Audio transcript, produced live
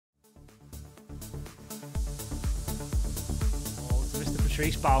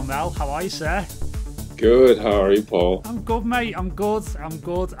Patrice Baumel. How are you, sir? Good. How are you, Paul? I'm good, mate. I'm good.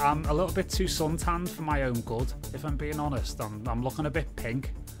 I'm a little bit too suntanned for my own good, if I'm being honest. I'm looking a bit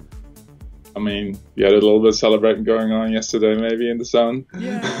pink. I mean, you had a little bit of celebrating going on yesterday, maybe in the sun.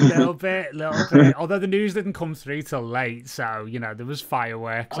 Yeah, a little bit. Although the news didn't come through till late, so there was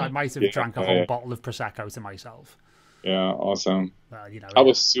fireworks. I might have drank a whole bottle of prosecco to myself. Yeah, awesome. Well, I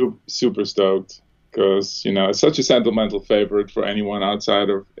was super stoked because it's such a sentimental favorite for anyone outside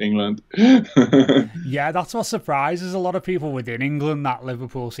of England. Yeah, that's what surprises a lot of people within England, that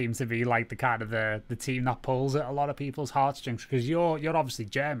Liverpool seems to be like the kind of the team that pulls at a lot of people's heartstrings, because you're obviously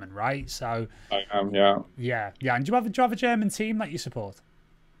German, right? So I am, yeah. Yeah. And do you have a German team that you support?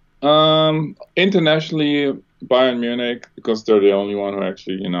 Internationally, Bayern Munich, because they're the only one who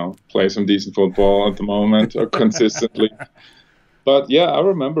actually, play some decent football at the moment or consistently. But yeah, I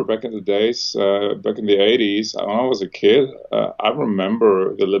remember back in the days, back in the 80s, when I was a kid, I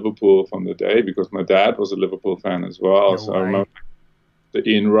remember the Liverpool from the day because my dad was a Liverpool fan as well. So I remember the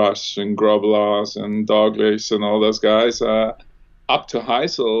Ian Rush and Grobbelaars and Douglas and all those guys. Up to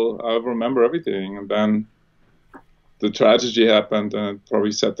Heysel, I remember everything. And then the tragedy happened and it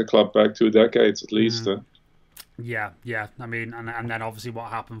probably set the club back 2 decades at least. Yeah. I mean, and then obviously what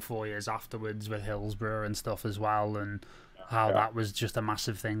happened 4 years afterwards with Hillsborough and stuff as well, and how that was just a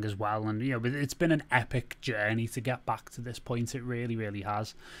massive thing as well. And it's been an epic journey to get back to this point. It really, really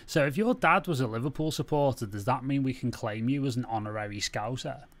has. So if your dad was a Liverpool supporter, does that mean we can claim you as an honorary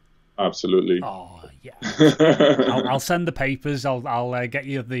Scouser? Absolutely. Oh yeah. I'll send the papers. I'll get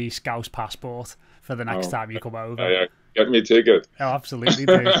you the Scouse passport for the next time you come over. Yeah. Get me a ticket. Oh, absolutely,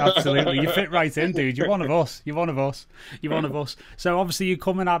 dude. Absolutely. You fit right in, dude. You're one of us. You're one of us. So obviously you're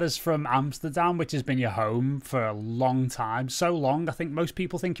coming at us from Amsterdam, which has been your home for a long time. So long, I think most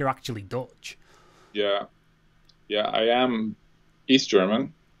people think you're actually Dutch. Yeah, I am East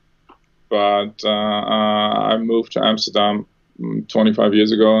German, but I moved to Amsterdam 25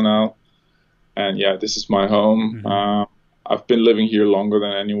 years ago now. And yeah, this is my home. Mm-hmm. I've been living here longer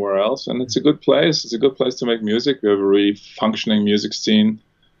than anywhere else, and it's a good place. It's a good place to make music. We have a really functioning music scene.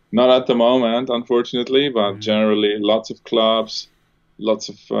 Not at the moment, unfortunately, but generally lots of clubs, lots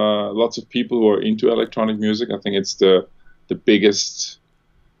of people who are into electronic music. I think it's the biggest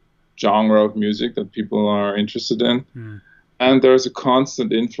genre of music that people are interested in. And there's a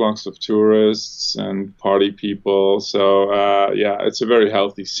constant influx of tourists and party people. So yeah, it's a very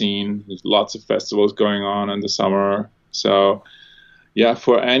healthy scene. There's lots of festivals going on in the summer. So, yeah,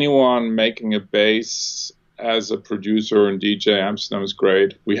 for anyone making a base as a producer and DJ, Amsterdam is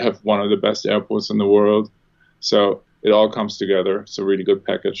great. We have one of the best airports in the world. So it all comes together. It's a really good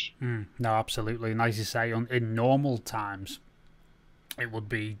package. No, absolutely. And as you say, in normal times, it would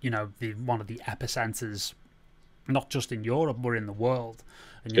be, one of the epicenters, not just in Europe, but in the world.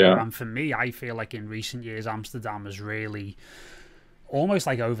 And, and for me, I feel like in recent years, Amsterdam has really almost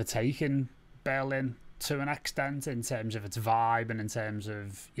like overtaken Berlin to an extent in terms of its vibe and in terms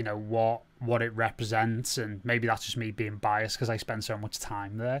of what it represents. And maybe that's just me being biased because I spend so much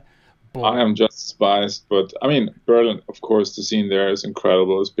time there, but I am just as biased. But I mean, Berlin, of course, the scene there is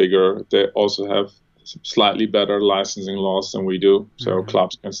incredible. It's bigger. They also have slightly better licensing laws than we do, so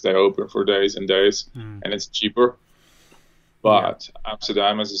clubs can stay open for days and days, and it's cheaper. But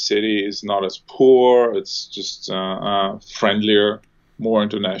Amsterdam as a city is not as poor. It's just friendlier, more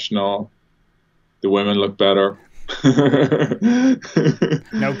international. The women look better.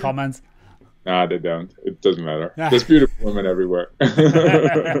 No comments. Nah, they don't. It doesn't matter. There's beautiful women everywhere.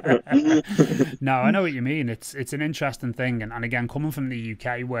 No, I know what you mean. It's an interesting thing. And again, coming from the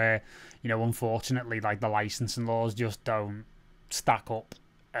UK where, unfortunately, like the licensing laws just don't stack up.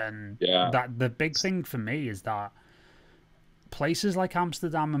 And that the big thing for me is that places like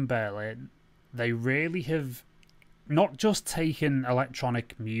Amsterdam and Berlin, they really have not just taken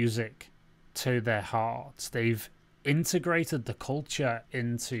electronic music to their hearts, they've integrated the culture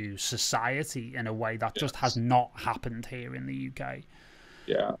into society in a way that just has not happened here in the UK.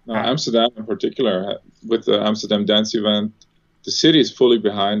 Yeah, no, Amsterdam in particular, with the Amsterdam Dance event, the city is fully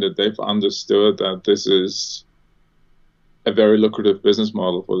behind it. They've understood that this is a very lucrative business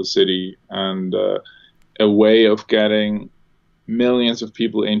model for the city and a way of getting millions of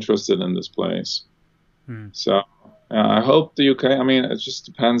people interested in this place. So I hope the UK, I mean, it just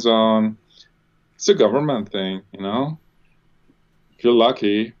depends on, it's a government thing, If you're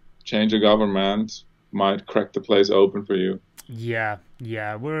lucky, change of government might crack the place open for you. Yeah,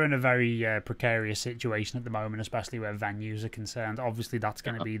 we're in a very precarious situation at the moment, especially where venues are concerned. Obviously, that's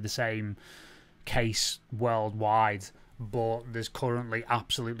going to be the same case worldwide, but there's currently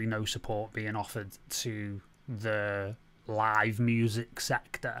absolutely no support being offered to the live music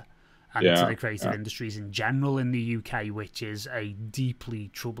sector and to the creative industries in general in the UK, which is a deeply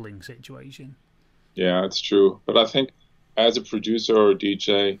troubling situation. Yeah, it's true. But I think as a producer or a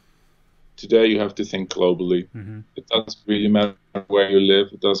DJ, today you have to think globally. It doesn't really matter where you live.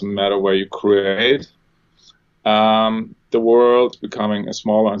 It doesn't matter where you create. The world's becoming a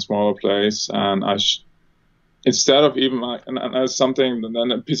smaller and smaller place, and instead of even, and as something,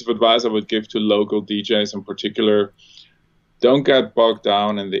 then a piece of advice I would give to local DJs in particular, don't get bogged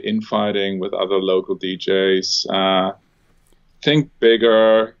down in the infighting with other local DJs. Think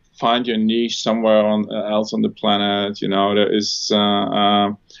bigger. Find your niche somewhere else on the planet. You know, there's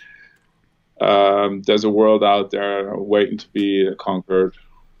a world out there waiting to be conquered.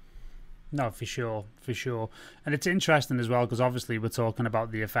 No, for sure, for sure. And it's interesting as well, because obviously we're talking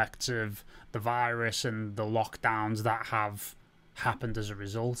about the effects of the virus and the lockdowns that have happened as a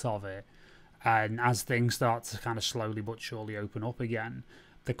result of it. And as things start to kind of slowly but surely open up again,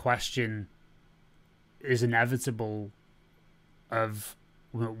 the question is inevitable of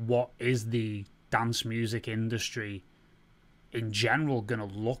what is the dance music industry in general going to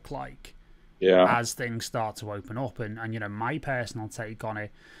look like as things start to open up. And you know, my personal take on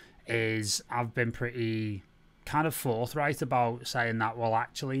it is I've been pretty kind of forthright about saying that, well,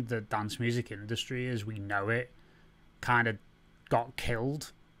 actually the dance music industry as we know it kind of got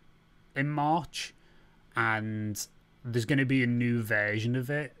killed in March, and there's going to be a new version of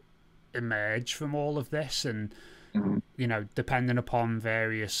it emerge from all of this. And you know, depending upon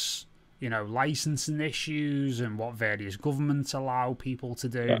various, you know, licensing issues and what various governments allow people to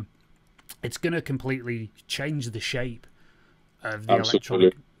do, it's going to completely change the shape of the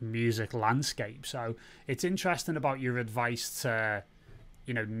electronic music landscape. So it's interesting about your advice to,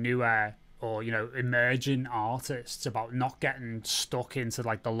 you know, newer or, you know, emerging artists about not getting stuck into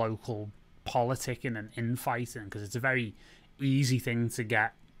like the local politicking and infighting, because it's a very easy thing to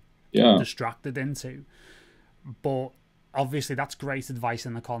get distracted into. But obviously that's great advice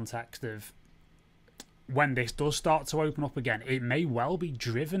in the context of when this does start to open up again, it may well be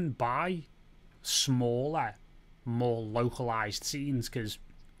driven by smaller, more localized scenes, because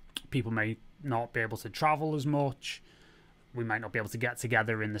people may not be able to travel as much. We might not be able to get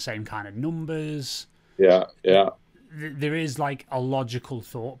together in the same kind of numbers. There is like a logical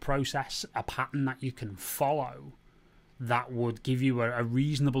thought process, a pattern that you can follow that would give you a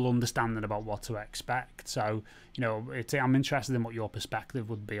reasonable understanding about what to expect. So, you know, I'm interested in what your perspective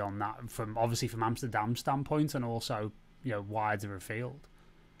would be on that, from obviously from Amsterdam's standpoint and also, you know, wider afield.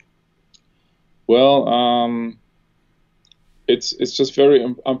 Well, it's just very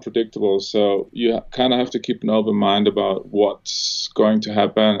unpredictable. So you kind of have to keep an open mind about what's going to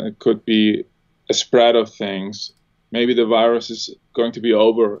happen. It could be a spread of things. Maybe the virus is going to be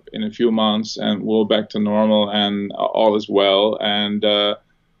over in a few months and we're back to normal and all is well, and the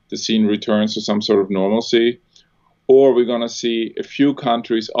scene returns to some sort of normalcy. Or we're going to see a few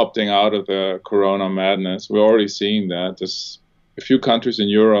countries opting out of the corona madness. We're already seeing that. There's a few countries in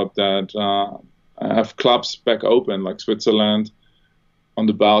Europe that have clubs back open, like Switzerland, on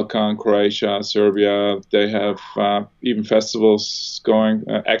the Balkan, Croatia, Serbia. They have even festivals going,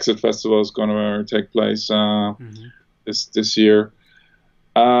 exit festivals going to take place this year.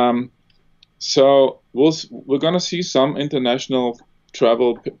 So we're going to see some international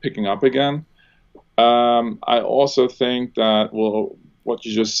travel picking up again. I also think that, well, what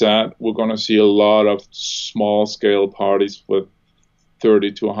you just said, we're going to see a lot of small-scale parties with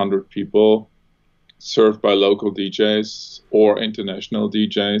 30 to 100 people served by local DJs or international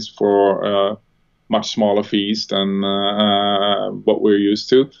DJs for a much smaller fees than what we're used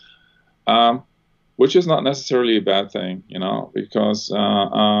to, which is not necessarily a bad thing, you know, because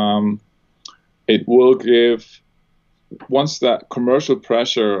it will give, once that commercial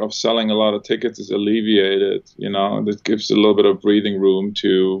pressure of selling a lot of tickets is alleviated, you know, that gives a little bit of breathing room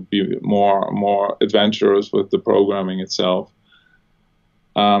to be more adventurous with the programming itself.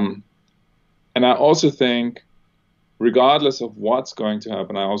 And I also think, regardless of what's going to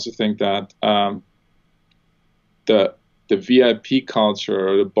happen, I also think that the VIP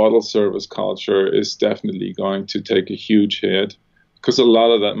culture, the bottle service culture, is definitely going to take a huge hit, because a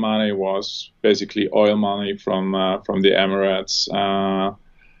lot of that money was basically oil money from the Emirates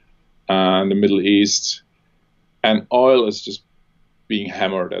and the Middle East, and oil is just being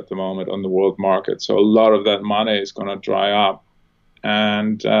hammered at the moment on the world market. So a lot of that money is going to dry up,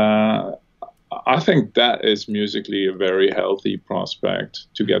 and I think that is musically a very healthy prospect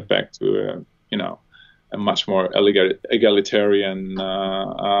to get back to a much more egalitarian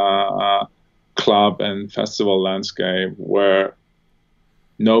club and festival landscape, where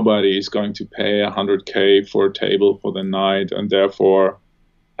nobody is going to pay 100K for a table for the night, and therefore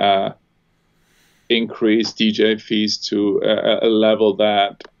increase DJ fees to a level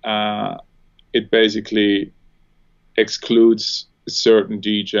that it basically excludes certain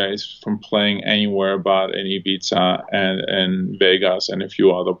DJs from playing anywhere but in Ibiza and Vegas and a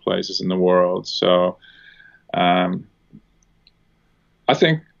few other places in the world. So I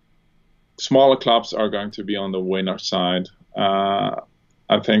think smaller clubs are going to be on the winner side.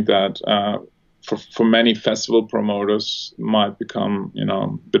 I think that for many festival promoters might become, a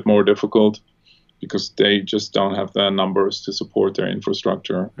bit more difficult because they just don't have the numbers to support their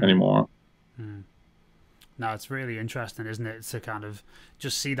infrastructure anymore. Mm. No, it's really interesting, isn't it, to kind of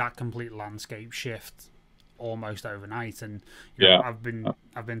just see that complete landscape shift almost overnight. And I've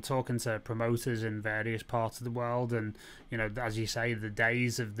been talking to promoters in various parts of the world, and as you say, the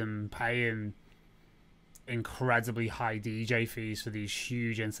days of them paying incredibly high DJ fees for these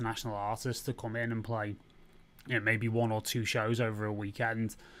huge international artists to come in and play maybe 1 or 2 shows over a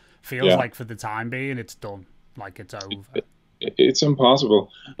weekend feels like for the time being it's done, like it's over. It's impossible.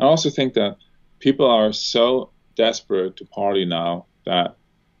 I also think that people are so desperate to party now that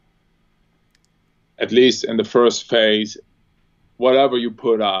at least in the first phase, whatever you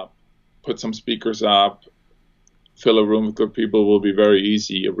put some speakers up, fill a room with good people will be very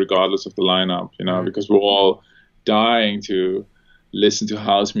easy regardless of the lineup, because we're all dying to listen to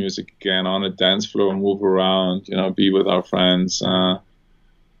house music again on a dance floor, move around, be with our friends. No,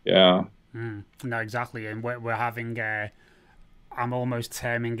 exactly. And we're having, I'm almost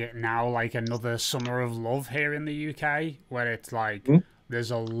terming it now like another summer of love here in the UK, where it's like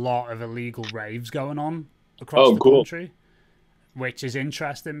there's a lot of illegal raves going on across the country, which is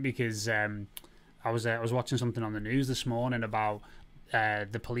interesting because I was watching something on the news this morning about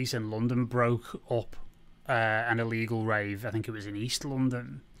the police in London broke up an illegal rave. I think it was in East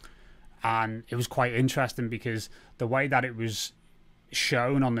London, and it was quite interesting because the way that it was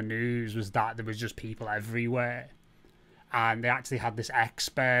shown on the news was that there was just people everywhere, and they actually had this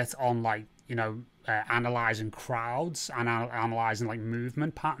expert on analyzing crowds and analyzing like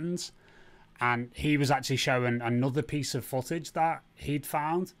movement patterns, and he was actually showing another piece of footage that he'd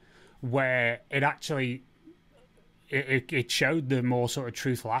found where it actually it showed the more sort of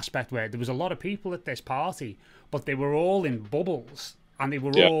truthful aspect, where there was a lot of people at this party, but they were all in bubbles and they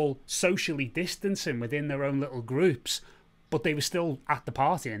were all socially distancing within their own little groups, but they were still at the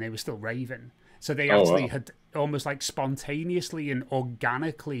party and they were still raving. So they actually had almost like spontaneously and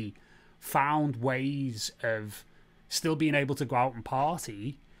organically found ways of still being able to go out and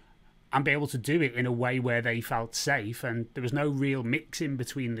party and be able to do it in a way where they felt safe, and there was no real mixing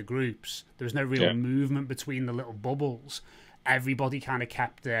between the groups. There was no real movement between the little bubbles. Everybody kind of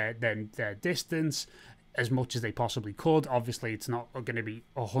kept their distance as much as they possibly could. Obviously, it's not going to be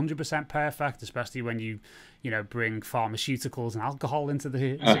 100% perfect, especially when you bring pharmaceuticals and alcohol into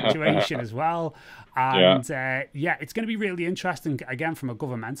the situation as well. And it's going to be really interesting, again, from a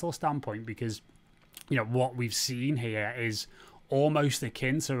governmental standpoint, because what we've seen here is almost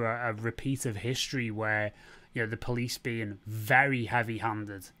akin to a repeat of history where the police being very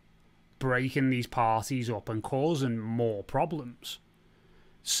heavy-handed, breaking these parties up and causing more problems.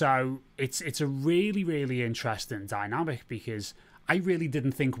 So it's a really, really interesting dynamic, because I really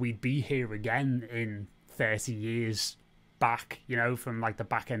didn't think we'd be here again in 30 years back, from like the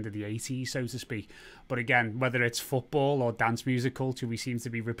back end of the 80s, so to speak. But again, whether it's football or dance music culture, we seem to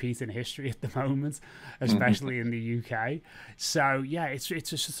be repeating history at the moment, especially in the UK. So yeah, it's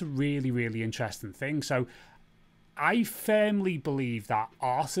just a really, really interesting thing. So I firmly believe that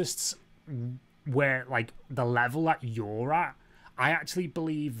artists, where like the level that you're at, I actually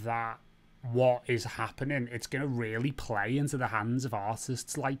believe that what is happening, it's going to really play into the hands of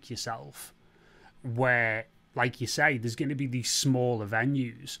artists like yourself, where, like you say, there's going to be these smaller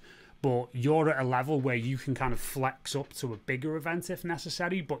venues, but you're at a level where you can kind of flex up to a bigger event if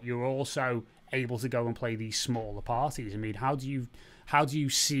necessary, but you're also able to go and play these smaller parties. I mean, how do you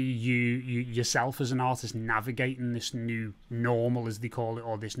see yourself as an artist navigating this new normal, as they call it,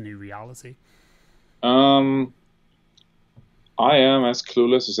 or this new reality? I am as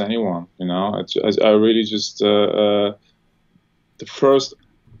clueless as anyone, I really just the first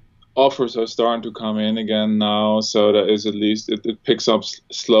offers are starting to come in again now, so that is at least it picks up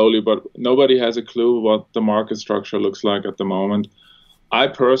slowly, but nobody has a clue what the market structure looks like at the moment. I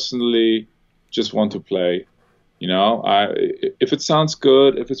personally just want to play, if it sounds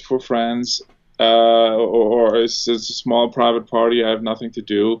good, if it's for friends, or it's a small private party, I have nothing to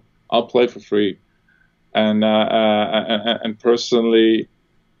do, I'll play for free. And personally,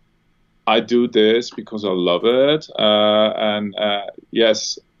 I do this because I love it, and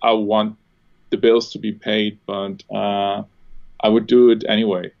yes, I want the bills to be paid, but I would do it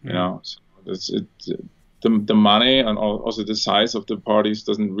anyway. You know, so the money and also the size of the parties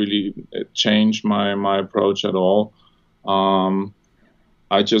doesn't really change my approach at all.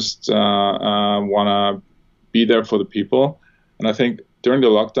 I just want to be there for the people, and I think during the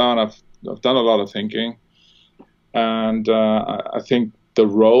lockdown, I've done a lot of thinking, and I think the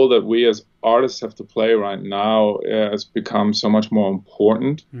role that we as artists have to play right now has become so much more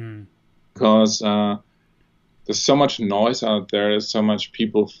important because there's so much noise out there. There's so many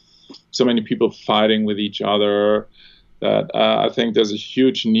people fighting with each other that I think there's a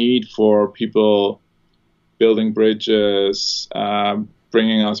huge need for people building bridges,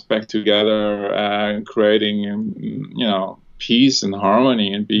 bringing us back together, and creating, peace and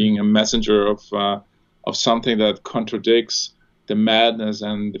harmony, and being a messenger of something that contradicts the madness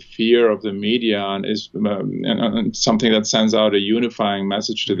and the fear of the media, and is and something that sends out a unifying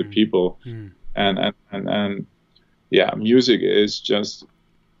message to the people. And yeah, music is just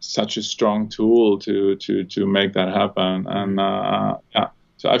such a strong tool to make that happen. And yeah,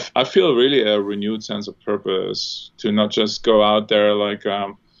 so I feel really a renewed sense of purpose to not just go out there like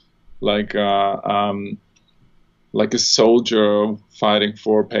a soldier fighting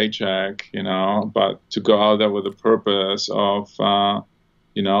for a paycheck, but to go out there with a purpose of,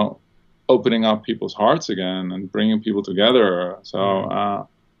 opening up people's hearts again and bringing people together. So,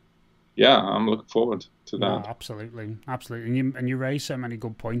 yeah, I'm looking forward to that. No, absolutely. And you raised so many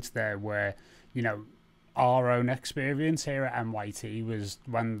good points there where, our own experience here at MYT was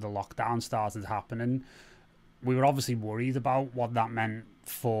when the lockdown started happening. We were obviously worried about what that meant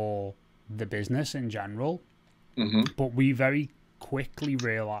for the business in general. But we very quickly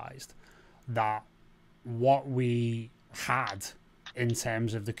realized that what we had in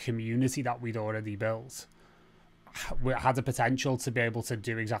terms of the community that we'd already built had the potential to be able to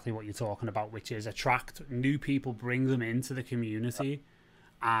do exactly what you're talking about, which is attract new people, bring them into the community,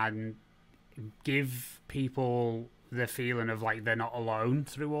 and give people the feeling of like they're not alone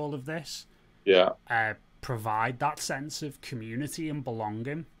through all of this. Provide that sense of community and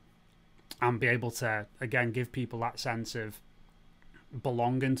belonging, and be able to, again, give people that sense of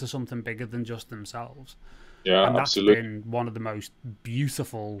belonging to something bigger than just themselves. And that's been one of the most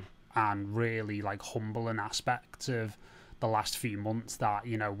beautiful and really like humbling aspects of the last few months, that,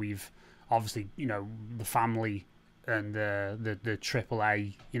 we've obviously, the family and the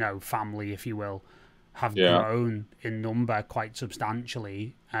AAA, family, if you will, have grown in number quite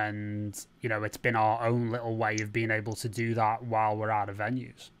substantially. And, it's been our own little way of being able to do that while we're out of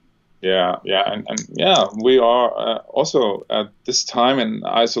venues. Yeah, and yeah, we are also at this time in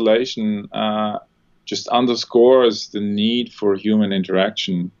isolation, just underscores the need for human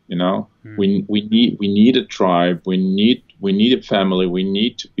interaction. We need a tribe, we need a family, we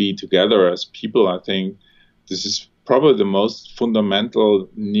need to be together as people. I think this is probably the most fundamental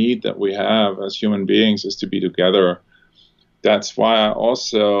need that we have as human beings, is to be together. That's why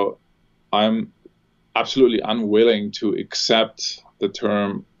I'm absolutely unwilling to accept the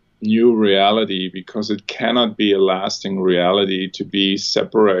term new reality, because it cannot be a lasting reality to be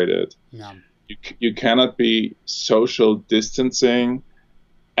separated. You cannot be social distancing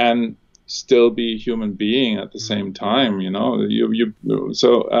and still be a human being at the same time.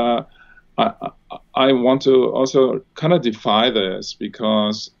 So I want to also kind of defy this,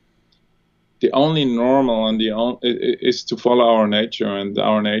 because the only normal and is to follow our nature, and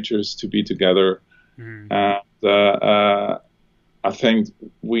our nature is to be together. And I think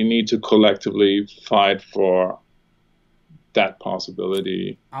we need to collectively fight for that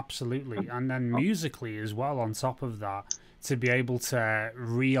possibility. Absolutely. And then musically as well, on top of that, to be able to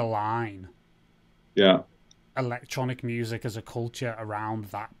realign electronic music as a culture around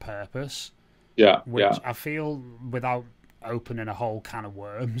that purpose. Which I feel, without opening a whole can of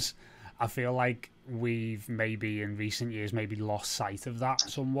worms, I feel like we've maybe in recent years maybe lost sight of that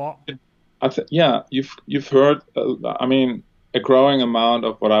somewhat. You've heard, a growing amount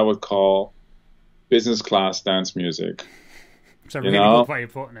of what I would call business class dance music. It's a really good way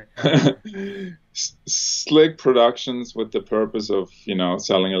of putting it. Slick productions with the purpose of,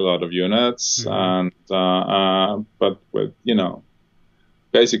 selling a lot of units, and but with,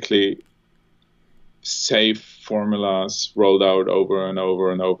 basically safe formulas rolled out over and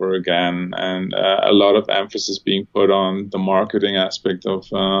over and over again, and a lot of emphasis being put on the marketing aspect of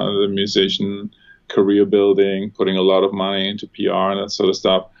the musician career building, putting a lot of money into PR and that sort of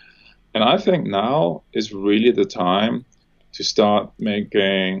stuff. And I think now is really the time to start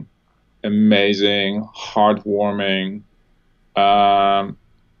making amazing, heartwarming,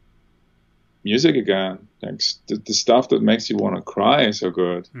 music again. Like the stuff that makes you want to cry is so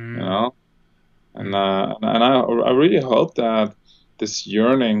good, you know. And I really hope that this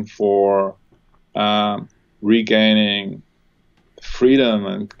yearning for regaining freedom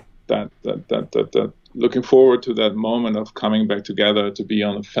and that looking forward to that moment of coming back together to be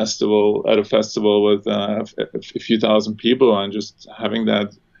on a festival with a few thousand people and just having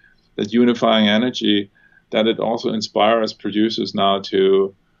that unifying energy, that it also inspires producers now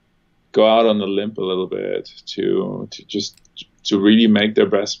to go out on the limb a little bit, to really make their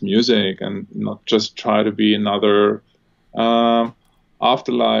best music and not just try to be another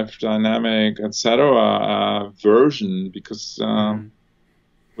Afterlife, Dynamic, etc. Version, because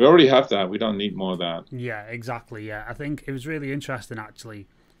we already have that. We don't need more of that. Yeah, exactly. Yeah, I think it was really interesting, actually.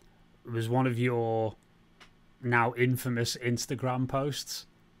 It was one of your now infamous Instagram posts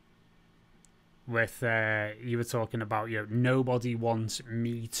with you were talking about, you know, nobody wants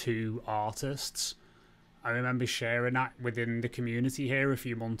Me Too artists. I remember sharing that within the community here a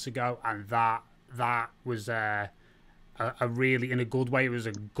few months ago, and that was a really, in a good way, it was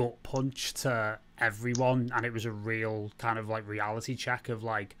a gut punch to everyone, and it was a real kind of like reality check of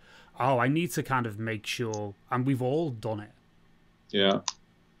like, oh, I need to kind of make sure, and we've all done it. Yeah.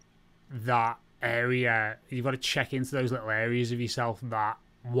 That area, you've got to check into those little areas of yourself that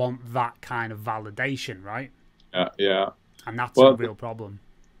want that kind of validation, right? Yeah. And that's a real problem.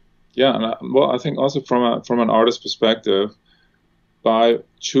 Yeah, and I think also from an artist perspective, by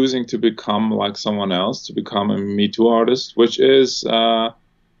choosing to become like someone else, to become a Me Too artist, which is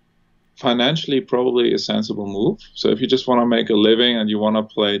financially probably a sensible move. So if you just want to make a living and you want to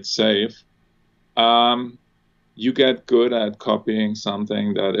play it safe, you get good at copying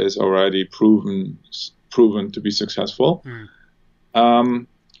something that is already proven to be successful.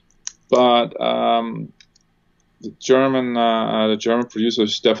 But the German producer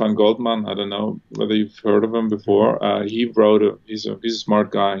Stefan Goldmann, I don't know whether you've heard of him before. He's a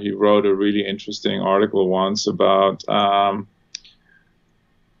smart guy. He wrote a really interesting article once about how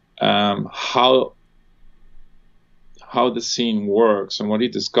the scene works, and what he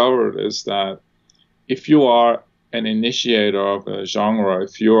discovered is that if you are an initiator of a genre,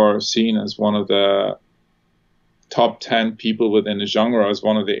 if you are seen as one of the top 10 people within the genre, as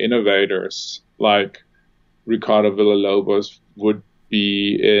one of the innovators, like Ricardo Villalobos would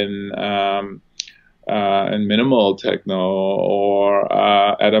be in minimal techno, or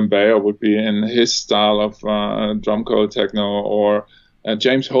Adam Bayer would be in his style of drumcode techno, or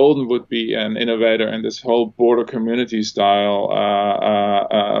James Holden would be an innovator in this whole border community style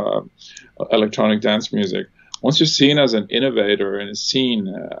electronic dance music. Once you're seen as an innovator in a scene,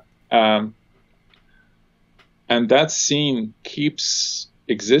 and that scene keeps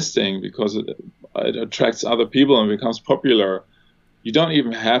existing because it attracts other people and becomes popular, you don't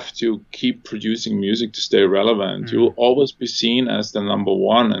even have to keep producing music to stay relevant. You will always be seen as the number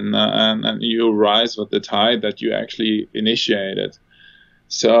one, and you rise with the tide that you actually initiated.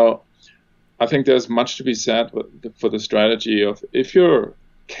 So I think there's much to be said for the strategy of, if you're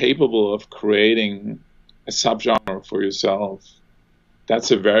capable of creating a subgenre for yourself,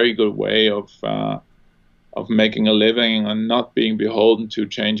 that's a very good way of making a living and not being beholden to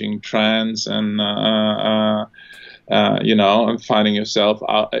changing trends and and finding yourself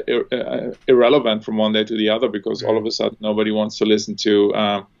irrelevant from one day to the other, because all of a sudden nobody wants to listen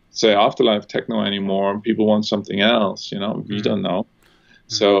to say Afterlife techno anymore, and people want something else. We don't know.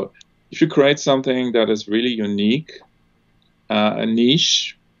 So if you create something that is really unique, a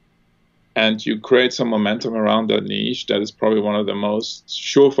niche, and you create some momentum around that niche, that is probably one of the most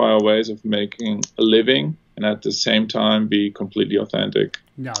surefire ways of making a living, and at the same time be completely authentic.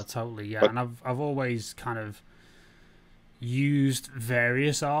 No, totally, yeah. And I've always kind of used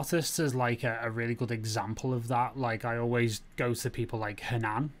various artists as like a really good example of that. Like, I always go to people like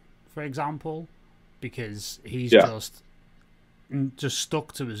Hanan, for example, because he's just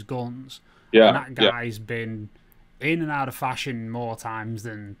stuck to his guns. And that guy's been in and out of fashion more times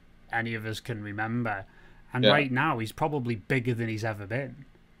than any of us can remember. And right now he's probably bigger than he's ever been.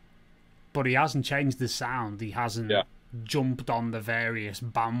 But he hasn't changed his sound. He hasn't jumped on the various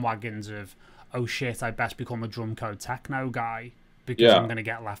bandwagons of, oh shit, I best become a drum code techno guy because I'm going to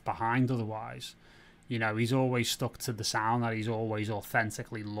get left behind otherwise. He's always stuck to the sound that he's always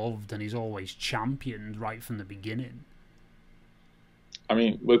authentically loved, and he's always championed right from the beginning. I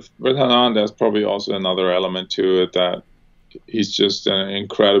mean, with Hanan, there's probably also another element to it, that he's just an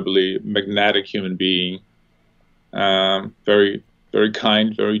incredibly magnetic human being. Very, very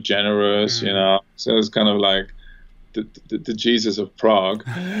kind, very generous, So it's kind of like, the Jesus of Prague.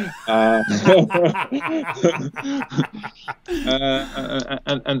 And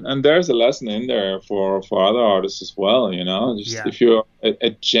there's a lesson in there for other artists as well, you know. Just if you're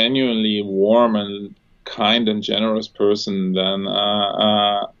a genuinely warm and kind and generous person, then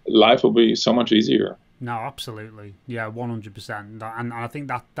life will be so much easier. No, absolutely. Yeah, 100%. And I think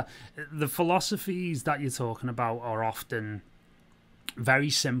that the philosophies that you're talking about are often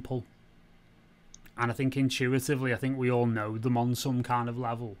very simple. And I think intuitively, I think we all know them on some kind of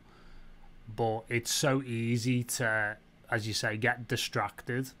level. But it's so easy to, as you say, get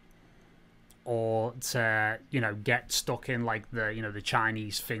distracted, or to, you know, get stuck in like the, you know, the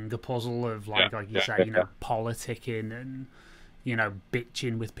Chinese finger puzzle of like you say, you know, politicking and, you know,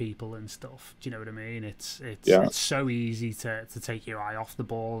 bitching with people and stuff. Do you know what I mean? It's so easy to take your eye off the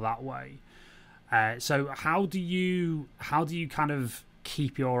ball that way. So how do you kind of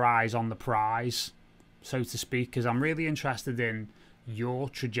keep your eyes on the prize, so to speak? Because I'm really interested in your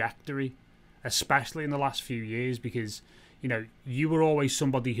trajectory, especially in the last few years, because, you know, you were always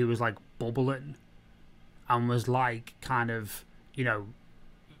somebody who was like bubbling and was like kind of, you know,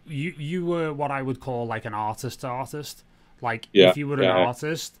 you were what I would call like an artist. Like, if you were an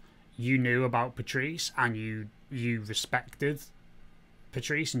artist, you knew about Patrice and you respected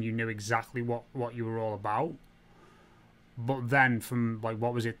Patrice and you knew exactly what you were all about. But then from, like,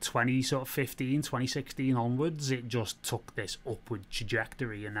 what was it, 2016 onwards, it just took this upward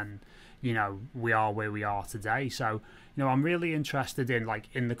trajectory, and then, you know, we are where we are today. So, you know, I'm really interested in, like,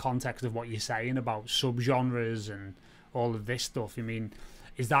 in the context of what you're saying about subgenres and all of this stuff. I mean,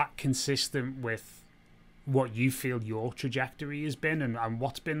 is that consistent with what you feel your trajectory has been, and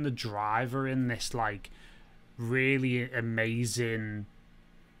what's been the driver in this, like, really amazing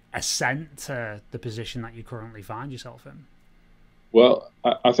ascent to the position that you currently find yourself in? Well,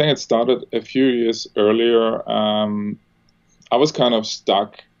 I think it started a few years earlier. I was kind of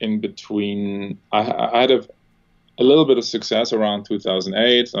stuck in between. I had a little bit of success around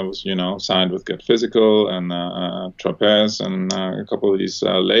 2008. I was, you know, signed with Get Physical and Trapeze and a couple of these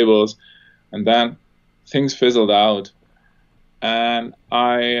labels, and then things fizzled out, and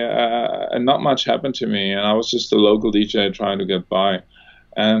not much happened to me, and I was just a local DJ trying to get by.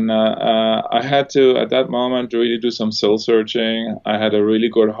 And I had to, at that moment, really do some soul searching. I had a really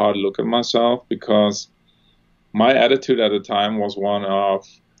good hard look at myself, because my attitude at the time was one of,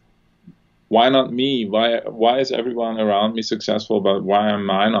 why not me? Why is everyone around me successful, but why am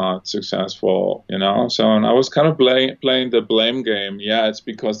I not successful? You know. So, and I was kind of playing the blame game. Yeah, it's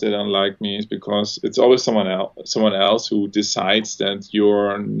because they don't like me. It's because it's always someone else who decides that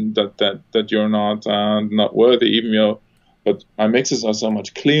you're not worthy, even though. But my mixes are so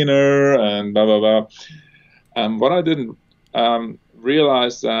much cleaner and blah, blah, blah. And what I didn't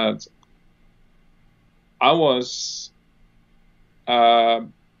realize that I was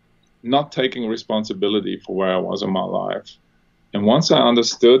not taking responsibility for where I was in my life. And once I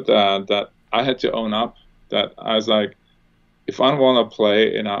understood that I had to own up, that I was like, if I want to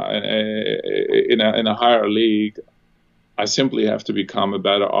play in a higher league, I simply have to become a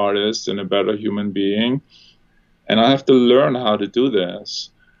better artist and a better human being. And I have to learn how to do this.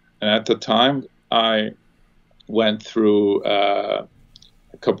 And at the time, I went through a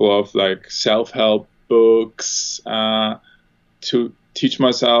couple of like self-help books to teach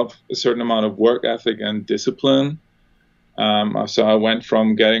myself a certain amount of work ethic and discipline. So I went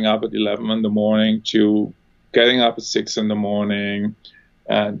from getting up at 11 in the morning to getting up at 6 in the morning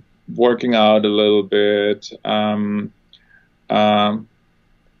and working out a little bit, having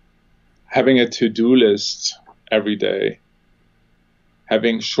a to-do list every day,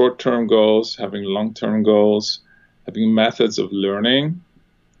 having short-term goals, having long-term goals, having methods of learning.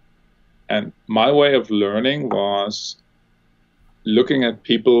 And my way of learning was looking at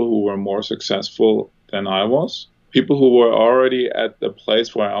people who were more successful than I was, people who were already at the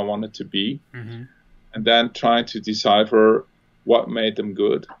place where I wanted to be, and then trying to decipher what made them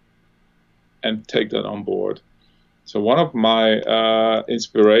good and take that on board. So one of my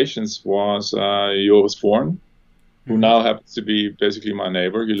inspirations was Joris Voorn, who now happens to be basically my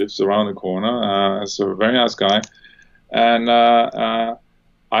neighbor. He lives around the corner. He's a very nice guy. And I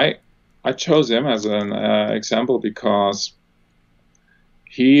chose him as an example because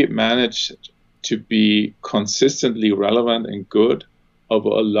he managed to be consistently relevant and good over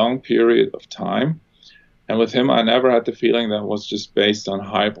a long period of time. And with him, I never had the feeling that it was just based on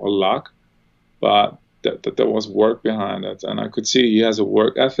hype or luck, but that there was work behind it. And I could see he has a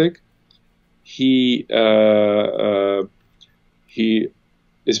work ethic. He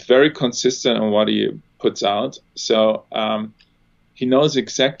is very consistent on what he puts out. So he knows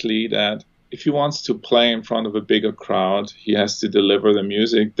exactly that if he wants to play in front of a bigger crowd, he has to deliver the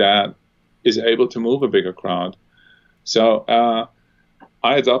music that is able to move a bigger crowd. So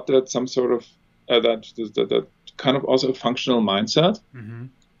I adopted some sort of that kind of also a functional mindset. Mm-hmm.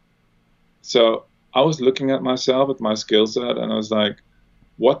 So I was looking at myself, at my skill set, and I was like,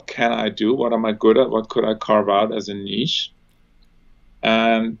 what can I do? What am I good at? What could I carve out as a niche?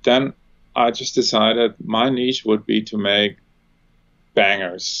 And then I just decided my niche would be to make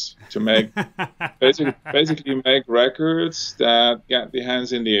bangers, to make basically make records that get the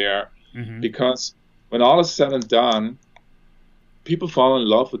hands in the air. Mm-hmm. Because when all is said and done, people fall in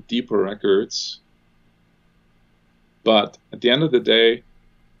love with deeper records. But at the end of the day,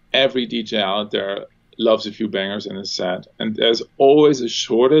 every DJ out there loves a few bangers in his set. And there's always a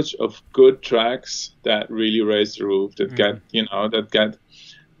shortage of good tracks that really raise the roof, that get,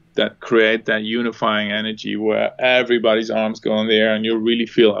 that create that unifying energy where everybody's arms go in the air and you really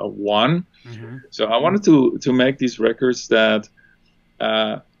feel a one. Mm-hmm. So I wanted to make these records that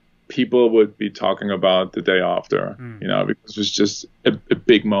people would be talking about the day after, because it was just a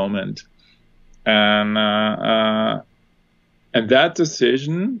big moment. And that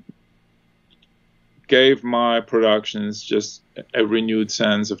decision gave my productions just a renewed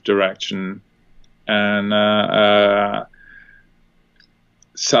sense of direction. And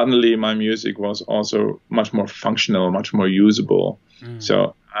suddenly my music was also much more functional, much more usable.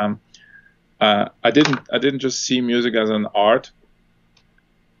 So I didn't just see music as an art.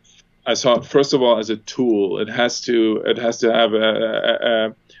 I saw it first of all as a tool. It has to have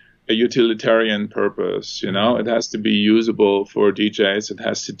a utilitarian purpose. It has to be usable for DJs. It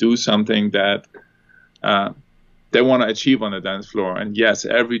has to do something that they want to achieve on the dance floor. And yes,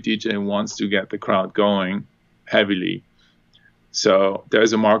 every DJ wants to get the crowd going heavily. So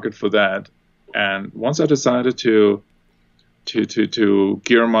there's a market for that. And once I decided to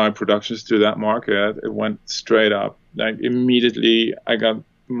gear my productions to that market, it went straight up. Like immediately,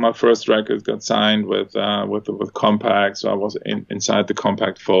 my first record got signed with Kompakt. So I was inside the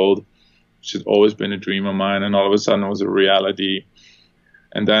Kompakt fold, which has always been a dream of mine. And all of a sudden, it was a reality.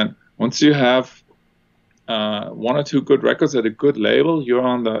 And then once you have one or two good records at a good label, you're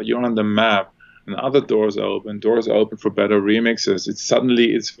on the map. And other doors open for better remixes.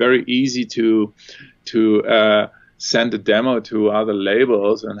 It's very easy to send a demo to other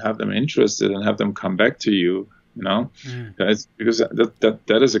labels and have them interested and have them come back to you. It's because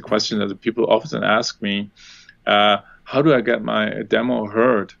that is a question that people often ask me. How do I get my demo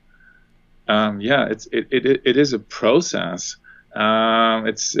heard? It is a process.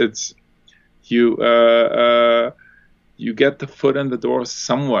 It's you get the foot in the door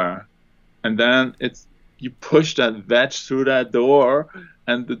somewhere. And then you push that veg through that door,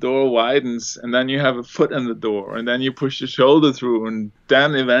 and the door widens, and then you have a foot in the door, and then you push your shoulder through, and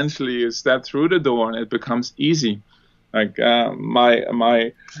then eventually you step through the door, and it becomes easy. Like my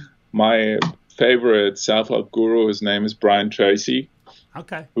favorite self-help guru, his name is Brian Tracy.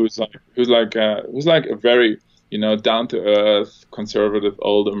 Okay. Who's like a very down to earth, conservative,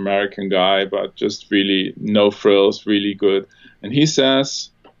 old American guy, but just really no frills, really good. And he says,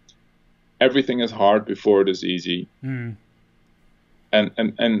 everything is hard before it is easy.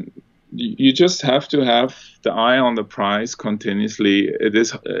 And you just have to have the eye on the prize continuously. It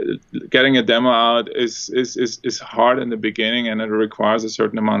is getting a demo out is hard in the beginning, and it requires a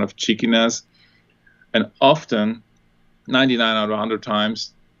certain amount of cheekiness. And often, 99 out of 100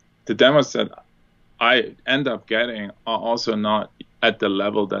 times, the demos that I end up getting are also not at the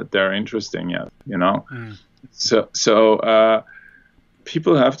level that they're interesting yet. So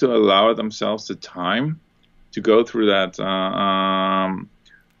people have to allow themselves the time to go through that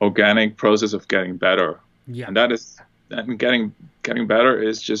organic process of getting better. Yeah. And getting better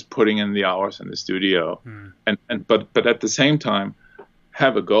is just putting in the hours in the studio. But at the same time,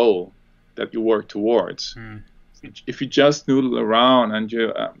 have a goal that you work towards. If you just noodle around and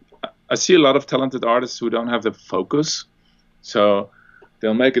I see a lot of talented artists who don't have the focus. So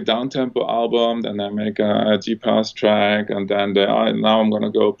they'll make a down-tempo album, then they make a G-Pass track, and then now I'm going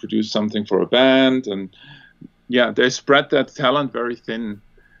to go produce something for a band. And yeah, they spread that talent very thin.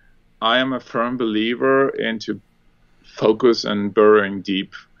 I am a firm believer into focus and burrowing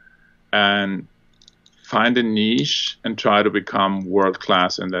deep and find a niche and try to become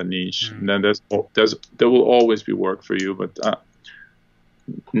world-class in that niche. And then there will always be work for you. But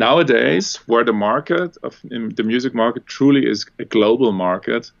nowadays, where the music market truly is a global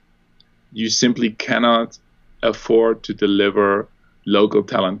market, you simply cannot afford to deliver local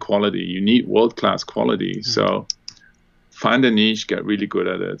talent quality. You need world-class quality. So find a niche, get really good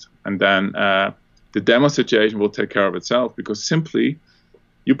at it. And then the demo situation will take care of itself, because simply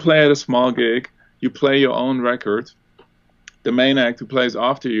You play at a small gig, you play your own record. The main act who plays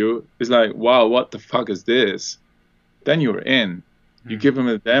after you is like, wow, what the fuck is this? Then you're in. You give him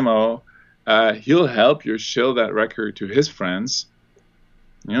a demo. He'll help you show that record to his friends.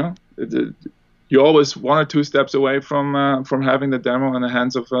 You know, you're always 1 or 2 steps away from having the demo in the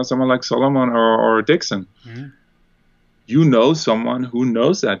hands of someone like Solomon or Dixon. You know someone who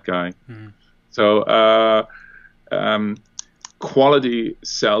knows that guy. So quality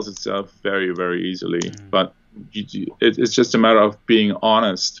sells itself very, very easily. But it's just a matter of being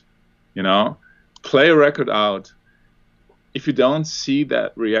honest. You know, play a record out. If you don't see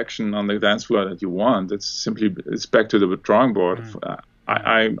that reaction on the dance floor that you want, it's back to the drawing board.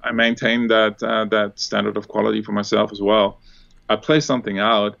 I maintain that standard of quality for myself as well. I play something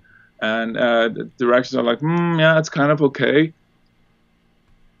out, and the directions are like, yeah, it's kind of okay.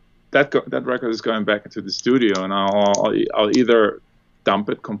 That record is going back into the studio, and I'll either dump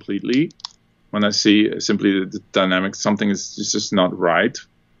it completely when I see simply the dynamics, something is just not right,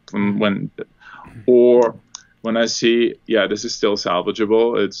 or when I see, yeah, this is still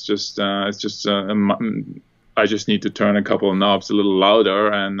salvageable. I just need to turn a couple of knobs a little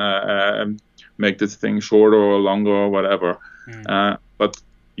louder and make this thing shorter or longer or whatever. But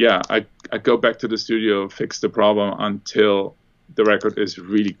yeah, I go back to the studio, fix the problem until the record is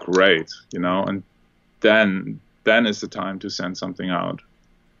really great, you know, and then is the time to send something out.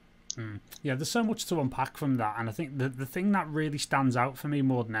 Yeah, there's so much to unpack from that, and I think the thing that really stands out for me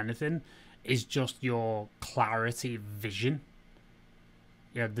more than anything is just your clarity of vision.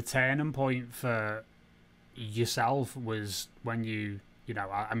 Yeah, the turning point for yourself was when you know,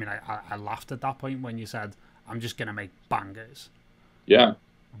 I laughed at that point when you said, I'm just going to make bangers. Yeah.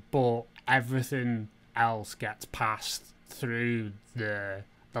 But everything else gets passed through the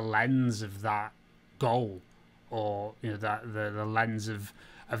lens of that goal, or, you know, that the lens of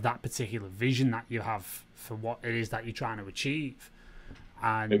that particular vision that you have for what it is that you're trying to achieve.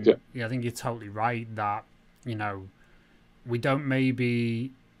 And yeah, I think you're totally right that, you know, we don't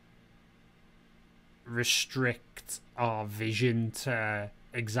maybe restrict our vision to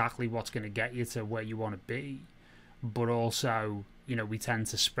exactly what's going to get you to where you want to be, but also, you know, we tend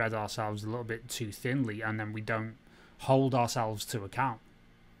to spread ourselves a little bit too thinly, and then we don't hold ourselves to account.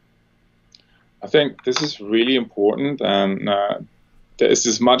 I think this is really important, and there is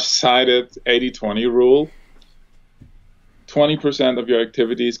this much cited 80-20 rule. 20% of your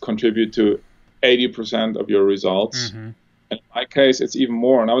activities contribute to 80% of your results. And in my case, it's even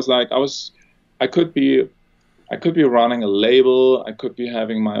more. And I was like, I could be running a label. I could be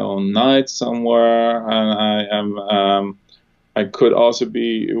having my own night somewhere, and I could also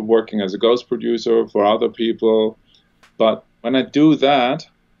be working as a ghost producer for other people. But when I do that,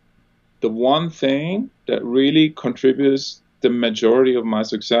 the one thing that really contributes the majority of my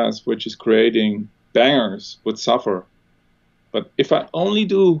success, which is creating bangers, would suffer. But if I only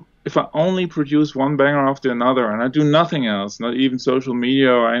produce one banger after another, and I do nothing else, not even social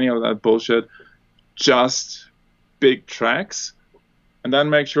media or any of that bullshit, just big tracks, and then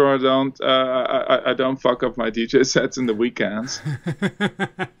make sure I don't fuck up my DJ sets in the weekends.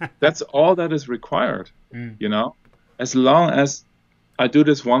 That's all that is required, you know. As long as I do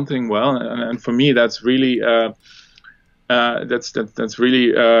this one thing well, and for me, that's really that's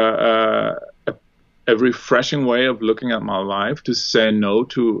really a refreshing way of looking at my life, to say no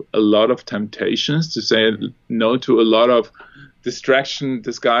to a lot of temptations, to say no to a lot of distraction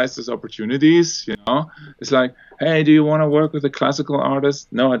disguised as opportunities. You know, it's like, hey, do you want to work with a classical artist?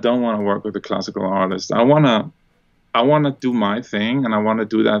 No, I don't want to work with a classical artist. I want to do my thing, and I want to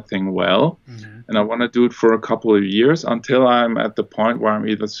do that thing well, and I want to do it for a couple of years until I'm at the point where I'm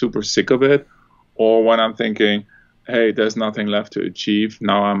either super sick of it, or when I'm thinking, hey, there's nothing left to achieve.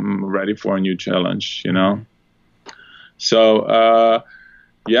 Now I'm ready for a new challenge, you know? So,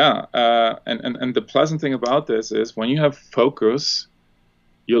 and the pleasant thing about this is when you have focus,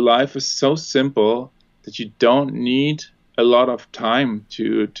 your life is so simple that you don't need a lot of time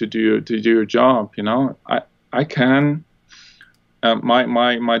to do your job, you know? I can,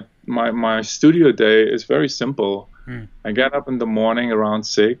 my studio day is very simple. I get up in the morning around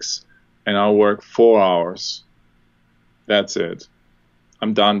 6 and I'll work 4 hours. That's it.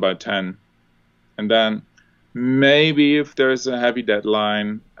 I'm done by 10. And then maybe if there's a heavy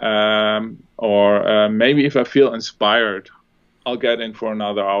deadline, or maybe if I feel inspired, I'll get in for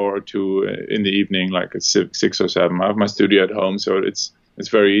another hour or two in the evening, like at 6 or 7. I have my studio at home, so it's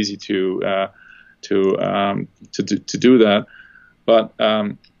very easy to do that. But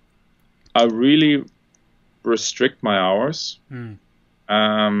I really restrict my hours.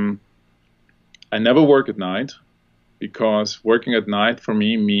 I never work at night. because working at night for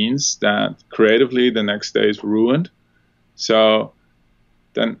me means that creatively the next day is ruined. So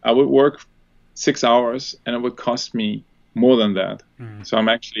then I would work 6 hours and it would cost me more than that. So I'm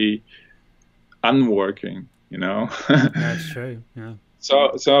actually unworking, you know. That's true. Yeah.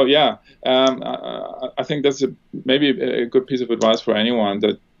 So yeah, I think that's maybe a good piece of advice for anyone,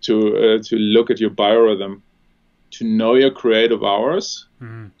 that to look at your biorhythm, to know your creative hours,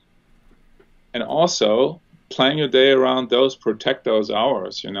 and also plan your day around those, protect those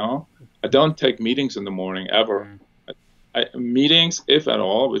hours, you know. I don't take meetings in the morning ever. Meetings, if at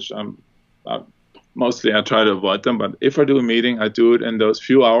all, which mostly I try to avoid them, but if I do a meeting, I do it in those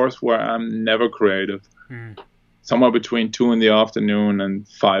few hours where I'm never creative. Somewhere between 2 in the afternoon and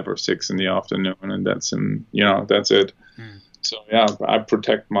 5 or 6 in the afternoon, and that's that's it. So yeah, I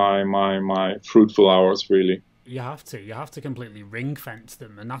protect my fruitful hours, really. You have to completely ring fence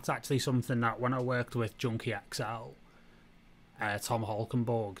them, and that's actually something that when I worked with Junkie XL, Tom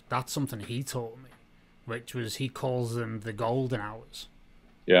Holkenborg, that's something he taught me, which was, he calls them the golden hours.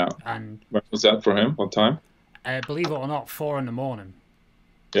 Yeah. And when was that for him? What time? Believe it or not, 4 in the morning.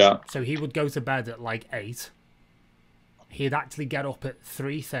 Yeah. So he would go to bed at like 8. He'd actually get up at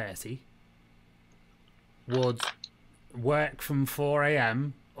 3:30. Would work from 4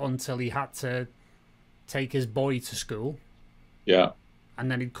 a.m. until he had to take his boy to school. Yeah. And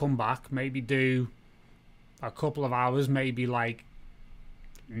then he'd come back, maybe do a couple of hours, maybe like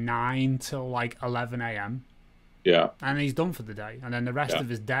 9 till like 11 a.m. Yeah. And he's done for the day. And then the rest of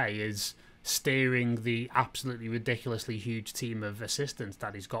his day is steering the absolutely ridiculously huge team of assistants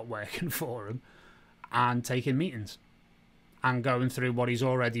that he's got working for him, and taking meetings and going through what he's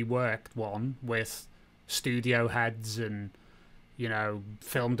already worked on with studio heads and, you know,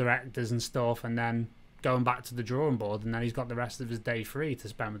 film directors and stuff, and then going back to the drawing board. And then he's got the rest of his day free to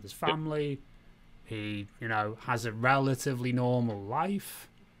spend with his family. He, you know, has a relatively normal life.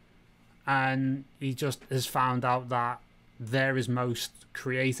 And he just has found out that they're his most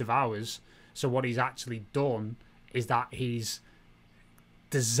creative hours. So what he's actually done is that he's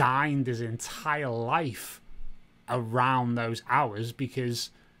designed his entire life around those hours, because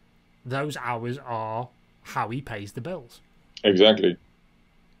those hours are how he pays the bills. Exactly.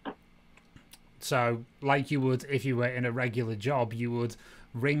 So like you would if you were in a regular job, you would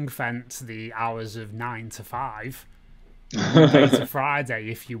ring fence the hours of 9 to 5. Monday to Friday,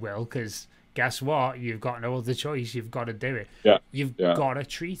 if you will, because guess what? You've got no other choice. You've got to do it. Yeah. You've got to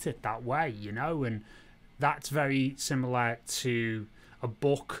treat it that way, you know, and that's very similar to a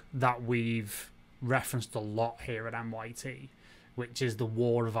book that we've referenced a lot here at MYT, which is The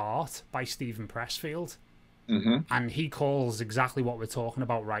War of Art by Stephen Pressfield. And he calls exactly what we're talking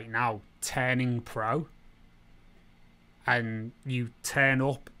about right now turning pro. And you turn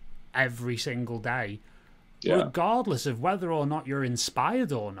up every single day, regardless of whether or not you're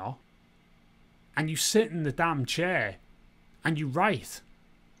inspired or not, and you sit in the damn chair and you write.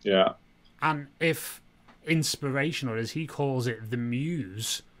 Yeah. And if inspiration, or as he calls it, the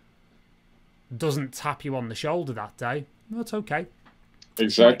muse, doesn't tap you on the shoulder that day, that's okay.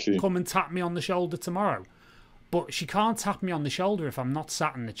 Exactly. Come and tap me on the shoulder tomorrow. But she can't tap me on the shoulder if I'm not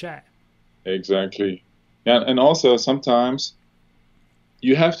sat in the chair. Exactly. Yeah, and also sometimes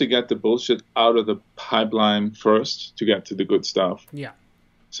you have to get the bullshit out of the pipeline first to get to the good stuff. Yeah.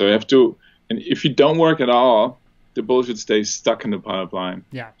 So you have to, and if you don't work at all, the bullshit stays stuck in the pipeline.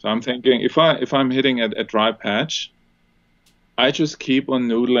 Yeah. So I'm thinking, if I'm hitting a dry patch, I just keep on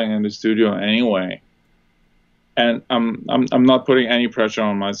noodling in the studio anyway, and I'm not putting any pressure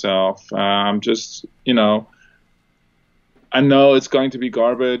on myself. I'm just, you know, I know it's going to be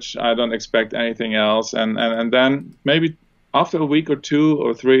garbage. I don't expect anything else, and then maybe after a week or 2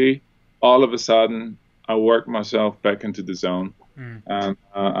 or 3, all of a sudden I work myself back into the zone. And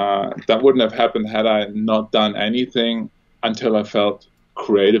that wouldn't have happened had I not done anything until I felt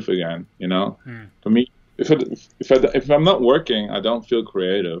creative again. You know, for me, if I'm not working, I don't feel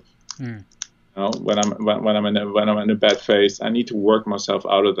creative. You know, when I'm in a bad phase, I need to work myself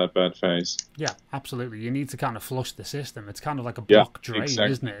out of that bad phase. Yeah, absolutely. You need to kind of flush the system. It's kind of like a block drain,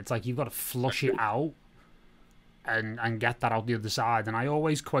 isn't it? It's like you've got to flush it out and get that out the other side. And I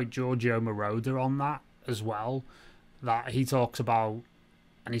always quote Giorgio Moroder on that as well, that he talks about,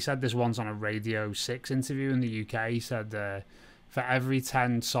 and he said this once on a Radio 6 interview in the UK. He said, for every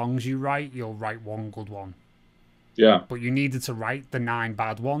 10 songs you write, you'll write one good one. Yeah. But you needed to write the 9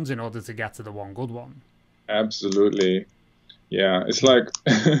 bad ones in order to get to the one good one. Absolutely. Yeah. It's like,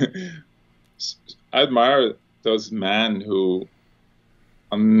 I admire those men who,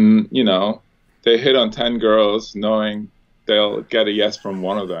 you know, they hit on 10 girls knowing they'll get a yes from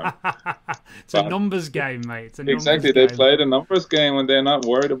one of them. It's a numbers game, mate. It's a numbers exactly. game. They play the numbers game when they're not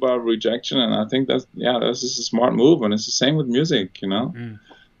worried about rejection, and I think that's just a smart move. And it's the same with music, you know.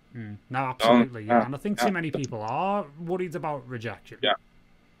 No, absolutely, yeah. And I think too many people are worried about rejection. Yeah.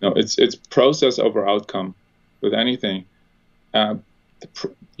 No, it's process over outcome with anything.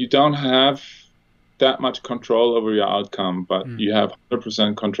 You don't have that much control over your outcome, but you have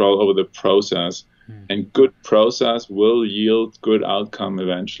 100% control over the process. And good process will yield good outcome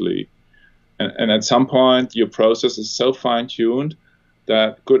eventually. And at some point, your process is so fine-tuned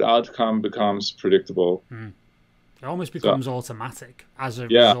that good outcome becomes predictable. It almost becomes automatic as a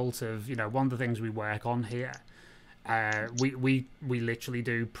result of, you know, one of the things we work on here. We literally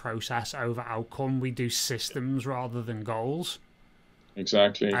do process over outcome. We do systems rather than goals.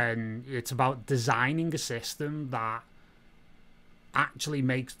 Exactly. And it's about designing a system that actually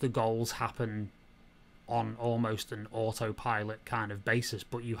makes the goals happen on almost an autopilot kind of basis,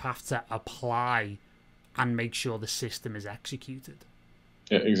 but you have to apply and make sure the system is executed.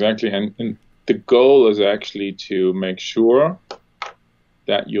 Yeah, exactly. And the goal is actually to make sure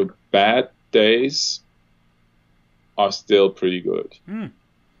that your bad days are still pretty good. No,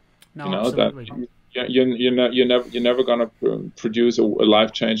 you know, absolutely. that you're never gonna produce a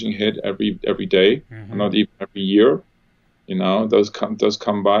life-changing hit every day, not even every year. You know, those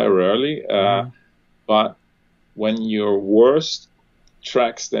come by rarely. But when your worst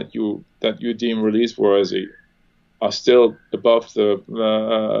tracks that you deem release worthy are still above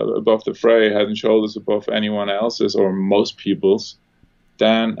the fray, head and shoulders above anyone else's or most people's,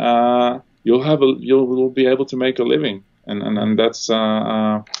 then you'll be able to make a living, and that's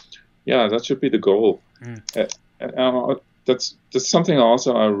that should be the goal. That's something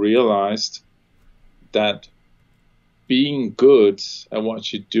also I realized, that being good at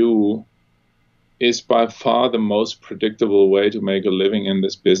what you do is by far the most predictable way to make a living in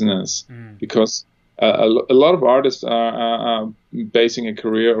this business, because a lot of artists are basing a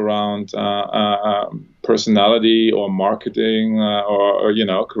career around personality or marketing or you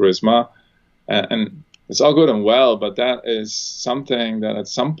know, charisma, and it's all good and well, but that is something that at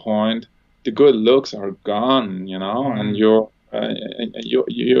some point the good looks are gone, you know, and you're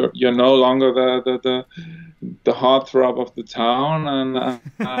no longer the heartthrob of the town, and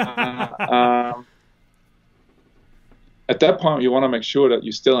at that point, you want to make sure that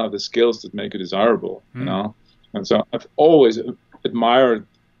you still have the skills that make you desirable, you know? And so I've always admired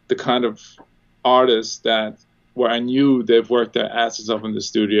the kind of artists where I knew they've worked their asses off in the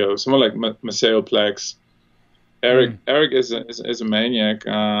studio. Someone like Maceo Plex. Eric is a maniac,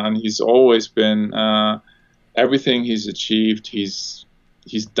 and he's always been, everything he's achieved, he's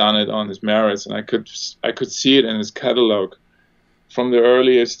done it on his merits, and I could see it in his catalog. From the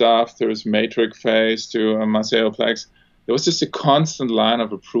earlier stuff to his Matrix phase to Maceo Plex, there was just a constant line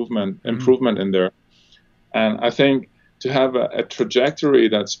of improvement in there. And I think to have a trajectory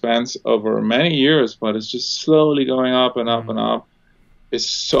that spans over many years, but it's just slowly going up and up and up, is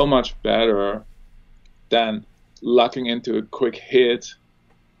so much better than lucking into a quick hit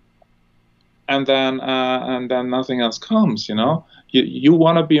and then nothing else comes, you know? You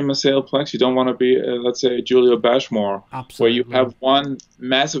want to be a Maceo Plex. You don't want to be, let's say, Julio Bashmore, where you have one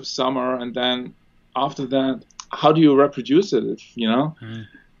massive summer, and then after that, how do you reproduce it? You know?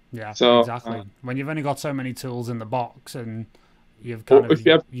 Yeah, so, exactly. When you've only got so many tools in the box, and you've kind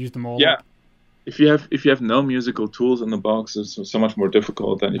of used them all. Yeah. If you have no musical tools in the box, it's so much more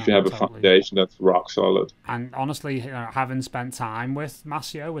difficult than if you have a foundation that's rock solid. And honestly, you know, having spent time with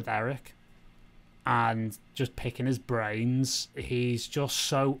Maceo, with Eric, and just picking his brains, he's just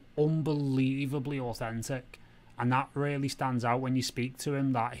so unbelievably authentic, and that really stands out when you speak to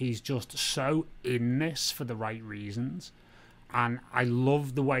him, that he's just so in this for the right reasons. And I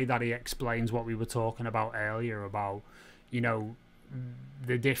love the way that he explains what we were talking about earlier about, you know,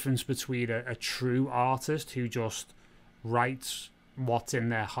 the difference between a true artist who just writes what's in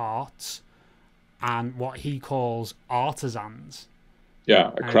their hearts and what he calls artisans.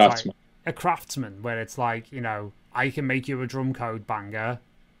 Yeah, a craftsman. A craftsman, where it's like, you know, I can make you a drum code banger,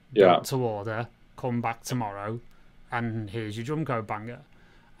 built to order, come back tomorrow, and here's your drum code banger.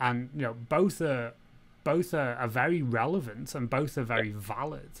 And, you know, both are very relevant, and both are very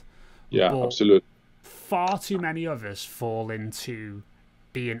valid. Yeah, absolutely. Far too many of us fall into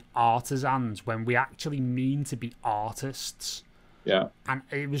being artisans when we actually mean to be artists. Yeah. And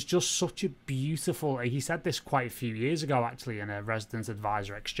it was just such a beautiful... He said this quite a few years ago, actually, in a Resident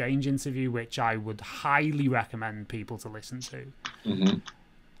Advisor Exchange interview, which I would highly recommend people to listen to.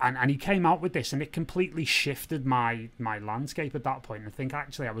 And he came out with this, and it completely shifted my landscape at that point. I think,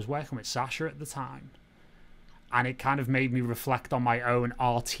 actually, I was working with Sasha at the time. and it kind of made me reflect on my own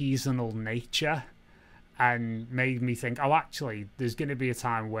artisanal nature, and made me think, oh, actually, there's going to be a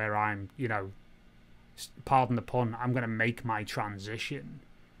time where I'm, you know, pardon the pun, I'm going to make my transition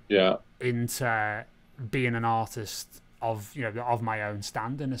into being an artist of, you know, of my own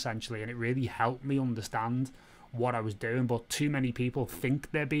standing, essentially. And it really helped me understand what I was doing. But too many people think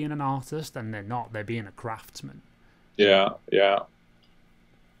they're being an artist, and they're not. They're being a craftsman. Yeah,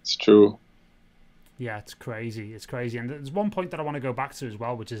 it's true. Yeah, it's crazy. It's crazy. And there's one point that I want to go back to as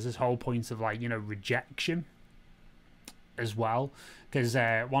well, which is this whole point of, like, you know, rejection as well. Because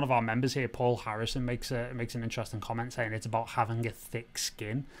one of our members here, Paul Harrison, makes an interesting comment saying it's about having a thick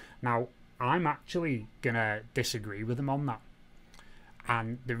skin. Now, I'm actually going to disagree with him on that.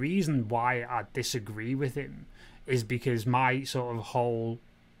 And the reason why I disagree with him is because my sort of whole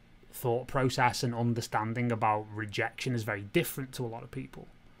thought process and understanding about rejection is very different to a lot of people.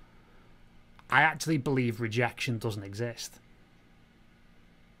 I actually believe rejection doesn't exist.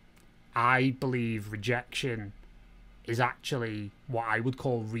 I believe rejection is actually what I would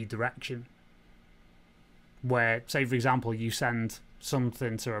call redirection. Where, say, for example, you send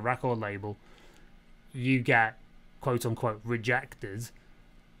something to a record label, you get, quote unquote, rejected,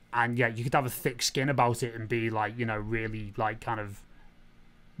 and yeah, you could have a thick skin about it and be like, you know, really like kind of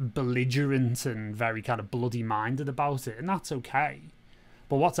belligerent and very kind of bloody minded about it, and that's okay.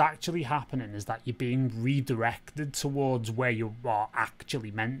 But what's actually happening is that you're being redirected towards where you are actually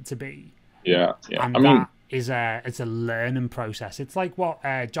meant to be. Yeah. And that is it's a learning process. It's like what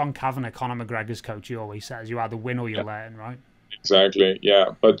John Kavanagh, Conor McGregor's coach, he always says: you either win or you learn, right? Exactly.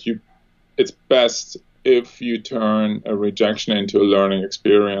 Yeah, but it's best if you turn a rejection into a learning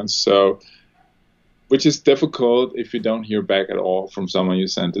experience. So, which is difficult if you don't hear back at all from someone you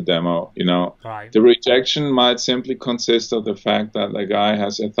sent a demo, you know. Right. The rejection might simply consist of the fact that the guy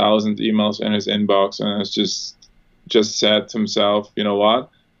has 1,000 emails in his inbox and has just said to himself, you know what,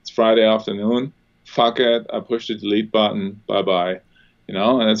 it's Friday afternoon, fuck it, I pushed the delete button, bye-bye, you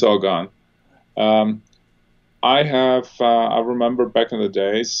know, and it's all gone. I remember back in the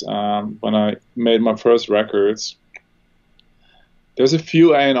days when I made my first records, there's a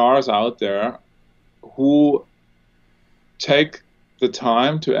few A&Rs out there who take the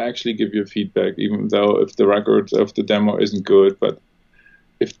time to actually give you feedback, even though if the demo isn't good. But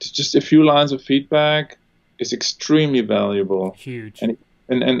if just a few lines of feedback is extremely valuable. Huge. And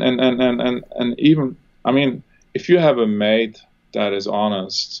even, I mean, if you have a mate that is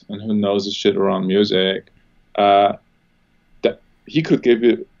honest and who knows his shit around music, that he could give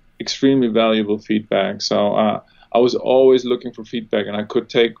you extremely valuable feedback. So I was always looking for feedback, and I could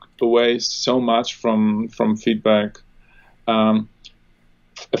take away so much from feedback. A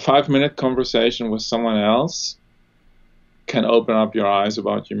 5-minute conversation with someone else can open up your eyes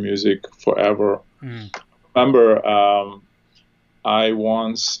about your music forever. Remember, I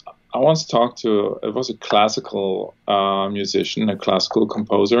once talked to, it was a classical musician, a classical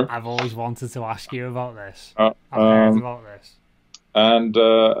composer. I've always wanted to ask you about this. I've heard about this. And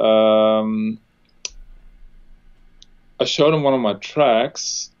I showed him one of my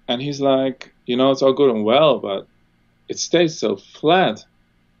tracks, and he's like, you know, it's all good and well, but it stays so flat.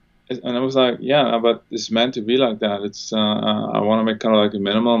 And I was like, yeah, but it's meant to be like that. It's I want to make kind of like a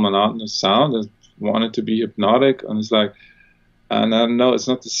minimal, monotonous sound. I want it to be hypnotic. And it's like, and no, it's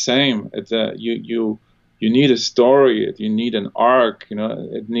not the same. It's you need a story. You need an arc. You know,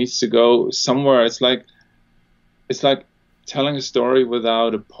 it needs to go somewhere. It's like telling a story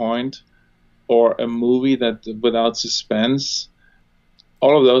without a point, or a movie that without suspense.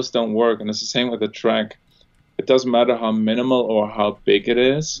 All of those don't work, and it's the same with the track. It doesn't matter how minimal or how big it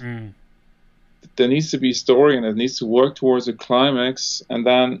is. There needs to be a story, and it needs to work towards a climax, and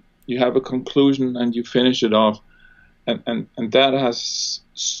then you have a conclusion and you finish it off. And that has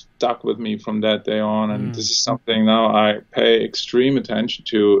stuck with me from that day on, and this is something now I pay extreme attention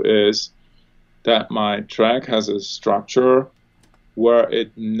to, is that my track has a structure where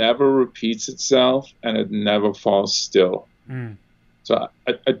it never repeats itself and it never falls still. So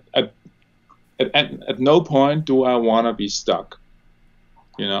at no point do I want to be stuck,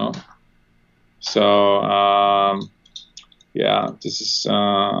 you know. So yeah, this is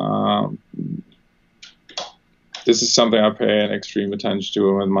something I pay an extreme attention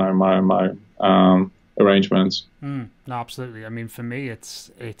to with my arrangements. No, absolutely. I mean, for me,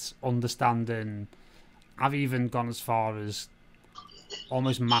 it's understanding. I've even gone as far as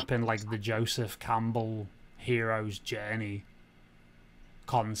almost mapping like the Joseph Campbell hero's journey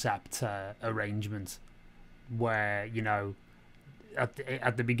concept arrangement, where, you know,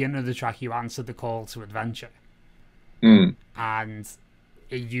 at the beginning of the track you answer the call to adventure, and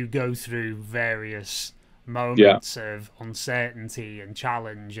you go through various moments of uncertainty and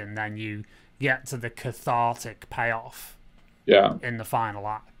challenge, and then you get to the cathartic payoff in the final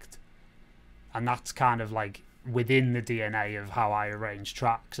act. And that's kind of like within the DNA of how I arrange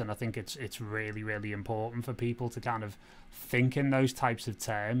tracks, and I think it's really, really important for people to kind of think in those types of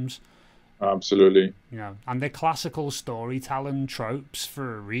terms. Absolutely. You know, and they're classical storytelling tropes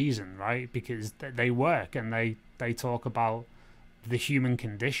for a reason, right? Because they work, and they talk about the human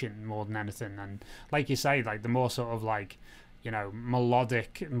condition more than anything. And like you say, like the more sort of like, you know,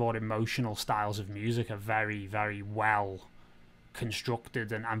 melodic, more emotional styles of music are very, very well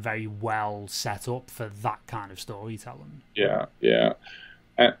constructed and very well set up for that kind of storytelling. Yeah.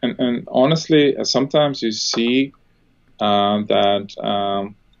 And honestly, sometimes you see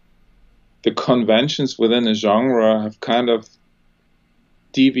that the conventions within a genre have kind of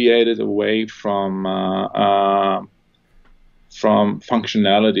deviated away from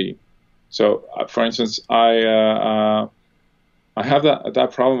functionality. So, for instance, I have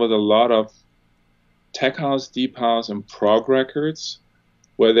that problem with a lot of tech house, deep house, and prog records,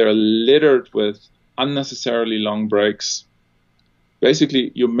 where they're littered with unnecessarily long breaks.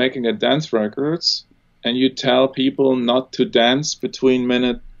 Basically, you're making a dance records, and you tell people not to dance between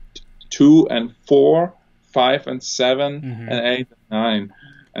minute 2 and 4, 5 and 7, and 8 and 9.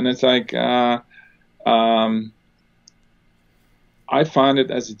 And it's like, I find it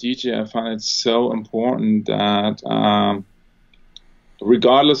as a DJ, I find it so important that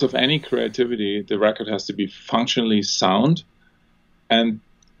regardless of any creativity, the record has to be functionally sound, and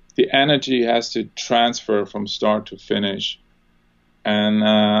the energy has to transfer from start to finish.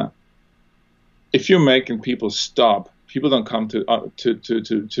 And if you're making people stop, people don't come to a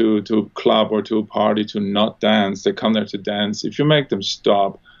club or to a party to not dance. They come there to dance. If you make them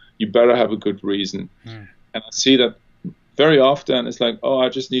stop, you better have a good reason. And I see that very often. It's like, oh, I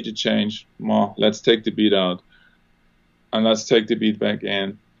just need to change. Well, let's take the beat out, and let's take the beat back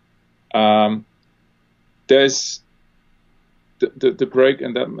in. There's the break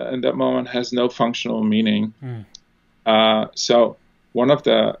in that moment has no functional meaning. So one of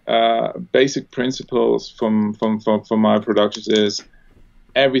the basic principles from my productions is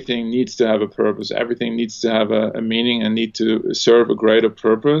everything needs to have a purpose. Everything needs to have a meaning and need to serve a greater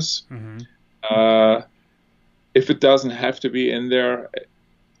purpose. If it doesn't have to be in there,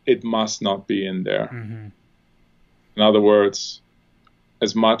 it must not be in there. In other words,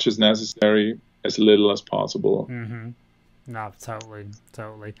 as much as necessary, as little as possible. No,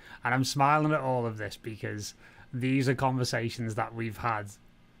 totally. And I'm smiling at all of this because these are conversations that we've had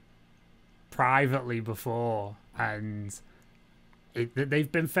privately before, and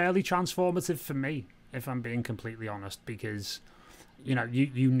they've been fairly transformative for me, if I'm being completely honest, because, you know,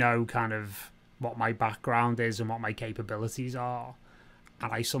 you know kind of what my background is and what my capabilities are,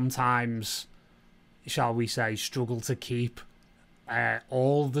 and I sometimes, shall we say, struggle to keep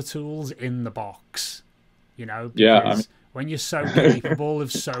all the tools in the box, you know, because when you're so capable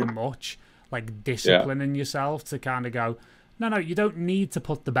of so much, like disciplining yourself to kind of go, no, you don't need to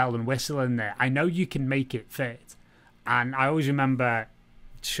put the bell and whistle in there. I know you can make it fit. And I always remember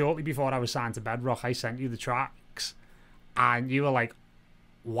shortly before I was signed to Bedrock, I sent you the tracks and you were like,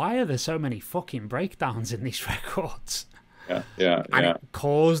 why are there so many fucking breakdowns in these records? And it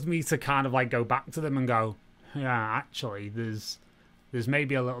caused me to kind of like go back to them and go, yeah, actually, there's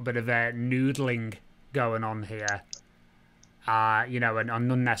maybe a little bit of noodling going on here. You know, an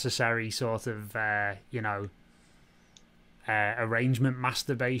unnecessary sort of, you know, arrangement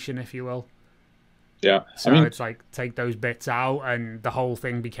masturbation, if you will. Yeah. So it's like, take those bits out, and the whole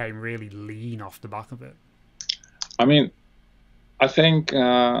thing became really lean off the back of it. I mean, I think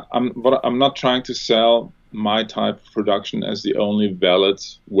I'm not trying to sell my type of production as the only valid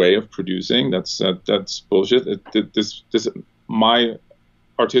way of producing. That's bullshit. My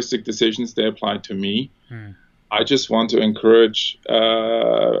artistic decisions, they apply to me. I just want to encourage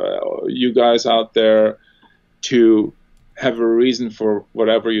you guys out there to have a reason for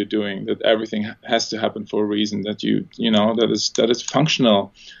whatever you're doing. That everything has to happen for a reason. That you know that is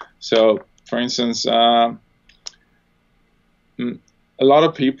functional. So, for instance, a lot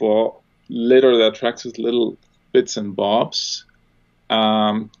of people litter their tracks with little bits and bobs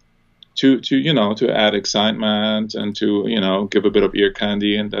to add excitement and to give a bit of ear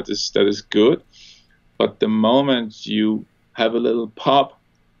candy, and that is good. But the moment you have a little pop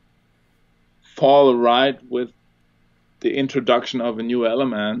fall right with the introduction of a new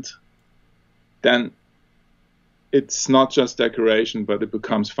element, then it's not just decoration, but it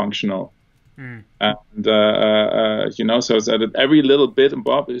becomes functional. And so it's that every little bit and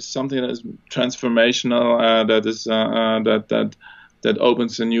bob is something that is transformational, that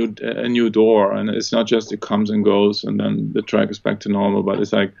opens a new door, and it's not just it comes and goes and then the track is back to normal, but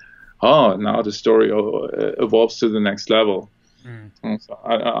it's like, oh, now the story evolves to the next level. So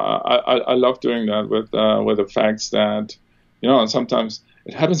I love doing that with the facts that, you know, and sometimes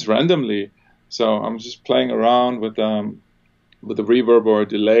it happens randomly. So I'm just playing around with a reverb or a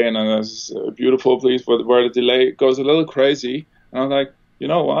delay, and then there's a beautiful piece where the delay goes a little crazy, and I'm like, you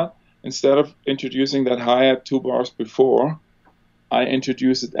know what? Instead of introducing that hi-hat 2 bars before, I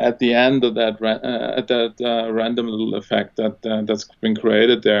introduce it at the end of that random little effect that's been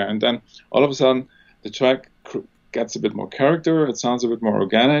created there, and then all of a sudden the track gets a bit more character. It sounds a bit more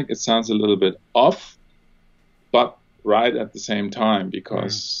organic. It sounds a little bit off, but right at the same time,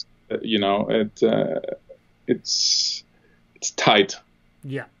 because you know, it's tight.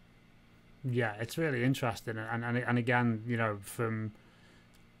 Yeah, it's really interesting, and again, you know, from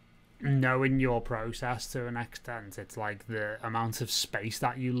knowing your process to an extent, it's like the amount of space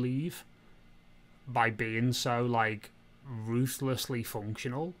that you leave by being so like ruthlessly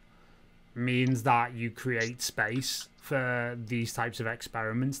functional means that you create space for these types of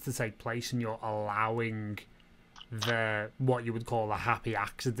experiments to take place, and you're allowing what you would call the happy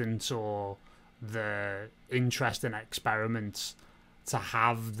accidents or the interesting experiments to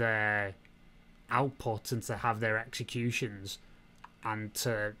have their outputs and to have their executions, and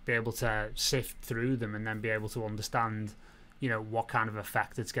to be able to sift through them and then be able to understand, you know, what kind of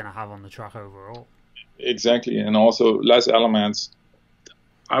effect it's going to have on the track overall. Exactly, and also less elements.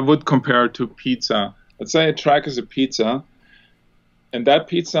 I would compare it to pizza. Let's say a track is a pizza, and that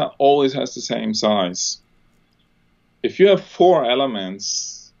pizza always has the same size. If you have 4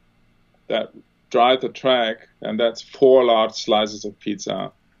 elements that drive the track, and that's 4 large slices of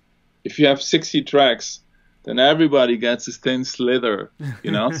pizza. If you have 60 tracks, then everybody gets a thin slither, you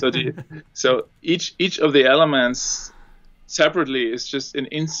know. So each of the elements separately is just an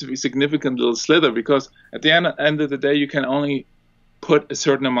insignificant little slither, because at the end of the day, you can only put a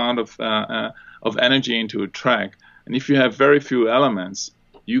certain amount of energy into a track, and if you have very few elements,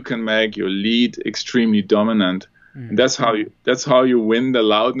 you can make your lead extremely dominant. And that's how you win the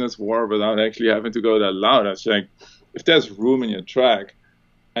loudness war without actually having to go that loud. It's like, if there's room in your track,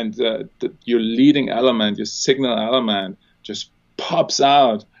 and your leading element, your signal element, just pops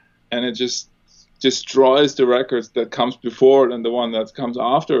out, and it just destroys the records that comes before it and the one that comes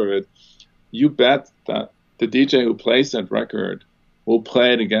after it, you bet that the DJ who plays that record will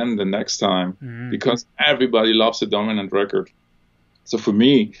play it again the next time, because everybody loves a dominant record. So for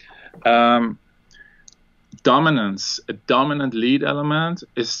me, dominance, a dominant lead element,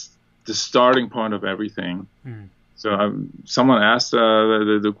 is the starting point of everything. So someone asked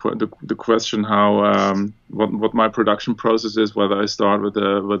the question how what my production process is, whether I start with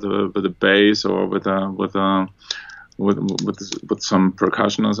a bass or with some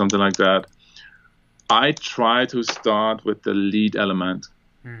percussion or something like that. I try to start with the lead element,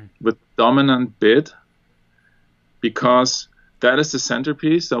 with dominant bit, because that is the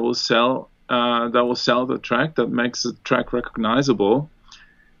centerpiece that will sell the track, that makes the track recognizable.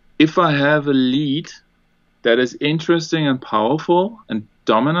 If I have a lead that is interesting and powerful and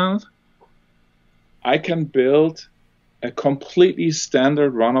dominant, I can build a completely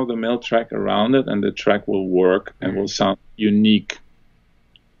standard run-of-the-mill track around it, and the track will work and will sound unique.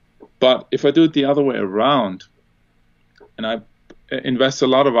 But if I do it the other way around, and I invest a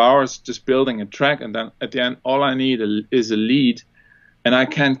lot of hours just building a track, and then at the end all I need is a lead, and I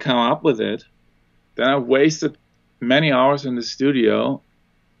can't come up with it, then I wasted many hours in the studio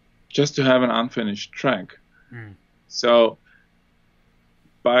just to have an unfinished track. So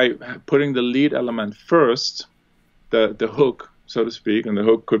by putting the lead element first, the hook, so to speak, and the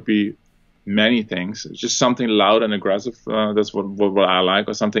hook could be many things. It's just something loud and aggressive. That's what I like,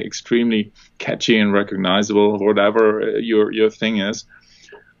 or something extremely catchy and recognizable, whatever your thing is.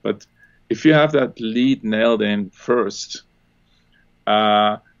 But if you have that lead nailed in first,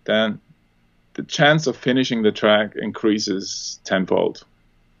 then the chance of finishing the track increases tenfold.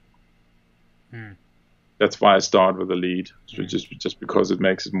 That's why I start with the lead, just because it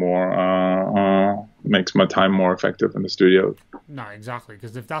makes it more makes my time more effective in the studio. No, exactly,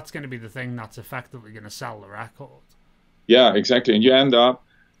 because if that's going to be the thing that's effectively going to sell the record. Yeah, exactly, and you end up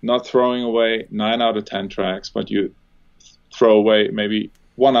not throwing away 9 out of 10 tracks, but you throw away maybe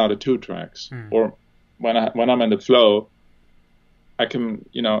 1 out of 2 tracks. Or when I'm in the flow, I can,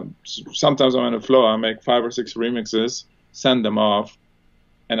 you know, sometimes I'm in the flow, I make 5 or 6 remixes, send them off,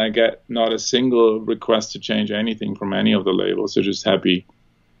 and I get not a single request to change anything from any of the labels. They're just happy.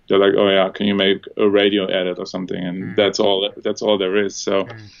 They're like, oh yeah, can you make a radio edit or something? And that's all there is. So,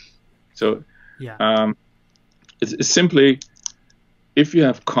 yeah. It's simply if you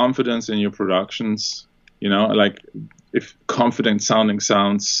have confidence in your productions, you know, like if confident sounding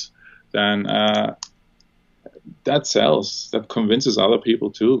sounds, then that sells, that convinces other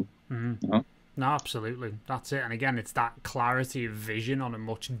people too. You know? No, absolutely. That's it. And again, it's that clarity of vision on a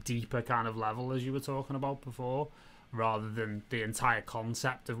much deeper kind of level, as you were talking about before, rather than the entire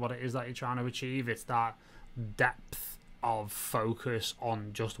concept of what it is that you're trying to achieve. It's that depth of focus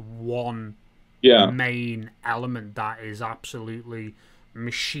on just one main element that is absolutely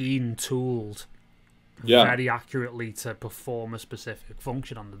machine tooled very accurately to perform a specific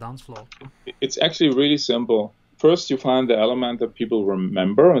function on the dance floor. It's actually really simple. First, you find the element that people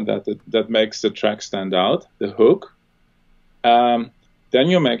remember and that makes the track stand out, the hook. Then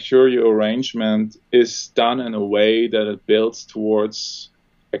you make sure your arrangement is done in a way that it builds towards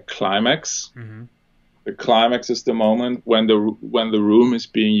a climax. The climax is the moment when the room is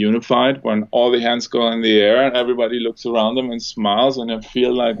being unified, when all the hands go in the air and everybody looks around them and smiles, and you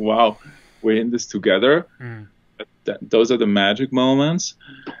feel like, wow, we're in this together. Those are the magic moments.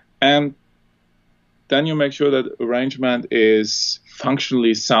 And then you make sure that arrangement is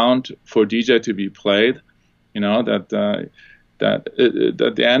functionally sound for DJ to be played. You know, that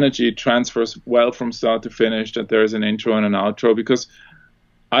the energy transfers well from start to finish, that there is an intro and an outro, because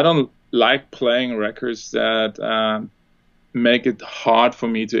I don't like playing records that make it hard for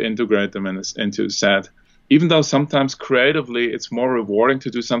me to integrate them into a set. Even though sometimes creatively it's more rewarding to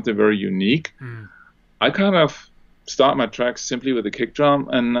do something very unique, I kind of start my tracks simply with a kick drum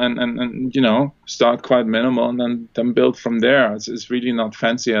and you know, start quite minimal and then build from there. It's really not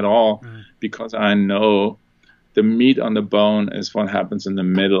fancy at all, because I know the meat on the bone is what happens in the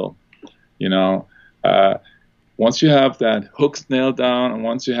middle. You know, once you have that hooks nailed down, and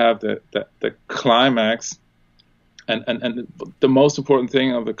once you have the climax, and the most important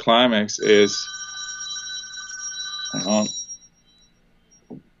thing of the climax is, hang on.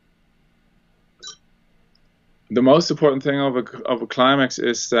 The most important thing of a climax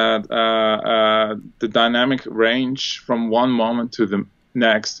is that the dynamic range from one moment to the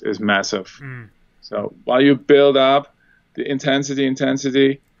next is massive. So while you build up the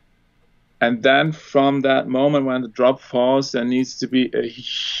intensity, and then from that moment when the drop falls, there needs to be a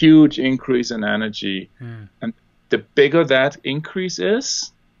huge increase in energy. And the bigger that increase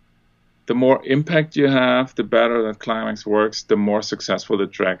is, the more impact you have, the better that climax works, the more successful the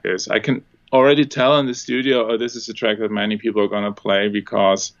track is. I can already tell in the studio, oh, this is a track that many people are going to play,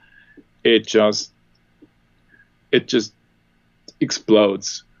 because it just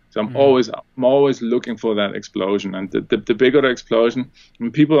explodes. So I'm always looking for that explosion, and the bigger the explosion.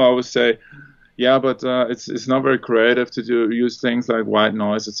 And people always say, yeah, but it's not very creative to use things like white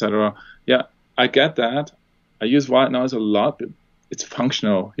noise, etc. Yeah, I get that. I use white noise a lot, but it's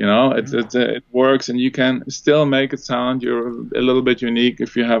functional, you know. It works, and you can still make it sound you're a little bit unique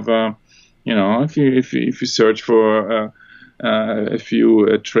if you have you know, if you search for a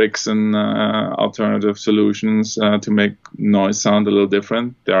few tricks and alternative solutions to make noise sound a little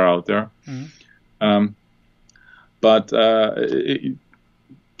different, they're out there. But the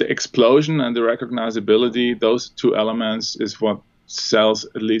explosion and the recognizability, those two elements, is what sells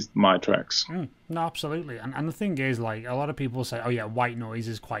at least my tracks. No, absolutely. And the thing is, like, a lot of people say, oh yeah, white noise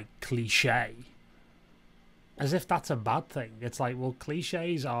is quite cliche, as if that's a bad thing. It's like, well,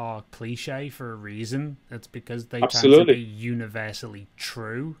 cliches are cliche for a reason. It's because they tend to be universally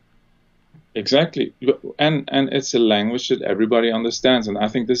true. Exactly. And it's a language that everybody understands. And I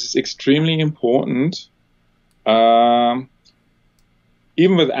think this is extremely important. Even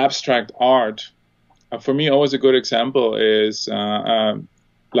with abstract art, for me, always a good example is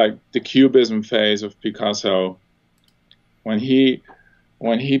like the Cubism phase of Picasso. When he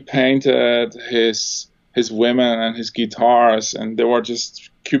painted his women and his guitars, and they were just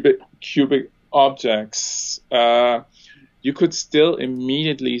cubic objects, you could still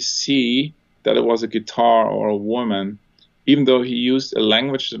immediately see that it was a guitar or a woman, even though he used a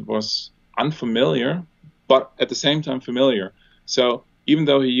language that was unfamiliar, but at the same time familiar. So even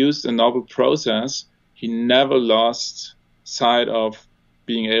though he used a novel process, he never lost sight of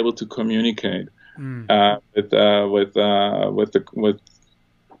being able to communicate with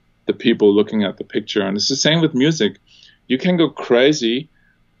the people looking at the picture. And it's the same with music. You can go crazy,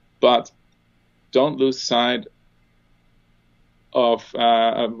 but don't lose sight of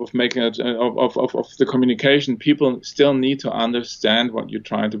making it of the communication. People still need to understand what you're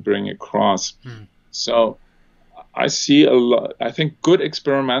trying to bring across. So I see a lot. I think good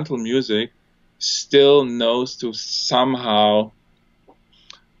experimental music still knows to somehow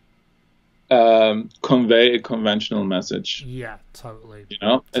convey a conventional message. Yeah, totally. You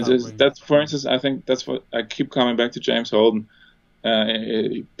know, totally. That's, for instance, I think that's what I keep coming back to James Holden.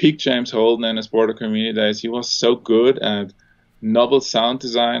 peak James Holden in his Border Community days. He was so good at novel sound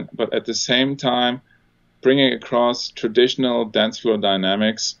design, but at the same time bringing across traditional dance floor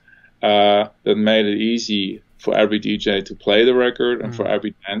dynamics that made it easy for every DJ to play the record and for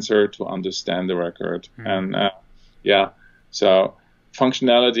every dancer to understand the record. And so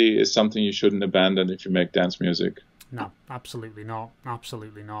functionality is something you shouldn't abandon if you make dance music. No, absolutely not.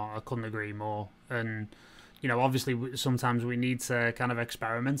 Absolutely not. I couldn't agree more. And, you know, obviously sometimes we need to kind of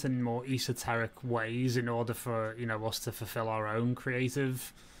experiment in more esoteric ways in order for, you know, us to fulfill our own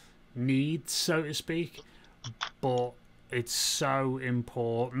creative needs, so to speak. But it's so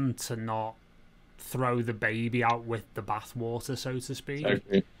important to not throw the baby out with the bathwater, so to speak.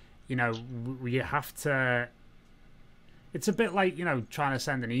 Exactly. You know, we have to... It's a bit like, you know, trying to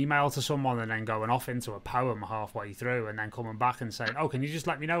send an email to someone and then going off into a poem halfway through and then coming back and saying, oh, can you just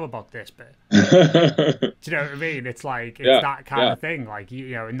let me know about this bit? Do you know what I mean? It's like, it's that kind of thing. Like,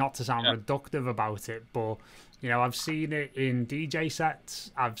 you know, not to sound reductive about it, but, you know, I've seen it in DJ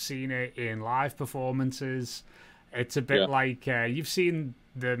sets. I've seen it in live performances. It's a bit like, you've seen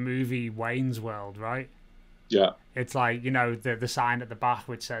the movie Wayne's World, right? Yeah. It's like, you know, the sign at the back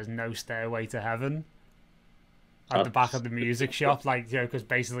which says no stairway to heaven. At the back of the music shop, like, you know, because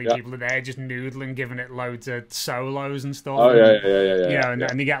basically people are there just noodling, giving it loads of solos and stuff. Oh, yeah. You know,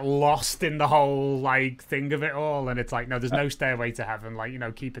 and you get lost in the whole, like, thing of it all. And it's like, no, there's no stairway to heaven. Like, you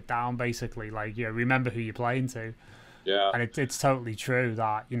know, keep it down, basically. Like, you know, remember who you're playing to. Yeah. And it's totally true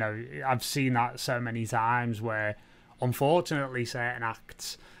that, you know, I've seen that so many times where, unfortunately, certain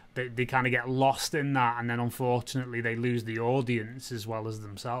acts, they kind of get lost in that. And then, unfortunately, they lose the audience as well as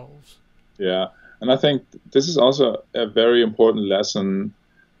themselves. Yeah. And I think this is also a very important lesson.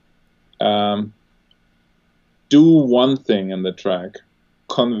 Do one thing in the track,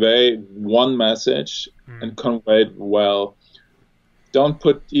 convey one message and convey it well. Don't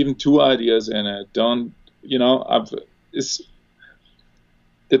put even two ideas in it. Don't, you know,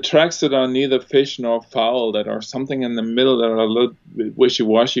 the tracks that are neither fish nor fowl, that are something in the middle, that are a little bit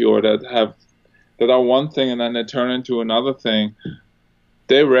wishy-washy, or that are one thing and then they turn into another thing,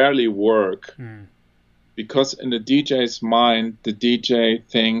 they rarely work. Because in the DJ's mind, the DJ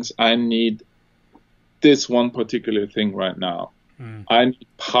thinks, I need this one particular thing right now. I need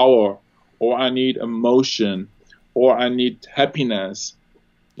power, or I need emotion, or I need happiness.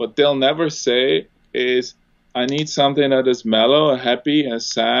 What they'll never say is, I need something that is mellow, happy, and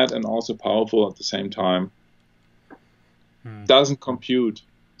sad, and also powerful at the same time. Doesn't compute.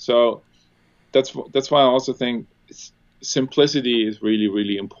 So that's why I also think simplicity is really,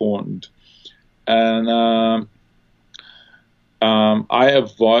 really important. And I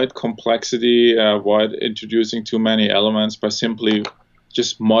avoid complexity, avoid introducing too many elements by simply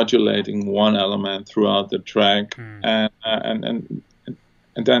just modulating one element throughout the track, and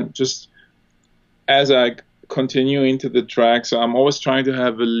then just as I continue into the track. So I'm always trying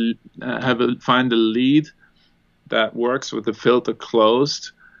to find a lead that works with the filter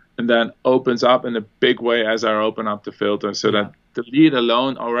closed, and then opens up in a big way as I open up the filter, so that the lead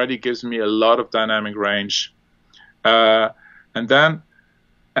alone already gives me a lot of dynamic range. And then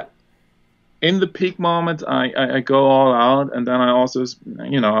in the peak moment, I go all out, and then I also,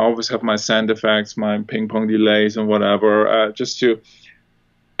 I always have my sand effects, my ping pong delays and whatever, just to,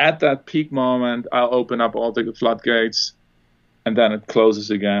 at that peak moment, I'll open up all the floodgates, and then it closes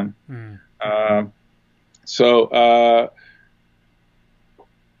again.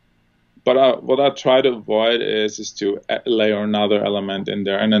 But what I try to avoid is to layer another element in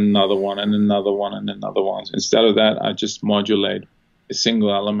there, and another one, and another one, and another one. Instead of that, I just modulate a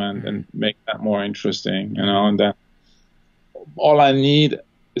single element and make that more interesting, and then all I need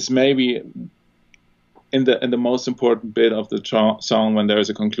is maybe in the most important bit of the song, when there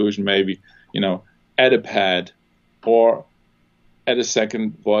is a conclusion, maybe, add a pad or add a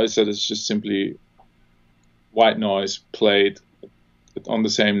second voice that is just simply white noise played on the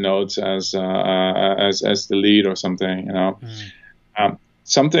same notes as the lead or something,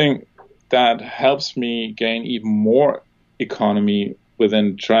 something that helps me gain even more economy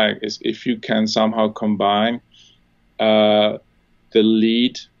within the track is if you can somehow combine the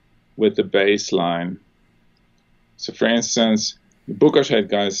lead with the bass line. So for instance, the Booker Shade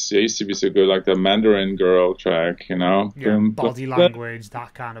guys, they used to be so good, like the Mandarin Girl track, body language,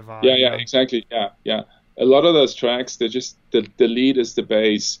 that kind of vibe. Yeah, exactly, yeah. A lot of those tracks, they're just the lead is the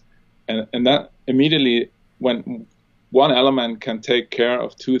bass, and that immediately, when one element can take care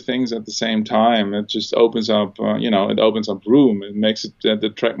of two things at the same time, it just opens up, it opens up room. It makes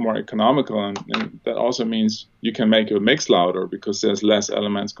the track more economical, and that also means you can make your mix louder because there's less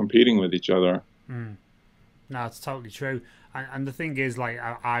elements competing with each other. No, it's totally true. And the thing is, like,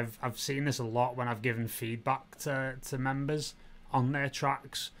 I've seen this a lot when I've given feedback to members on their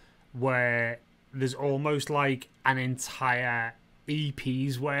tracks, where there's almost like an entire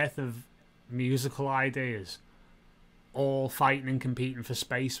EP's worth of musical ideas all fighting and competing for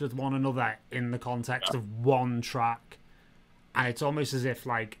space with one another in the context of one track. And it's almost as if,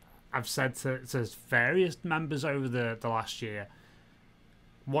 like, I've said to various members over the last year,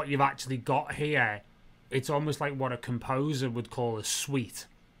 what you've actually got here, it's almost like what a composer would call a suite.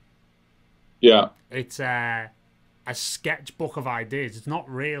 Yeah. It's a sketchbook of ideas. It's not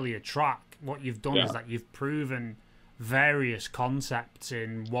really a track. What you've done is that you've proven various concepts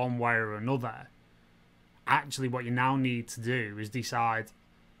in one way or another. Actually, what you now need to do is decide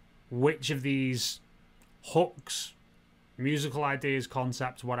which of these hooks, musical ideas,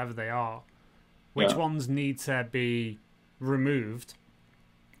 concepts, whatever they are, which ones need to be removed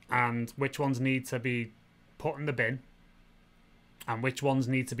and which ones need to be put in the bin and which ones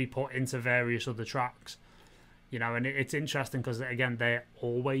need to be put into various other tracks. You know, and it's interesting because, again, they're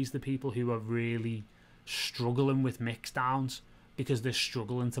always the people who are really struggling with mix downs because they're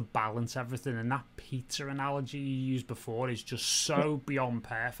struggling to balance everything. And that pizza analogy you used before is just so beyond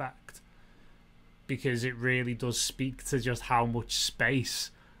perfect, because it really does speak to just how much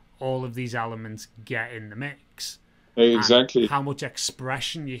space all of these elements get in the mix. Exactly. How much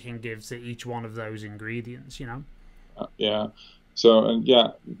expression you can give to each one of those ingredients, you know? Yeah. So, and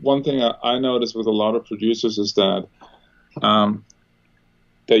one thing I noticed with a lot of producers is that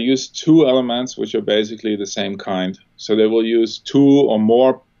they use two elements which are basically the same kind. So they will use two or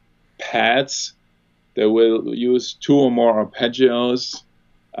more pads. They will use two or more arpeggios,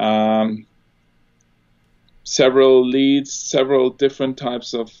 several leads, several different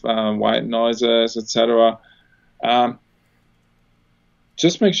types of white noises, etc.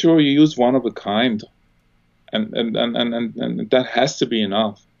 Just make sure you use one of a kind, and that has to be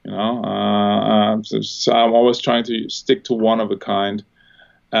enough, you know. So I'm always trying to stick to one of a kind,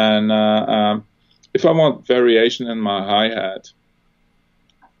 and if I want variation in my hi-hat,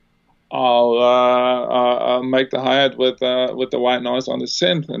 I'll make the hi-hat with the white noise on the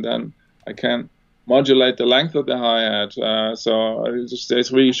synth, and then I can modulate the length of the hi-hat, so it just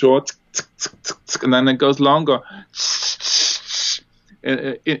stays really short, and then it goes longer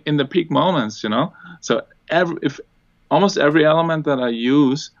in the peak moments, you know. So almost every element that I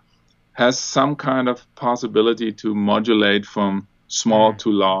use has some kind of possibility to modulate from small to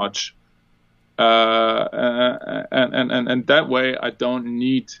large, and that way I don't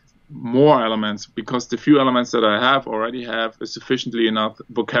need more elements, because the few elements that I already have is sufficiently enough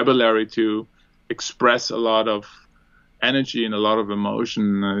vocabulary to express a lot of energy and a lot of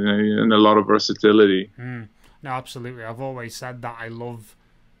emotion and a lot of versatility. No, absolutely. I've always said that I love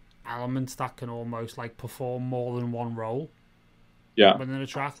elements that can almost like perform more than one role. Yeah. Within a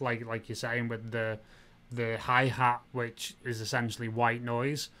track, like you're saying with the hi-hat, which is essentially white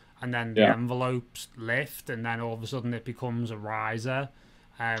noise, and then the envelopes lift, and then all of a sudden it becomes a riser.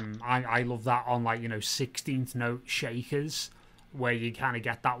 I love that on, like, you know, 16th note shakers, where you kind of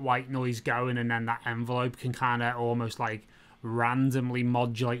get that white noise going, and then that envelope can kind of almost like randomly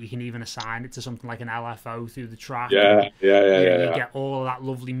modulate. You can even assign it to something like an LFO through the track. You get all of that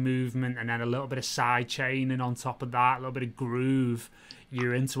lovely movement, and then a little bit of side chaining on top of that, a little bit of groove.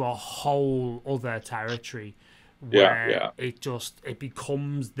 You're into a whole other territory where it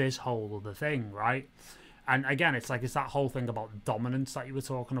becomes this whole other thing, right? And again, it's that whole thing about dominance that you were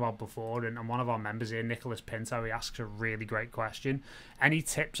talking about before. And one of our members here, Nicholas Pinto, he asks a really great question. Any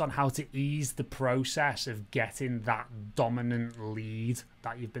tips on how to ease the process of getting that dominant lead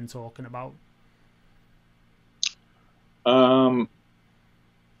that you've been talking about?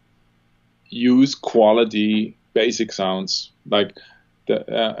 Use quality basic sounds. Like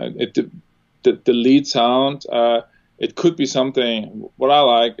the lead sound, it could be something. What I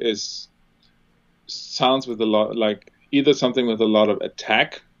like is sounds with a lot, like either something with a lot of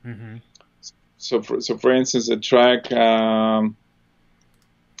attack. Mm-hmm. So for instance, a track the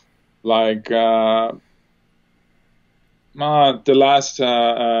last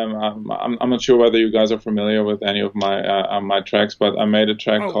I'm not sure whether you guys are familiar with any of my tracks, but I made a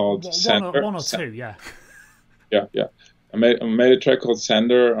track called Sender. One or two, yeah. Yeah. I made a track called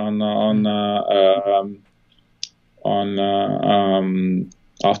Sender on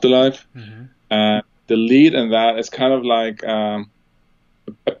Afterlife. Mm-hmm. The lead in that is kind of like a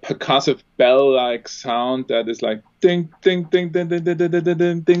percussive bell-like sound that is like ding, ding, ding, ding, ding, ding, ding,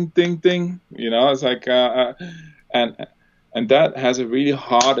 ding, ding, ding, ding. You know, it's like and that has a really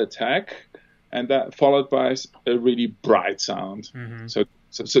hard attack, and that followed by a really bright sound. Mm-hmm.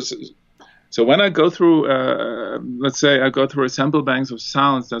 So when I go through, let's say I go through a sample banks of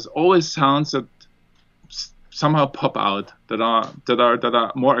sounds, there's always sounds that somehow pop out that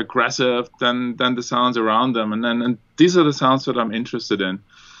are more aggressive than the sounds around them, and these are the sounds that I'm interested in,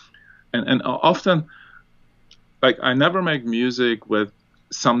 and often, like, I never make music with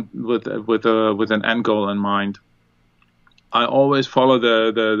an end goal in mind. I always follow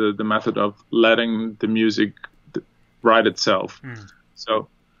the method of letting the music write itself. So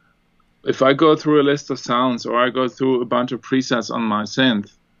if I go through a list of sounds or I go through a bunch of presets on my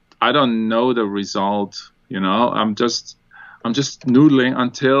synth, I don't know the result. I'm just noodling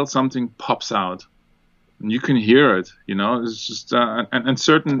until something pops out, and you can hear it. It's just and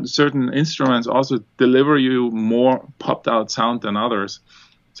certain instruments also deliver you more popped out sound than others.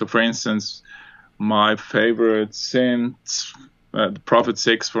 So, for instance, my favorite synth, the Prophet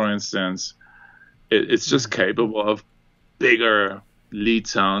 6, for instance, it's just capable of bigger lead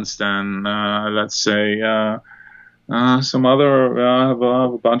sounds than, let's say, some other, I have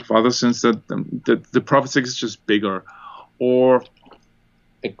a bunch of other synths that the Prophet 6 is just bigger. Or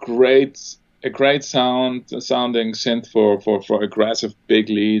a great sounding synth for aggressive big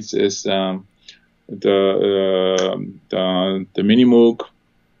leads is the Mini Moog,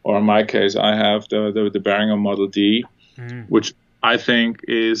 or in my case, I have the Behringer Model D, which I think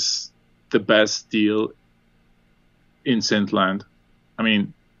is the best deal in Synthland. I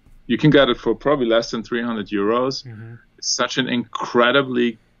mean, you can get it for probably less than 300 euros. It's such an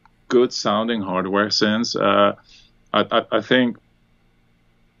incredibly good sounding hardware synth. I think,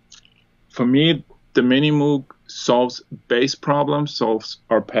 for me, the Mini Moog solves bass problems, solves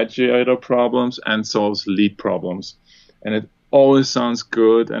arpeggiator problems, and solves lead problems. And it always sounds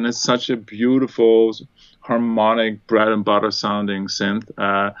good, and it's such a beautiful, harmonic, bread and butter sounding synth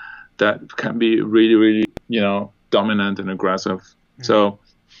that can be really, really, dominant and aggressive. So,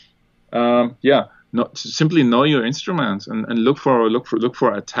 simply know your instruments and look for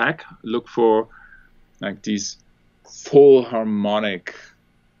attack. Look for like these full harmonic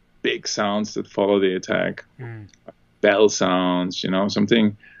big sounds that follow the attack, bell sounds,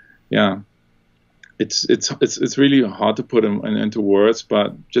 something. Yeah, it's really hard to put them into words,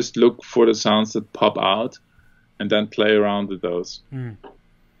 but just look for the sounds that pop out, and then play around with those. No,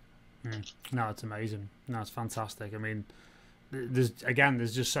 it's amazing. No, it's fantastic. I mean, there's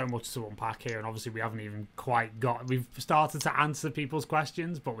just so much to unpack here, and obviously we haven't even quite we've started to answer people's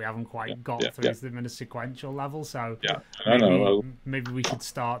questions, but we haven't quite got through to them in a sequential level. So maybe we should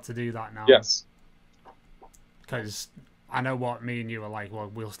start to do that now. Yes. Because I know what me and you are like.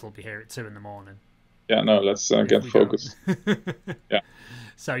 Well, we'll still be here at 2 a.m. Yeah, no, let's get focused.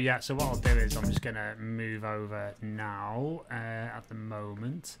 So what I'll do is I'm just gonna move over now. At the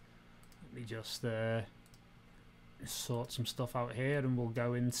moment, let me just sort some stuff out here, and we'll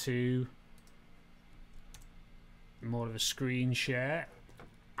go into more of a screen share,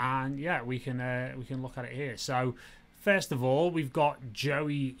 and we can look at it here. So first of all, we've got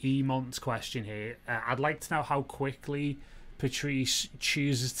Joey Emont's question here. I'd like to know how quickly Patrice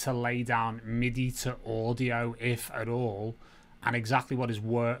chooses to lay down MIDI to audio, if at all, and exactly what his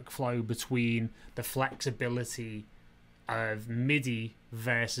workflow between the flexibility of MIDI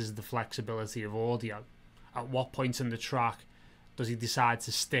versus the flexibility of audio. At what point in the track does he decide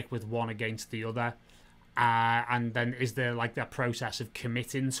to stick with one against the other? And then is there like that process of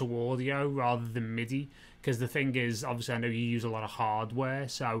committing to audio rather than MIDI? Because the thing is, obviously, I know you use a lot of hardware.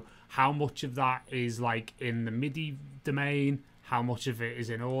 So how much of that is like in the MIDI domain? How much of it is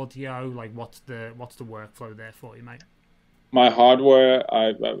in audio? Like, what's the workflow there for you, mate? My hardware,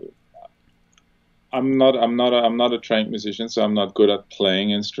 I'm not a trained musician, so I'm not good at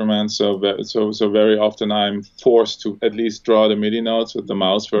playing instruments. So very often I'm forced to at least draw the MIDI notes with the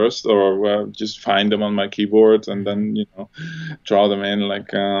mouse first, or just find them on my keyboard and then draw them in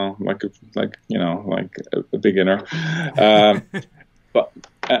like a beginner. But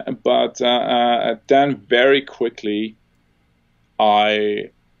then very quickly when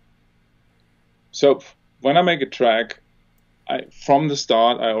I make a track, from the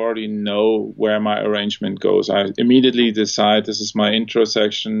start, I already know where my arrangement goes. I immediately decide this is my intro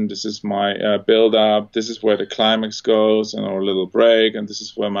section, this is my build-up, this is where the climax goes, and or a little break, and this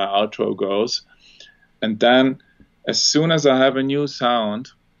is where my outro goes. And then, as soon as I have a new sound,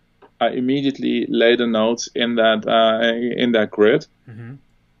 I immediately lay the notes in that grid. Mm-hmm.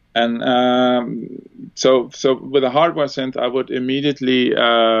 And so with a hardware synth, I would immediately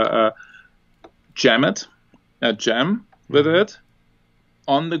jam with it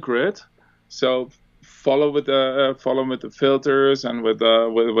on the grid. So follow with the filters and with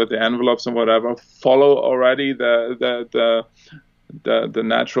the envelopes and whatever. Follow already the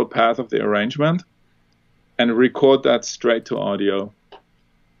natural path of the arrangement, and record that straight to audio.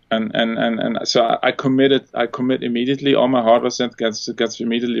 And so I commit immediately. All my hardware synth gets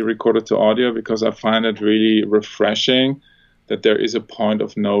immediately recorded to audio, because I find it really refreshing that there is a point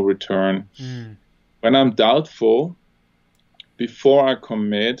of no return. When I'm doubtful, before I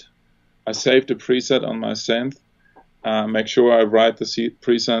commit, I save the preset on my synth, make sure I write the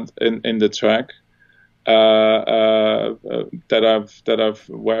preset in the track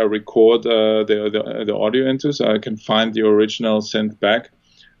where I record the audio into, so I can find the original synth back,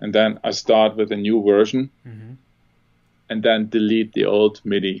 and then I start with a new version, and then delete the old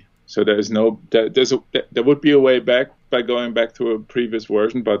MIDI. So there would be a way back by going back to a previous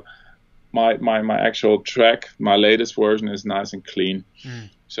version, but my actual track, my latest version, is nice and clean.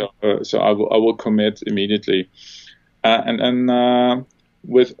 So I will commit immediately, and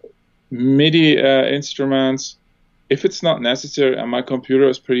with MIDI instruments, if it's not necessary, and my computer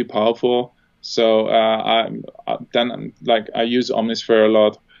is pretty powerful, so I use Omnisphere a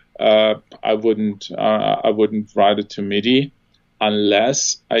lot. I wouldn't write it to MIDI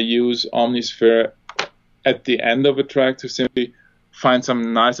unless I use Omnisphere at the end of a track to simply find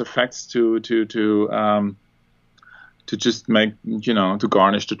some nice effects to just make, to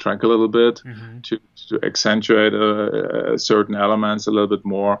garnish the track a little bit, to accentuate certain elements a little bit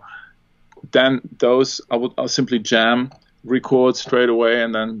more. Then those I'll simply jam, record straight away,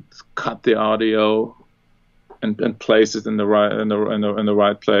 and then cut the audio and place it in the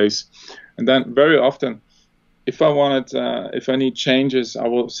right place. And then very often, if I need changes, I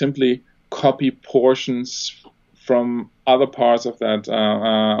will simply copy portions from other parts of that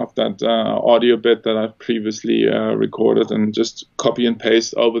audio bit that I've previously recorded, and just copy and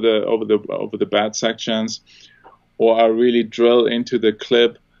paste over the bad sections, or I really drill into the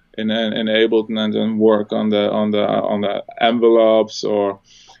clip in Ableton and then work on the envelopes, or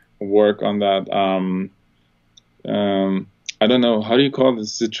work on that. I don't know, how do you call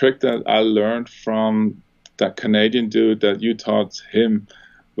this? The trick that I learned from that Canadian dude that you taught him,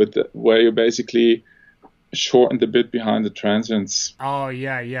 where you basically shorten the bit behind the transients. Oh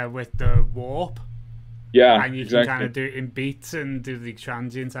yeah, with the warp. Yeah, and you exactly. can kind of do it in beats and do the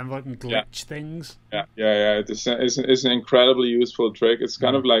transient envelope and glitch things. Yeah. It's an incredibly useful trick. It's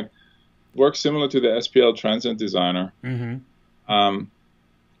kind of like works similar to the SPL Transient Designer,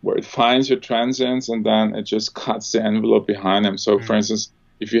 where it finds your transients and then it just cuts the envelope behind them. So, for instance,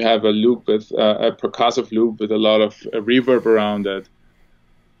 if you have a loop with a percussive loop with a lot of reverb around it,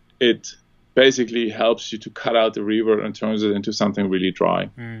 it basically helps you to cut out the reverb and turns it into something really dry.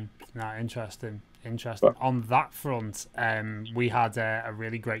 Interesting. But on that front, we had a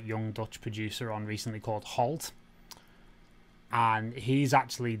really great young Dutch producer on recently called Holt, and he's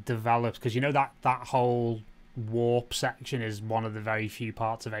actually developed, because that whole warp section is one of the very few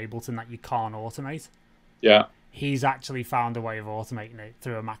parts of Ableton that you can't automate. Yeah. He's actually found a way of automating it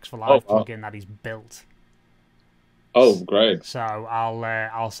through a Max for Live plugin that he's built. Oh, great! So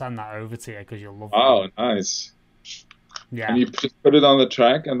I'll send that over to you because you'll love it. Oh, nice. Yeah. And you just put it on the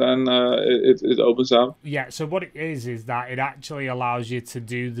track, and then it opens up. Yeah. So what it is that it actually allows you to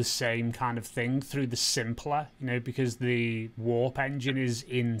do the same kind of thing through the simpler, because the warp engine is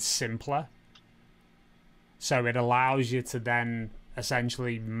in simpler. So it allows you to then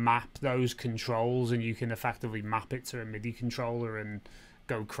essentially map those controls, and you can effectively map it to a MIDI controller and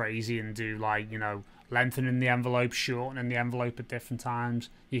go crazy and do lengthening the envelope, shortening the envelope at different times.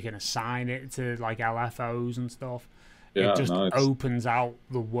 You can assign it to LFOs and stuff. Yeah, it just nice. opens out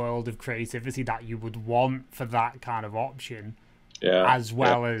the world of creativity that you would want for that kind of option, as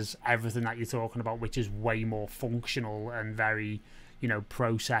well as everything that you're talking about, which is way more functional and very,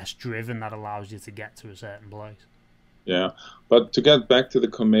 process driven, that allows you to get to a certain place. Yeah, but to get back to the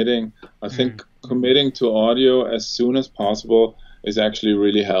committing, I think committing to audio as soon as possible is actually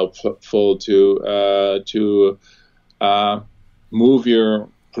really helpful to move your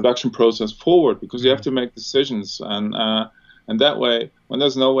production process forward, because you have to make decisions, and that way, when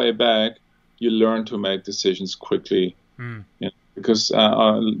there's no way back, you learn to make decisions quickly. Because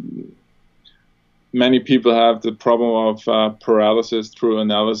many people have the problem of paralysis through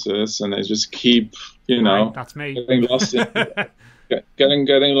analysis, and they just keep, right, that's me.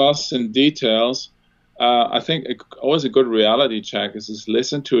 getting lost in details. I think always a good reality check is just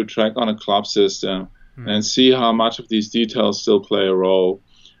listen to a track on a club system and see how much of these details still play a role.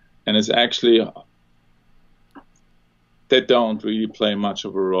 And it's actually, they don't really play much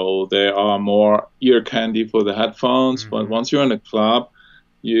of a role. They are more ear candy for the headphones. But once you're in a club,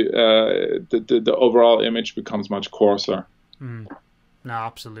 the overall image becomes much coarser. No,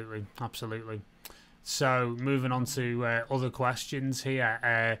 absolutely. So moving on to other questions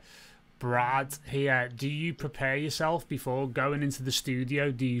here. Brad here, do you prepare yourself before going into the studio?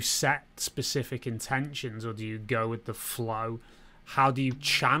 Do you set specific intentions, or do you go with the flow? How do you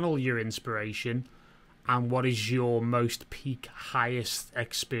channel your inspiration? And what is your most peak, highest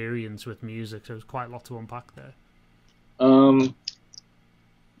experience with music? So there's quite a lot to unpack there.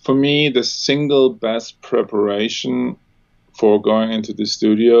 For me, the single best preparation for going into the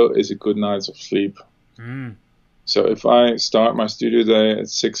studio is a good night's of sleep. So if I start my studio day at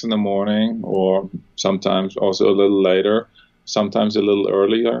 6 in the morning, or sometimes also a little later, sometimes a little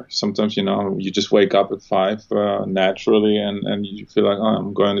earlier, sometimes, you just wake up at 5 naturally, and you feel like, oh,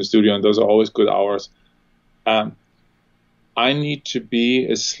 I'm going to the studio, and those are always good hours. I need to be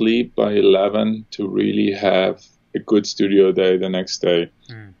asleep by 11 to really have a good studio day the next day.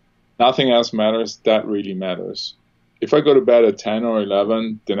 Nothing else matters. That really matters. If I go to bed at 10 or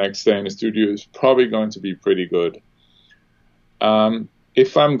 11, the next day in the studio is probably going to be pretty good.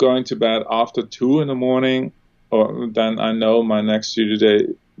 If I'm going to bed after 2 in the morning, then I know my next studio day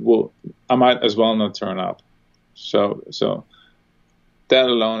I might as well not turn up. So that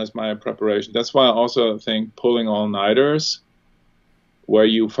alone is my preparation. That's why I also think pulling all-nighters, where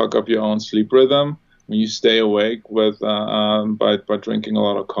you fuck up your own sleep rhythm, when you stay awake by drinking a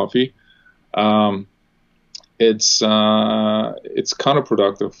lot of coffee, it's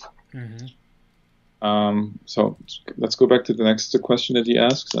counterproductive. So let's go back to the next question that he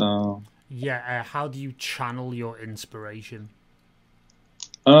asked. How do you channel your inspiration?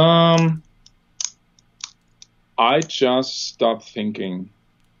 I just stop thinking.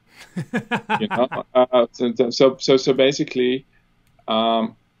 So basically,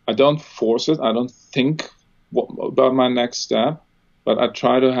 I don't force it. I don't think about my next step, but I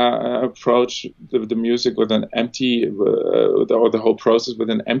try to approach the music with an empty, or the whole process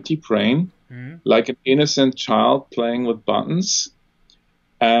with an empty brain, like an innocent child playing with buttons.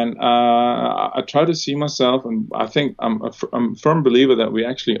 And I try to see myself, and I think I'm a firm believer that we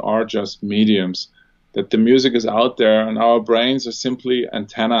actually are just mediums, that the music is out there, and our brains are simply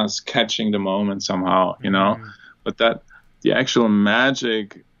antennas catching the moment somehow, but that the actual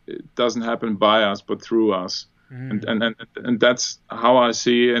magic doesn't happen by us, but through us. And that's how I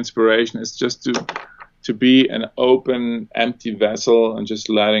see inspiration, is just to be an open, empty vessel and just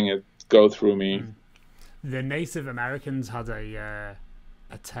letting it go through me. The Native Americans had a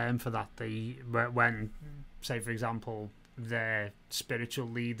term for that. When, say, for example, their spiritual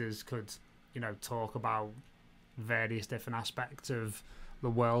leaders could, talk about various different aspects of the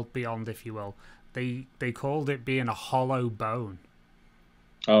world beyond, if you will, they called it being a hollow bone.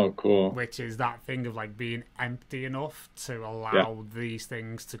 Oh, cool. Which is that thing of like being empty enough to allow these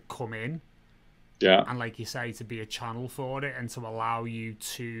things to come in. Yeah. And like you say, to be a channel for it, and to allow you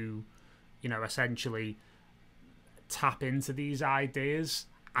to, essentially tap into these ideas,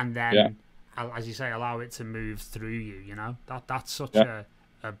 and then, as you say, allow it to move through you, That's such a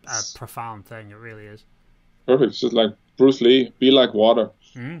profound thing. It really is. Perfect. It's just like Bruce Lee, be like water,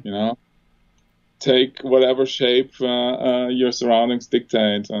 Take whatever shape your surroundings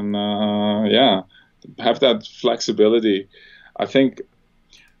dictate, and have that flexibility. I think,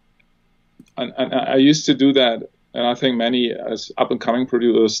 and I used to do that, and I think many as up-and-coming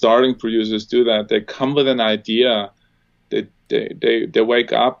producers, starting producers, do that. They come with an idea, they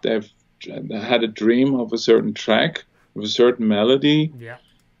wake up, they've had a dream of a certain track, of a certain melody,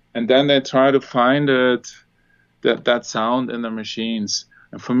 and then they try to find that sound in the machines.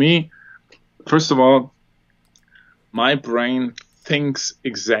 And for me, first of all, my brain thinks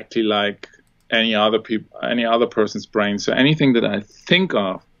exactly like any other person's brain. So anything that I think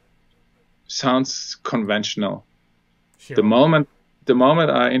of sounds conventional. Sure. The moment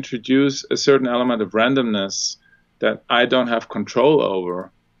I introduce a certain element of randomness that I don't have control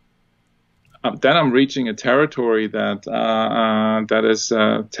over, then I'm reaching a territory that is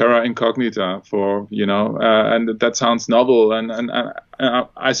terra incognita for, and that sounds novel, and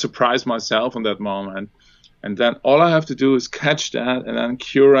I surprise myself in that moment, and then all I have to do is catch that and then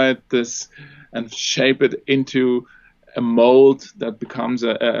curate this and shape it into a mold that becomes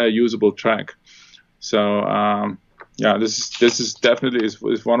a usable track. So this is definitely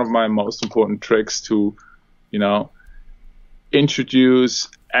is one of my most important tricks to, introduce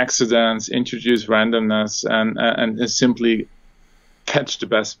accidents, introduce randomness, and simply catch the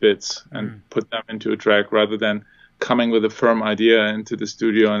best bits and put them into a track, rather than coming with a firm idea into the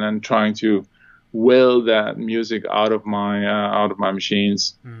studio and then trying to will that music out of my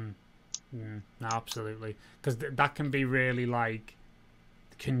machines. No, absolutely, because that can be really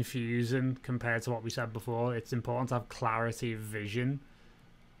confusing compared to what we said before. It's important to have clarity of vision,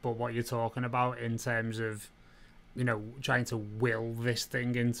 but what you're talking about in terms of, you know, trying to will this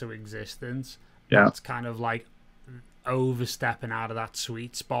thing into existence, that's kind of like overstepping out of that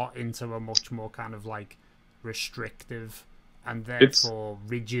sweet spot into a much more kind of like restrictive and therefore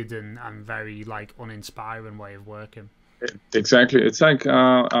rigid and very like uninspiring way of working. Exactly. It's like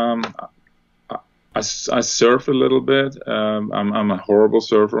I surf a little bit. I'm a horrible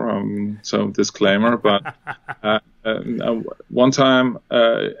surfer, so disclaimer. But one time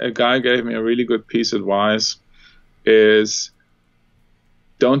a guy gave me a really good piece of advice: is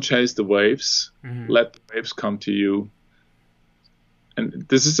don't chase the waves, let the waves come to you. And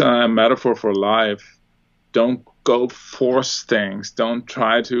this is a metaphor for life. Don't go force things. Don't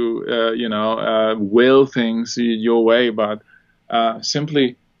try to will things your way, but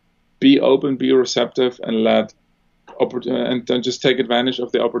simply be open, be receptive, and then just take advantage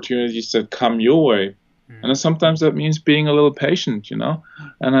of the opportunities that come your way. And sometimes that means being a little patient, you know.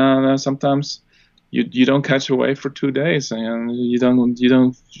 And sometimes you don't catch a wave for 2 days, and you don't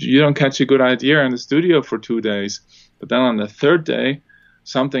catch a good idea in the studio for 2 days. But then on the third day,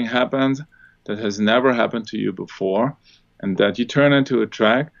 something happened that has never happened to you before, and that you turn into a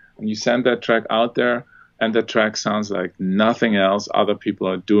track, and you send that track out there, and the track sounds like nothing else other people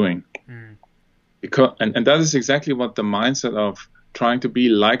are doing. Because and that is exactly what the mindset of trying to be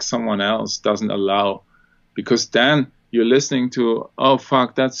like someone else doesn't allow. Because then you're listening to, oh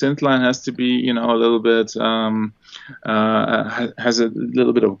fuck, that synth line has to be, you know, a little bit has a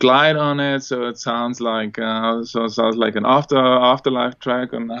little bit of glide on it, so it sounds like an afterlife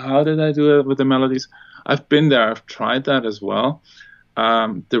track. And how did I do it with the melodies? I've been there, I've tried that as well.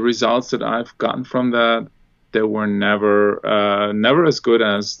 The results that I've gotten from that, they were never as good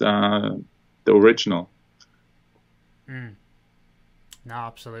as the original. No,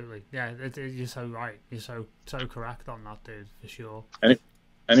 absolutely. Yeah, you're so right. You're so correct on that, dude, for sure.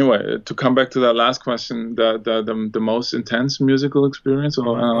 Anyway, to come back to that last question, the most intense musical experience,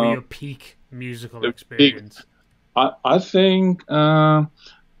 or your peak musical experience. I think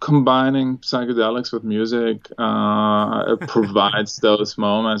combining psychedelics with music provides those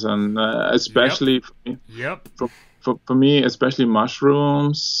moments, and especially for me, especially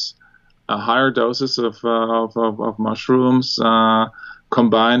mushrooms. Higher doses of mushrooms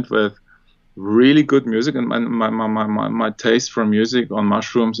combined with really good music, and my taste for music on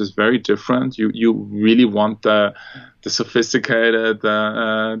mushrooms is very different. You really want the sophisticated,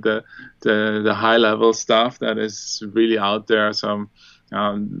 the high level stuff that is really out there. Some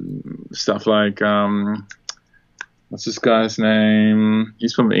stuff like what's this guy's name?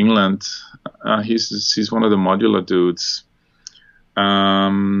 He's from England. He's one of the modular dudes.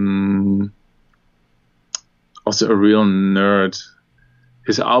 Also a real nerd.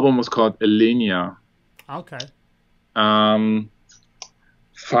 His album was called Elenia. Okay.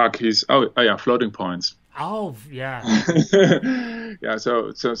 Floating Points. Oh yeah. Yeah,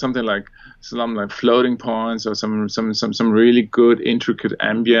 so something like Floating Points, or some really good intricate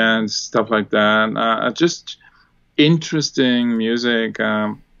ambience stuff like that. Just interesting music.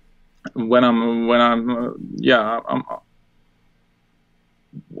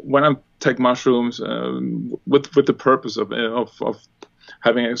 When I take mushrooms with the purpose of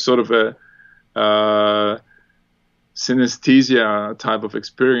having a sort of a synesthesia type of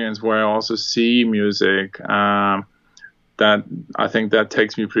experience where I also see music, that I think that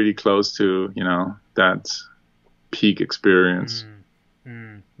takes me pretty close to, you know, that peak experience.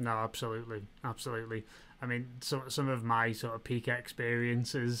 No, absolutely. I mean, some of my sort of peak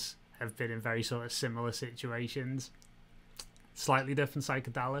experiences have been in very sort of similar situations. Slightly different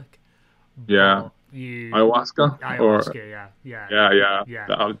psychedelic. Yeah. Ayahuasca? Yeah.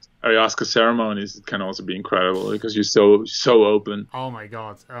 The ayahuasca ceremonies can also be incredible because you're so open. Oh my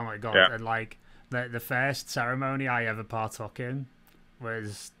god. Yeah. And like the first ceremony I ever partook in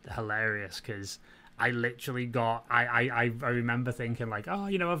was hilarious because I literally got I remember thinking like, oh,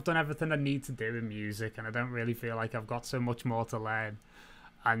 you know, I've done everything I need to do in music and I don't really feel like I've got so much more to learn.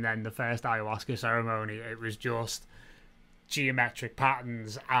 And then the first ayahuasca ceremony, it was just geometric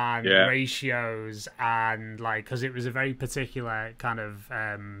patterns and ratios, and like, because it was a very particular kind of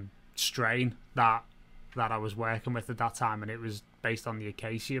strain that I was working with at that time, and it was based on the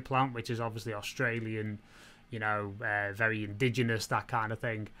acacia plant, which is obviously Australian, you know, very indigenous, that kind of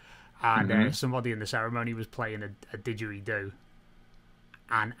thing. And somebody in the ceremony was playing a didgeridoo,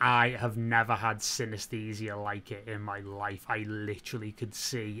 and I have never had synesthesia like it in my life. I literally could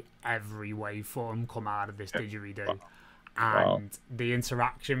see every waveform come out of this didgeridoo. And the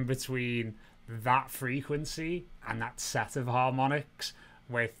interaction between that frequency and that set of harmonics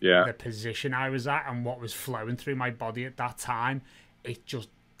with the position I was at and what was flowing through my body at that time. It just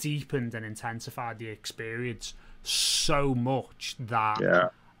deepened and intensified the experience so much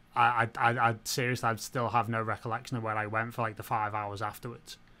that I seriously, I still have no recollection of where I went for like the 5 hours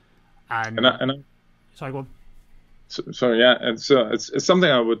afterwards. Sorry, go on. So yeah, it's something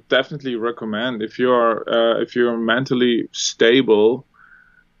I would definitely recommend if you're mentally stable,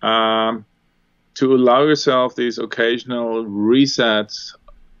 to allow yourself these occasional resets,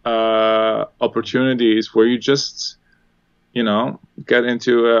 opportunities where you just, get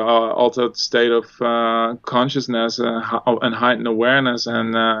into an altered state of consciousness and heightened awareness,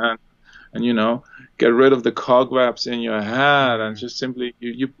 and get rid of the cobwebs in your head, and just simply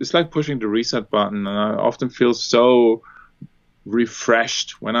it's like pushing the reset button. And I often feel so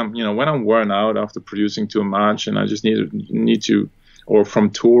refreshed when I'm worn out after producing too much, and I just need to, or from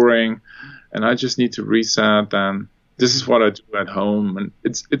touring, and I just need to reset. And this is what I do at home. And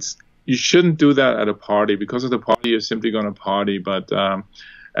it's you shouldn't do that at a party, because at the party you're simply going to party, but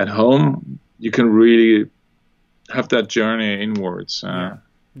at home you can really have that journey inwards.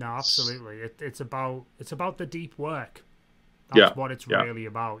 No, absolutely. It's about the deep work. That's what it's really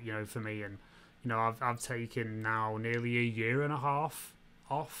about, for me. And I've taken now nearly a year and a half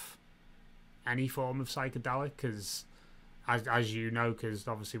off any form of psychedelic, because as you know, because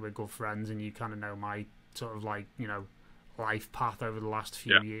obviously we're good friends, and you kind of know my sort of like life path over the last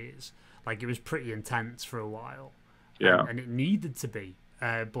few years. Like, it was pretty intense for a while, and it needed to be.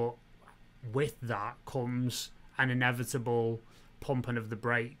 But with that comes an inevitable pumping of the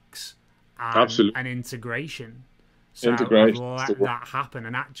brakes and integration. So I've let that happen,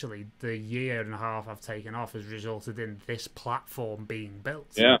 and actually the year and a half I've taken off has resulted in this platform being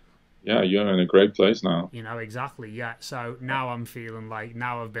built. Yeah, you're in a great place now. Exactly, yeah. So now I'm feeling like,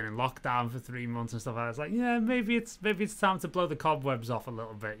 now I've been in lockdown for 3 months and stuff, I was like, maybe it's time to blow the cobwebs off a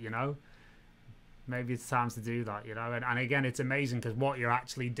little bit, Maybe it's time to do that, And again, it's amazing, because what you're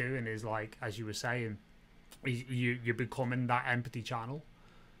actually doing is, like, as you were saying, you're becoming that empathy channel,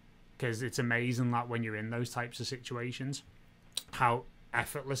 because it's amazing that when you're in those types of situations, how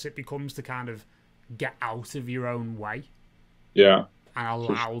effortless it becomes to kind of get out of your own way. Yeah. And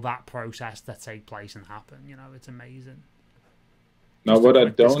allow that process to take place and happen. It's amazing. Now, what I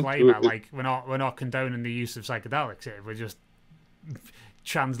don't disclaimer, like, we're not condoning the use of psychedelics here. We're just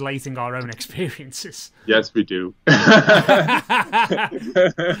translating our own experiences. Yes, we do. Good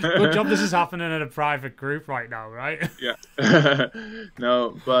job this is happening in a private group right now, right? Yeah.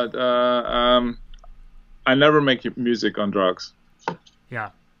 No, but I never make music on drugs.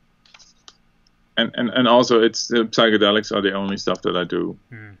 Yeah. And also, it's the psychedelics are the only stuff that I do.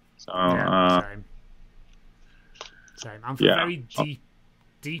 So same. And for very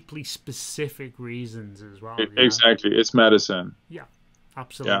deeply specific reasons as well. Exactly, it's medicine. Yeah,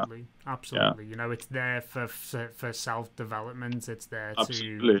 absolutely, absolutely. It's there for self-development. It's there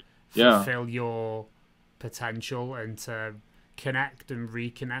to fulfill your potential, and to connect and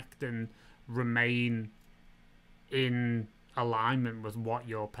reconnect and remain in alignment with what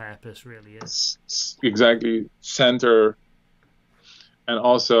your purpose really is. Exactly, center, and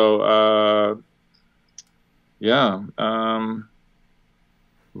also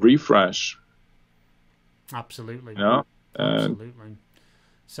refresh. Absolutely. Absolutely.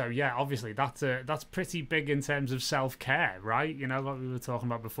 So yeah, obviously that's pretty big in terms of self-care, right? Like we were talking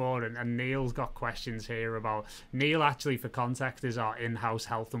about before, and Neil's got questions here about Neil. Actually, for context, is our in-house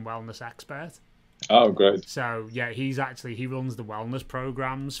health and wellness expert. Oh, great. So yeah, he runs the wellness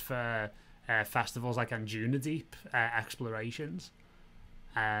programs for festivals like Anjuna Deep Explorations,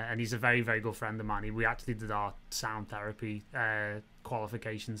 and he's a very, very good friend of mine. We actually did our sound therapy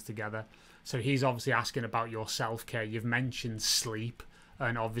qualifications together. So he's obviously asking about your self-care. You've mentioned sleep,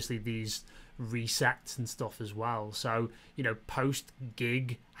 and obviously these resets and stuff as well. So post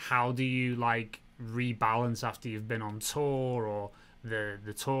gig, how do you rebalance after you've been on tour, or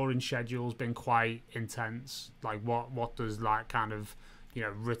the touring schedule's been quite intense? Like, what does that kind of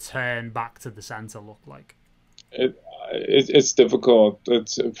return back to the center look like? It's difficult.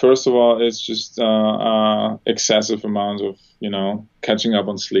 It's, first of all, it's just excessive amounts of catching up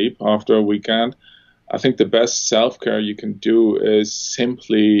on sleep after a weekend. I think the best self-care you can do is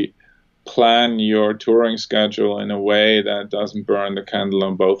simply plan your touring schedule in a way that doesn't burn the candle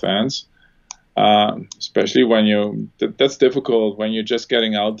on both ends. Especially when that's difficult when you're just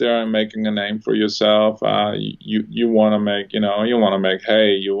getting out there and making a name for yourself. You want to make, you want to make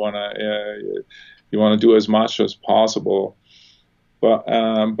hay. You want to do as much as possible. But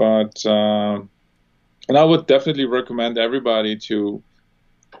and I would definitely recommend everybody to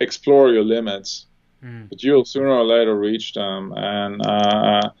explore your limits. but you'll sooner or later reach them. And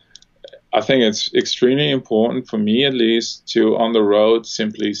I think it's extremely important for me, at least, to on the road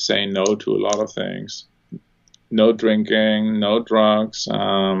simply say no to a lot of things. No drinking, no drugs.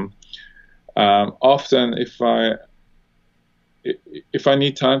 Often, if I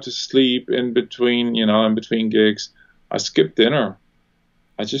need time to sleep in between, in between gigs, I skip dinner.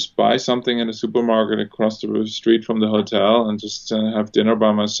 I just buy something in a supermarket across the street from the hotel and just have dinner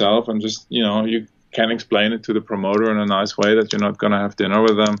by myself. And just, you can explain it to the promoter in a nice way that you're not going to have dinner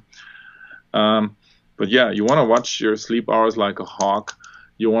with them. But yeah, you want to watch your sleep hours like a hawk.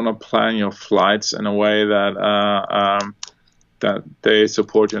 You want to plan your flights in a way that that they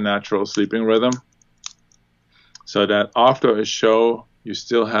support your natural sleeping rhythm, so that after a show you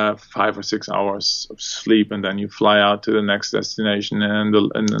still have 5 or 6 hours of sleep, and then you fly out to the next destination in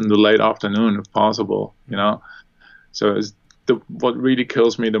the late afternoon, if possible. So what really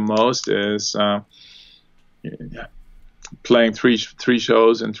kills me the most is playing three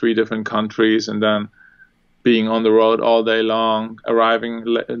shows in 3 different countries, and then being on the road all day long,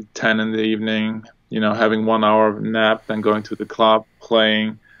 arriving at 10 in the evening, having 1 hour nap, then going to the club,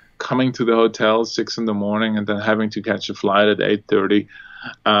 playing, coming to the hotel 6 in the morning, and then having to catch a flight at 8:30.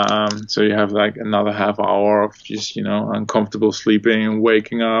 So you have like another half hour of just, uncomfortable sleeping and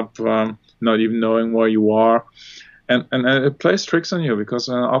waking up, not even knowing where you are. And it plays tricks on you, because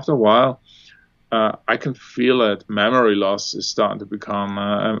after a while, I can feel it. Memory loss is starting to become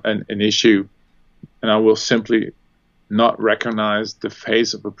an issue. And I will simply not recognize the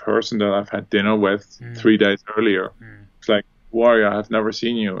face of a person that I've had dinner with 3 days earlier. It's like, Warrior, I've never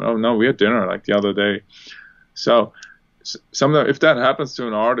seen you. Oh, no, we had dinner like the other day. So sometimes if that happens to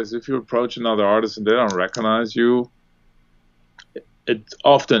an artist, if you approach another artist and they don't recognize you, it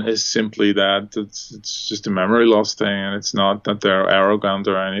often is simply that it's just a memory loss thing, and it's not that they're arrogant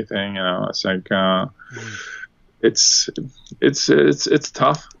or anything. It's like it's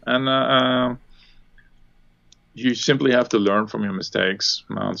tough, and you simply have to learn from your mistakes.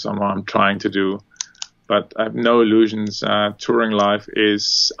 That's what I'm trying to do, but I have no illusions. Touring life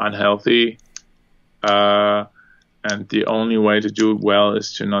is unhealthy, and the only way to do it well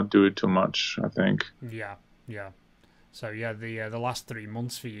is to not do it too much, I think. Yeah. So yeah, the last 3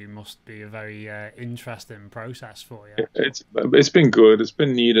 months for you must be a very interesting process for you. It's been good. It's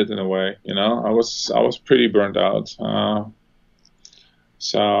been needed in a way. I was pretty burnt out.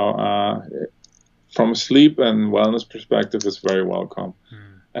 So from a sleep and wellness perspective, it's very welcome.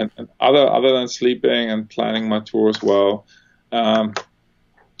 And other than sleeping and planning my tours well,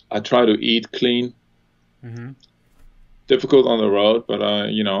 I try to eat clean. Difficult on the road, but I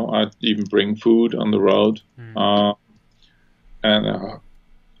even bring food on the road. And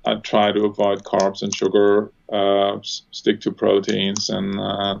I try to avoid carbs and sugar, stick to proteins and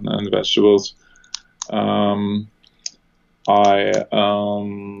vegetables.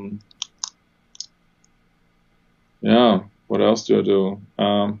 What else do I do?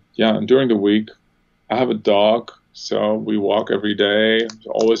 And during the week, I have a dog, so we walk every day,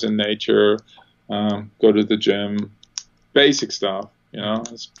 always in nature, go to the gym, basic stuff, I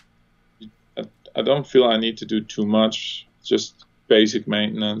don't feel I need to do too much, just basic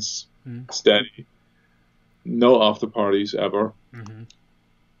maintenance, steady, no after parties ever.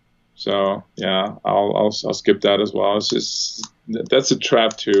 So yeah, I'll skip that as well. It's just, that's a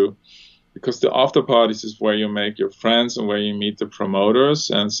trap too, because the after parties is where you make your friends and where you meet the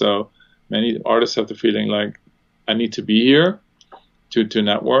promoters, and so many artists have the feeling like, I need to be here to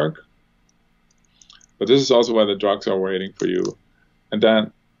network. But this is also where the drugs are waiting for you. And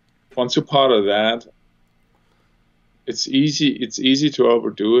then once you're part of that, it's easy to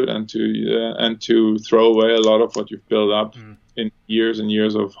overdo it and to throw away a lot of what you've built up in years and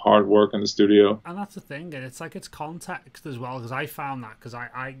years of hard work in the studio. And that's the thing, and it's like it's context as well, because I found that, because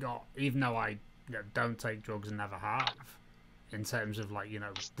I got, even though I don't take drugs and never have, in terms of like,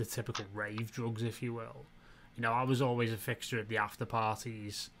 the typical rave drugs, if you will, I was always a fixture at the after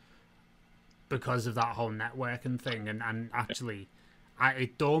parties because of that whole networking thing, and actually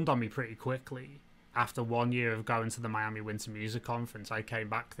it dawned on me pretty quickly after 1 year of going to the Miami Winter Music Conference. I came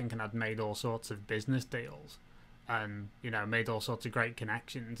back thinking I'd made all sorts of business deals and made all sorts of great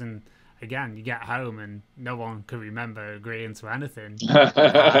connections, and again, you get home and no one can remember agreeing to anything.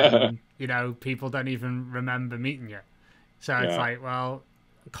 And, people don't even remember meeting you. So it's like, well,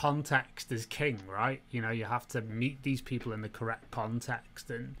 context is king, right? You have to meet these people in the correct context,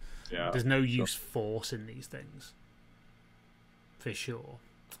 and there's no use forcing these things. For sure.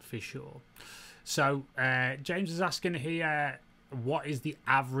 So James is asking here, what is the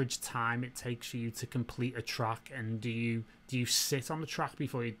average time it takes for you to complete a track, and do you do you sit on the track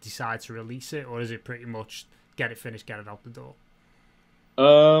before you decide to release it, or is it pretty much get it finished, get it out the door?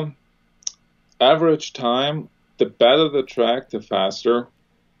 Average time, the better the track, the faster.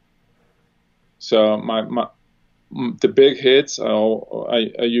 So the big hits,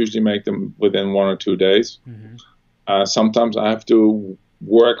 I usually make them within 1 or 2 days. Mm-hmm. Sometimes I have to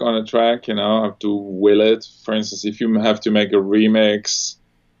work on a track, I have to will it. For instance, if you have to make a remix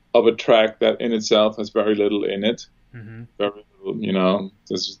of a track that in itself has very little in it, mm-hmm. very little,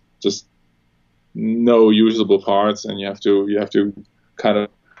 there's just no usable parts, and you have to kind of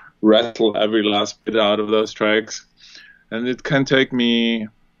wrestle every last bit out of those tracks, and it can take me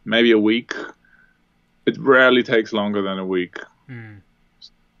maybe a week. It rarely takes longer than a week.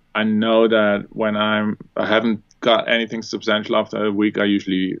 I know that when I haven't got anything substantial after a week, I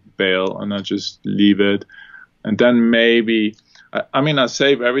usually bail and I just leave it. And then maybe, I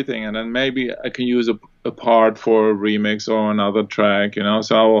save everything, and then maybe I can use a part for a remix or another track,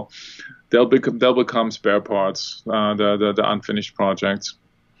 so they'll become spare parts, the unfinished projects.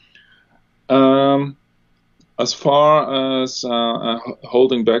 As far as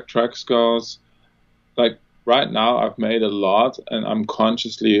holding back tracks goes, like right now I've made a lot, and I'm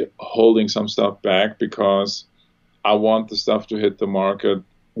consciously holding some stuff back because I want the stuff to hit the market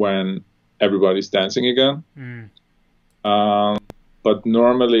when everybody's dancing again. But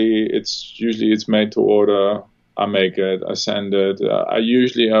normally it's made to order. I make it, I send it. I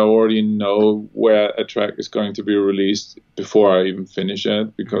already know where a track is going to be released before I even finish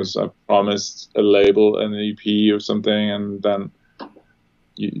it, because I promised a label, an EP or something, and then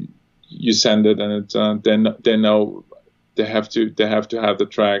you send it, and they know they have to have the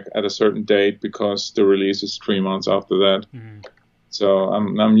track at a certain date because the release is 3 months after that. So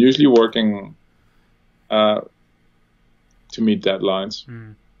I'm usually working to meet deadlines.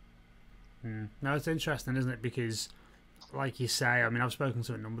 No, it's interesting, isn't it? Because, like you say, I've spoken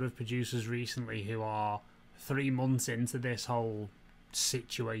to a number of producers recently who are 3 months into this whole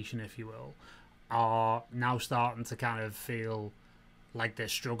situation, if you will, are now starting to kind of feel like they're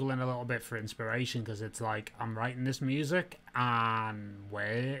struggling a little bit for inspiration, because it's like, I'm writing this music, and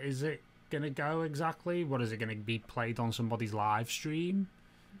where is it going to go exactly? What is it going to be played on somebody's live stream?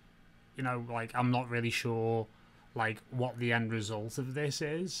 Like, I'm not really sure, like, what the end result of this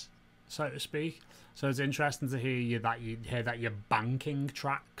is, so to speak. So it's interesting to hear that you're banking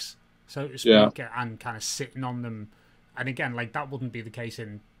tracks, so to speak, and kind of sitting on them. And again, like, that wouldn't be the case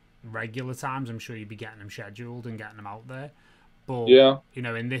in regular times. I'm sure you'd be getting them scheduled and getting them out there. But,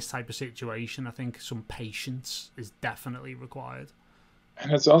 in this type of situation, I think some patience is definitely required.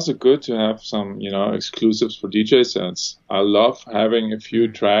 And it's also good to have some, exclusives for DJ sets. I love having a few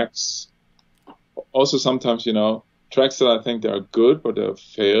tracks. Also, sometimes, tracks that I think they are good, but they've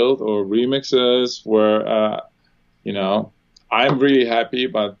failed, or remixes where, I'm really happy,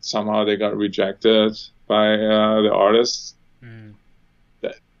 but somehow they got rejected by the artists.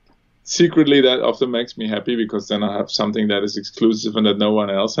 Secretly, that often makes me happy, because then I have something that is exclusive and that no one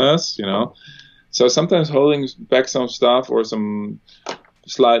else has, So sometimes holding back some stuff, or some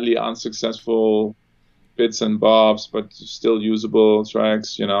slightly unsuccessful bits and bobs, but still usable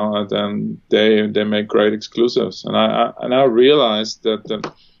tracks, and then they make great exclusives. And I realized that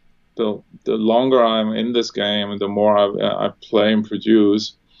the longer I'm in this game and the more I play and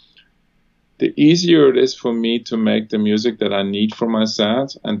produce, the easier it is for me to make the music that I need for my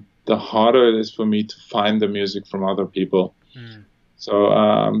set, and the harder it is for me to find the music from other people.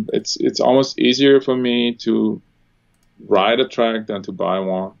 So it's almost easier for me to write a track than to buy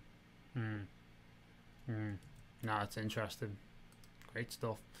one. No, it's interesting. Great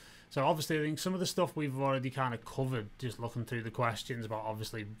stuff. So obviously, I think some of the stuff we've already kind of covered, just looking through the questions. But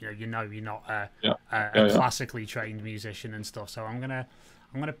obviously, you're not a classically trained musician and stuff. So I'm gonna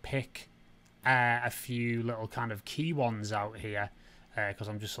pick a few little kind of key ones out here, because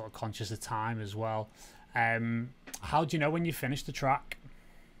I'm just sort of conscious of time as well. How do you know when you finish the track?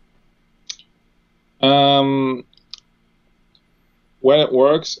 When it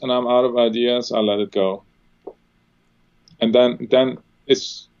works and I'm out of ideas, I let it go. And then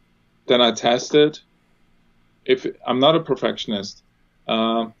I test it. If I'm not a perfectionist,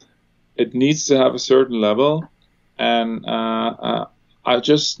 it needs to have a certain level, and I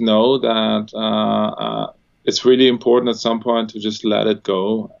just know that it's really important at some point to just let it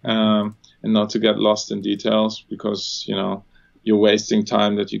go, and not to get lost in details, because you're wasting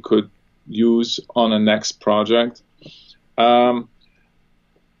time that you could use on a next project.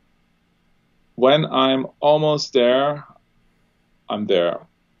 When I'm almost there, I'm there.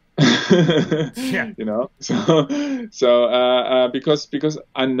 Yeah. You know, because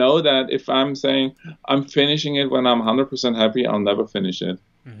I know that if I'm saying I'm finishing it when I'm 100% happy, I'll never finish it.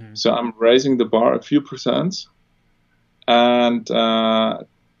 So I'm raising the bar a few percent, and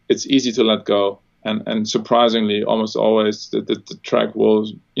it's easy to let go. And surprisingly, almost always the track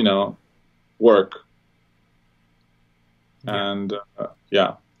will, you know, work. And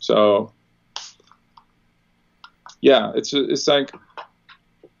so it's like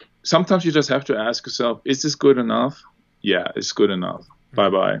sometimes you just have to ask yourself, is this good enough? Yeah, it's good enough.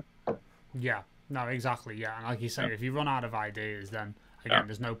 Bye. Yeah, no, exactly. Yeah, and like you say, if you run out of ideas, then again,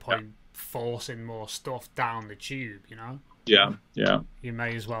 there's no point forcing more stuff down the tube, you know? Yeah. You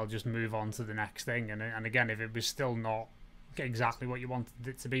may as well just move on to the next thing. And again, if it was still not exactly what you wanted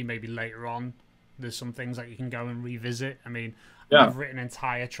it to be, maybe later on, there's some things that you can go and revisit. I mean, I've written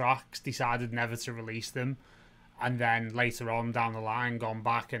entire tracks, decided never to release them, and then later on down the line, gone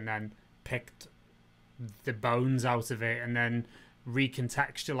back and then picked the bones out of it and then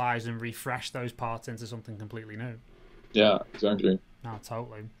recontextualized and refreshed those parts into something completely new. Yeah, exactly. No,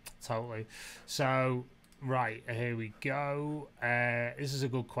 totally. So, right, here we go. This is a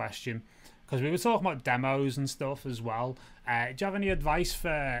good question, because we were talking about demos and stuff as well. Do you have any advice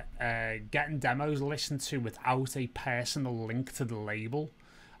for getting demos listened to without a personal link to the label?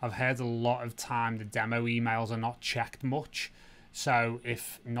 I've heard a lot of time the demo emails are not checked much. So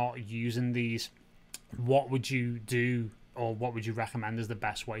if not using these, what would you do, or what would you recommend as the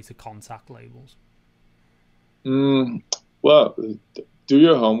best way to contact labels? Well, do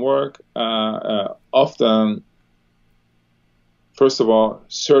your homework. Often, first of all,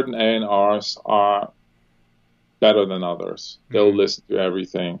 certain A&Rs are better than others. They'll listen to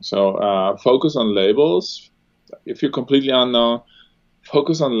everything. So focus on labels. If you're completely unknown,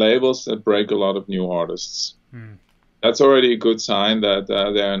 focus on labels that break a lot of new artists. That's already a good sign that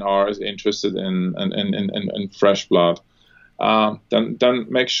the A&R is interested in fresh blood. Then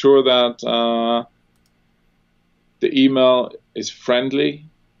make sure that the email is friendly,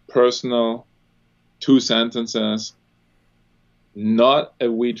 personal, 2 sentences, not a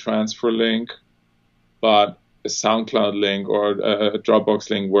WeTransfer link, but a SoundCloud link or a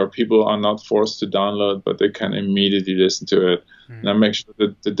Dropbox link where people are not forced to download, but they can immediately listen to it. And make sure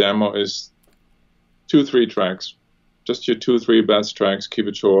that the demo is 2-3 tracks, just your 2-3 best tracks. Keep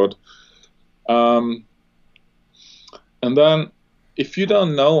it short. And then, if you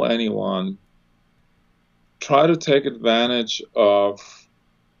don't know anyone, try to take advantage of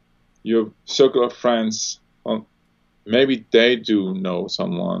your circle of friends. Maybe they do know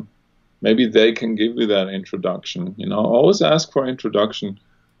someone. Maybe they can give you that introduction. You know, always ask for introduction.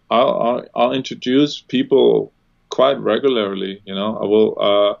 I'll introduce people quite regularly. You know, I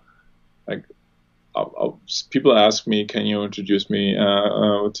will people ask me, can you introduce me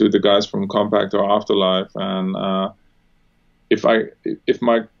to the guys from Kompakt or Afterlife? And if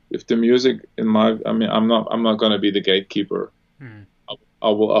the music I'm not going to be the gatekeeper. I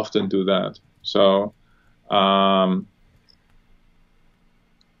will often do that. So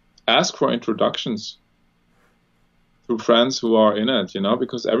ask for introductions through friends who are in it, you know,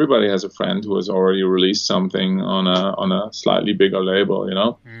 because everybody has a friend who has already released something on a slightly bigger label, you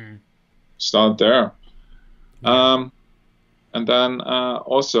know. Start there. And then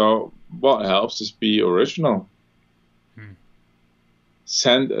also what helps is be original.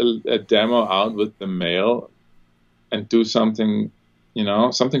 Send a demo out with the mail and do something, you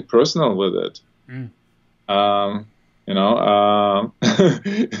know, something personal with it. You know,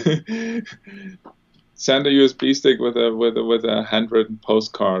 send a USB stick with a handwritten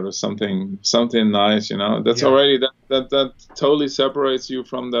postcard or something nice. You know, that's already that totally separates you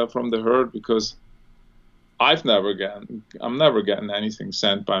from the herd, because I'm never getting anything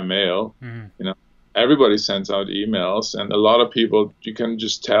sent by mail. You know, everybody sends out emails, and a lot of people, you can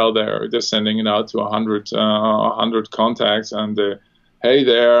just tell they're sending it out to 100 contacts, and hey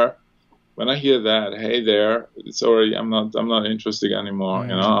there. When I hear that, hey there, it's already, I'm not interested anymore. You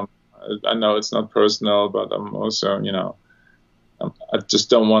know, I know it's not personal, but I'm also, you know, I just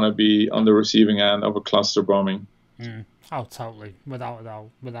don't want to be on the receiving end of a cluster bombing. Oh, totally, without a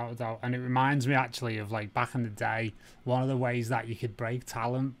doubt. And it reminds me actually of, like, back in the day, one of the ways that you could break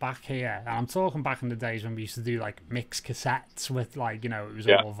talent back here. And I'm talking back in the days when we used to do like mix cassettes with, like, you know, it was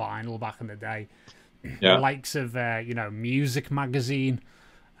all vinyl back in the day. The likes of you know, Music Magazine.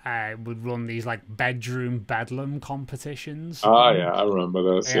 Would run these like bedroom bedlam competitions. Oh yeah, I remember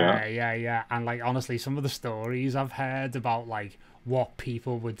those. Yeah. And like, honestly, some of the stories I've heard about like what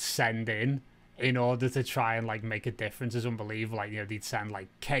people would send in order to try and like make a difference is unbelievable. Like, you know, they'd send like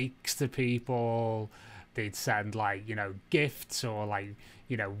cakes to people, they'd send like, you know, gifts or like,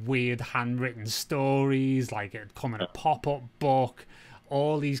 you know, weird handwritten stories, like it'd come in a pop-up book,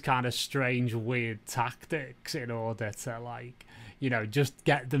 all these kind of strange, weird tactics in order to, like, you know, just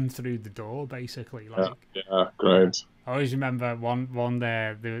get them through the door, basically. Like, yeah, great. I always remember one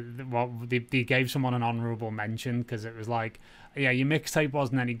there, they gave someone an honourable mention because it was like, yeah, your mixtape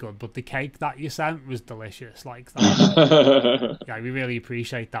wasn't any good, but the cake that you sent was delicious. Like that. Yeah, we really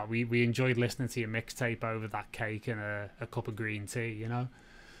appreciate that. We enjoyed listening to your mixtape over that cake and a cup of green tea, you know.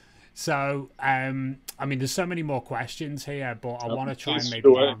 So, I mean, there's so many more questions here, but I want to try and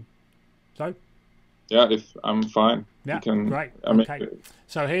maybe. Sorry. Yeah, if I'm fine. Yeah, great. Okay.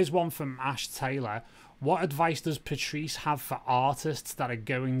 So here's one from Ash Taylor. What advice does Patrice have for artists that are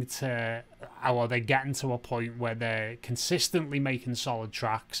going to, or they're getting to a point where they're consistently making solid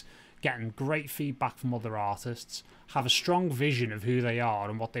tracks, getting great feedback from other artists, have a strong vision of who they are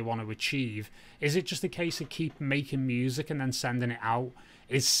and what they want to achieve? Is it just a case of keep making music and then sending it out?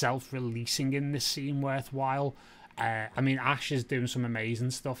 Is self-releasing in this scene worthwhile? I mean, Ash is doing some amazing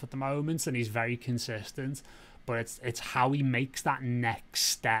stuff at the moment and he's very consistent, but it's how he makes that next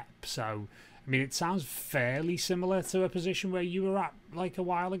step. So, I mean, it sounds fairly similar to a position where you were at like a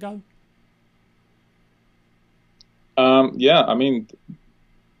while ago. Yeah, I mean,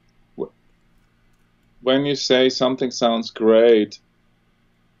 when you say something sounds great,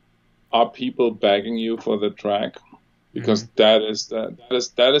 are people begging you for the track? Because that is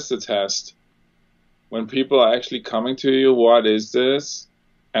the test. When people are actually coming to you, what is this,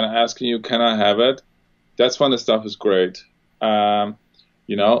 and asking you, can I have it? That's when the stuff is great. You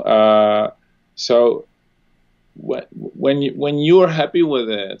know. So when you are happy with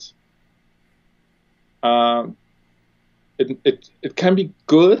it, it can be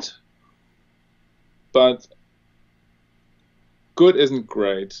good, but good isn't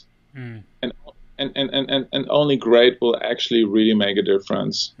great, and only great will actually really make a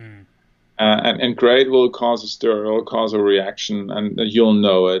difference. And great will cause a stir, will cause a reaction, and you'll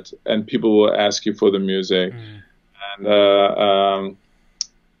know it, and people will ask you for the music,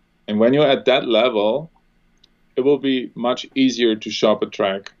 and when you're at that level, it will be much easier to shop a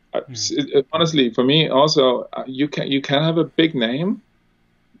track. Honestly, for me, also, you can have a big name,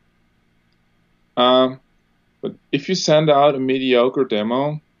 but if you send out a mediocre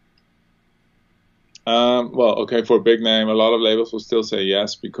demo, well, okay, for a big name, a lot of labels will still say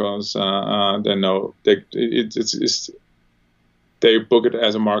yes because they know they book it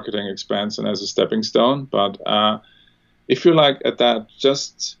as a marketing expense and as a stepping stone. But if you're like at that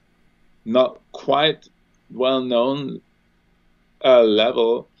just not quite well-known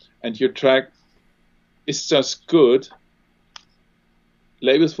level, and your track is just good,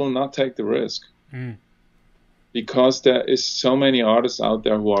 labels will not take the risk because there is so many artists out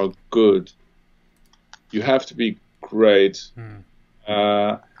there who are good. You have to be great, and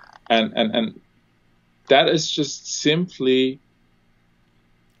that is just simply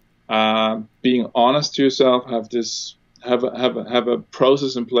being honest to yourself. Have a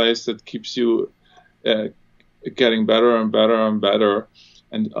process in place that keeps you getting better and better and better,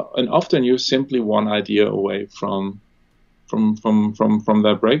 and often you're simply one idea away from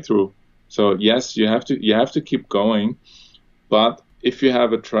that breakthrough. So yes, you have to keep going, but if you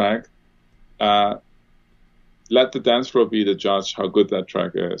have a track, let the dance floor be the judge how good that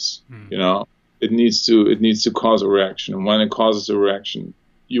track is. You know, it needs to cause a reaction, and when it causes a reaction,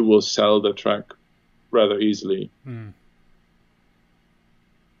 you will sell the track rather easily.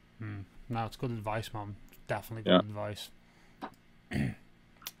 No, it's good advice, man. Definitely good advice. And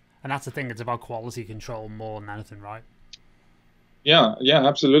that's the thing; it's about quality control more than anything, right? Yeah,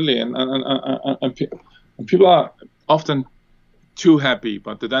 absolutely. And people are often too happy,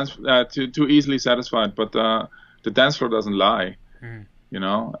 but the dance too easily satisfied. But the dance floor doesn't lie. You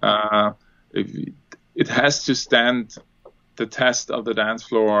know, it has to stand the test of the dance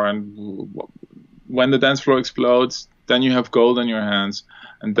floor, and when the dance floor explodes, then you have gold in your hands.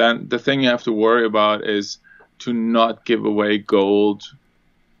 And then the thing you have to worry about is to not give away gold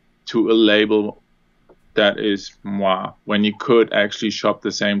to a label that is moi, when you could actually shop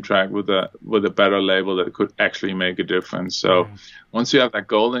the same track with a better label that could actually make a difference. So once you have that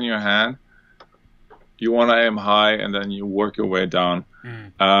gold in your hand, you want to aim high, and then you work your way down.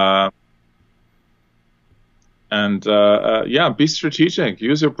 Be strategic.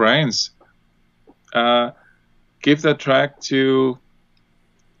 Use your brains. Give that track to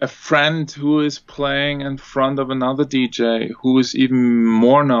a friend who is playing in front of another DJ who is even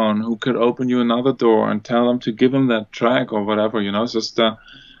more known, who could open you another door, and tell them to give him that track or whatever. You know, it's just a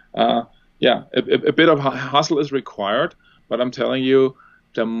bit of hustle is required. But I'm telling you,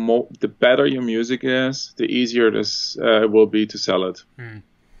 the better your music is, the easier it will be to sell it.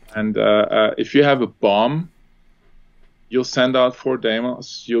 And if you have a bomb, you'll send out 4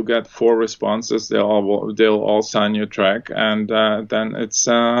 demos, you'll get 4 responses, they'll all sign your track, and then it's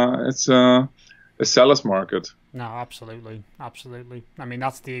a seller's market. No, absolutely. I mean,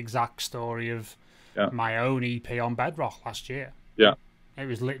 that's the exact story of my own EP on Bedrock last year. Yeah. It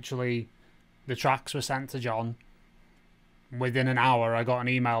was literally, the tracks were sent to John. Within an hour, I got an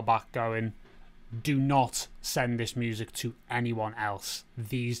email back going, do not send this music to anyone else.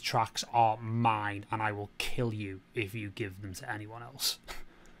 These tracks are mine, and I will kill you if you give them to anyone else.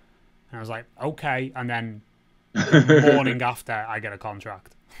 And I was like, okay. And then the morning after, I get a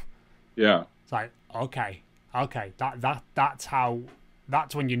contract. Yeah. It's like, okay.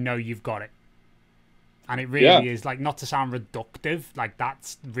 That's when you know you've got it. And it really is, like, not to sound reductive, like,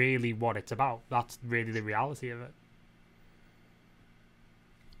 that's really what it's about. That's really the reality of it.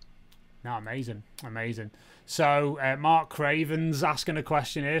 No, amazing. So, Mark Craven's asking a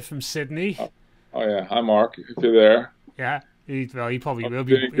question here from Sydney. Oh yeah, hi Mark, if you're there. Yeah, he probably will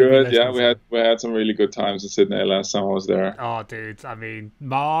be. Doing good. Yeah, we had some really good times in Sydney last time I was there. Oh, dude, I mean,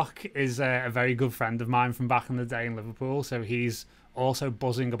 Mark is a very good friend of mine from back in the day in Liverpool, so he's also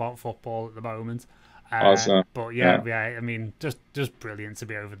buzzing about football at the moment. Awesome. But yeah, I mean, just brilliant to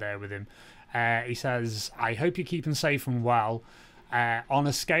be over there with him. He says, I hope you're keeping safe and well. On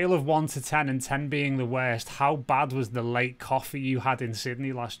a scale of 1 to 10, and 10 being the worst, how bad was the late coffee you had in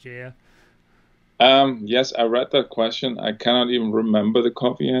Sydney last year? Yes, I read that question. I cannot even remember the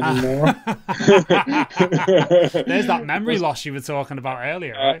coffee anymore. There's that memory loss you were talking about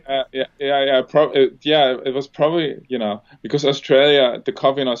earlier, right? It was probably, because the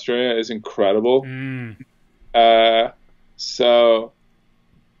coffee in Australia is incredible. So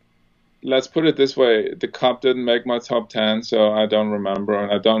let's put it this way: the cup didn't make my top 10, so I don't remember,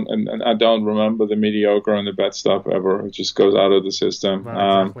 and I don't remember the mediocre and the bad stuff ever. It just goes out of the system.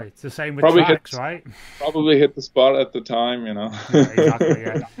 Well, exactly. It's the same with tracks, right? Probably hit the spot at the time, Yeah, exactly.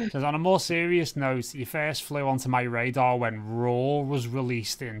 Yeah. So on a more serious note, you first flew onto my radar when Raw was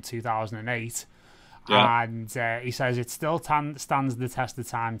released in 2008, and he says it still stands the test of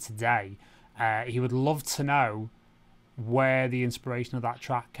time today. He would love to know where the inspiration of that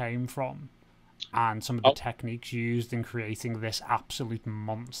track came from and some of the techniques used in creating this absolute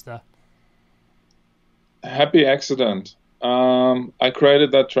monster. Happy accident. I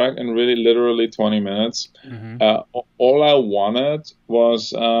created that track in really literally 20 minutes. All I wanted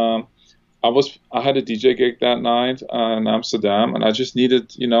was I had a DJ gig that night in Amsterdam, and I just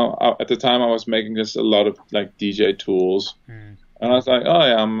needed, at the time I was making just a lot of like DJ tools. And I was like, oh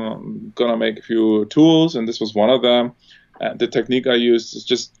yeah, I'm gonna make a few tools, and this was one of them. The technique I used is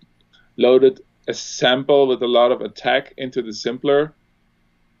just loaded a sample with a lot of attack into the simpler,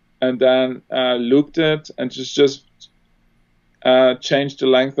 and then looped it, and just changed the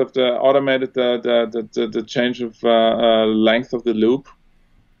length of automated the change of length of the loop,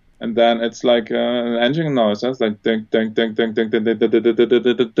 and then it's like an engine noise. That's like ding ding ding ding ding ding ding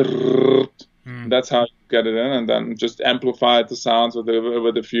ding ding. That's how you get it in, and then just amplified the sounds with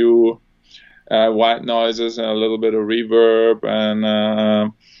a few white noises and a little bit of reverb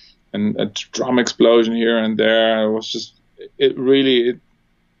and a drum explosion here and there. It was just it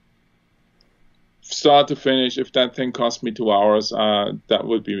start to finish. If that thing cost me 2 hours, that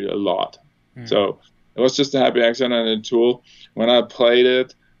would be a lot. So it was just a happy accident and a tool. When I played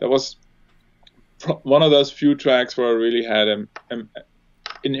it, that was one of those few tracks where I really had an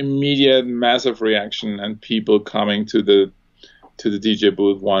immediate massive reaction and people coming to the DJ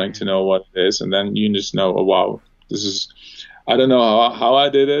booth wanting to know what it is, and then you just know, oh wow, this is, I don't know how I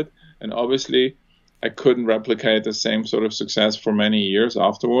did it, and obviously I couldn't replicate the same sort of success for many years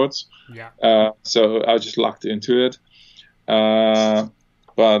afterwards. So I just locked into it.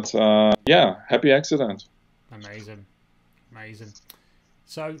 But happy accident. Amazing.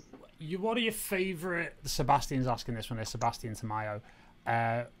 So what are your favorite, Sebastian's asking this one, is Sebastian Tamayo.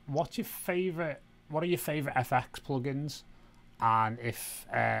 What are your favorite FX plugins? And if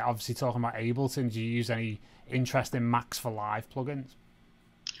obviously talking about Ableton, do you use any interest in Max for Live plugins?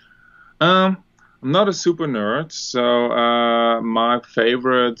 I'm not a super nerd, so my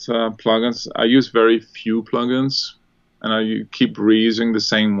favorite plugins, I use very few plugins, and I keep reusing the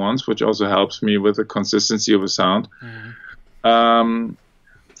same ones, which also helps me with the consistency of a sound.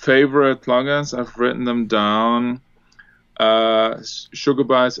 Favorite plugins, I've written them down.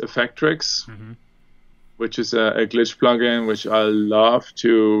 Sugarby's Effectrix, which is a glitch plugin, which I love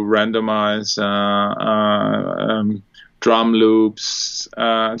to randomize drum loops,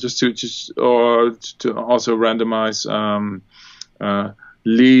 or to also randomize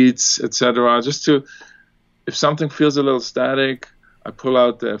leads, etc. Just to, if something feels a little static, I pull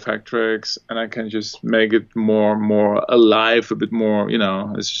out the effect tracks and I can just make it more alive, a bit more,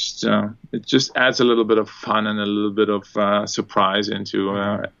 it's just, it just adds a little bit of fun and a little bit of surprise into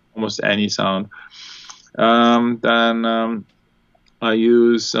almost any sound. Then I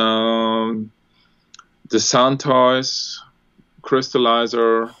use the Sound Toys,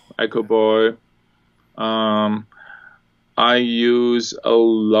 Crystallizer, Echo Boy. I use a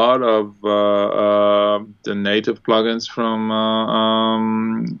lot of the native plugins from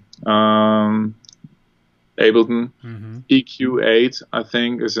Ableton. EQ8, I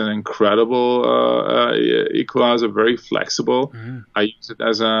think, is an incredible equalizer, very flexible. I use it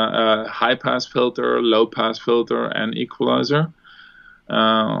as a high-pass filter, low-pass filter, and equalizer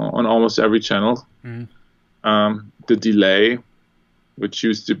on almost every channel. The delay, which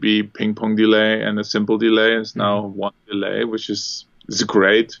used to be ping pong delay and a simple delay, is now one delay, which is a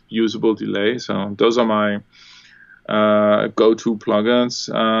great usable delay. So those are my go-to plugins.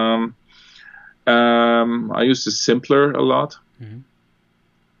 I use the Simpler a lot.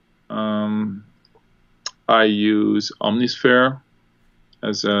 I use Omnisphere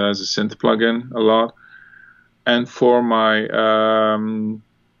as a synth plugin a lot. And for my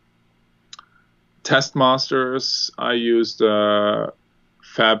test masters, I use the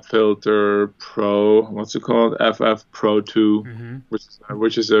Fab Filter Pro, what's it called? FF Pro 2,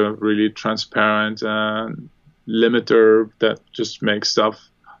 which is a really transparent limiter that just makes stuff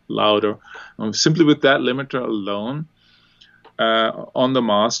louder. Simply with that limiter alone, on the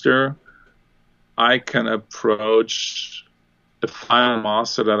master, I can approach the final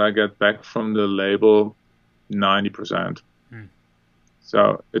master that I get back from the label 90%.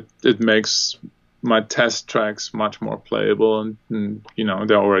 So it makes my test tracks much more playable, and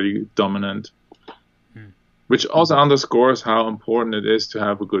they're already dominant, which also underscores how important it is to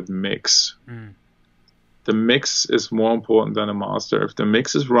have a good mix. The mix is more important than a master. If the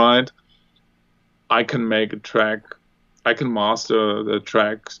mix is right, I can make a track, I can master the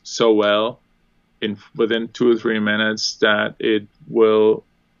track so well within 2 or 3 minutes that it will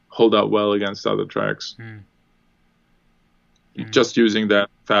hold up well against other tracks. Just using that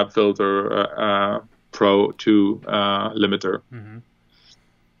Fab Filter Pro 2 limiter.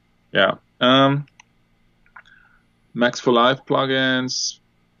 Yeah. Max for Live plugins,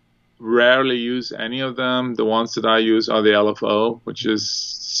 rarely use any of them. The ones that I use are the LFO, which is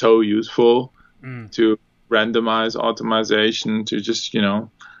so useful to randomize automation, to just,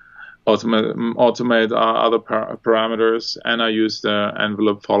 automate other parameters. And I use the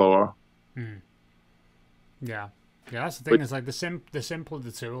envelope follower. Yeah. Yeah, that's the thing. It's like the simpler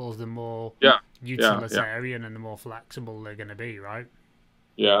the tools, the more utilitarian and the more flexible they're going to be, right?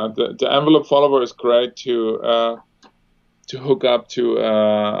 Yeah, the envelope follower is great to hook up to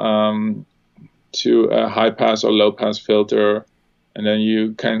a high pass or low pass filter, and then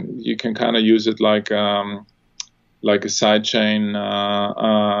you can kind of use it like a sidechain.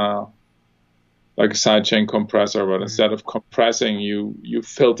 Like a sidechain compressor, but instead of compressing, you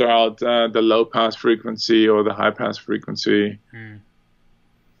filter out the low pass frequency or the high pass frequency.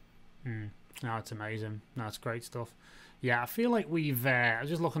 No, it's amazing. No, it's great stuff. Yeah, I feel like we've. I was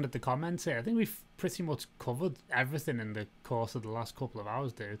just looking at the comments here. I think we've pretty much covered everything in the course of the last couple of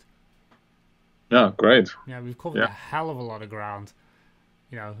hours, dude. Yeah, great. Yeah, we've covered a hell of a lot of ground.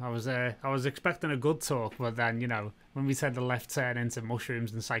 I was expecting a good talk, but then when we said the left turn into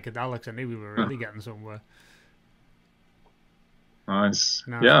mushrooms and psychedelics, I knew we were really getting somewhere. Nice.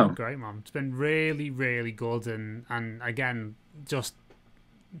 No, it's been great, man. It's been really, really good, and again, just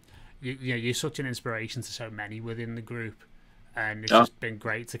you're such an inspiration to so many within the group, and it's just been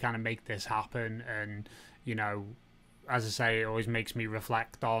great to kind of make this happen. And as I say, it always makes me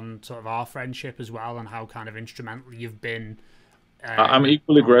reflect on sort of our friendship as well, and how kind of instrumental you've been. I'm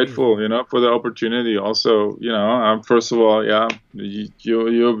equally grateful, for the opportunity. Also, first of all,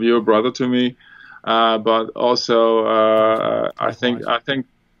 you're a brother to me, but also I think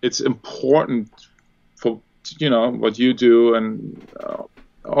it's important for what you do, and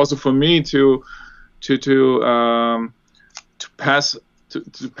also for me to pass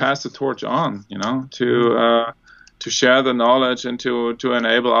the torch on, to share the knowledge and to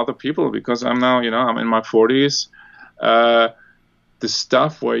enable other people, because I'm now I'm in my 40s. The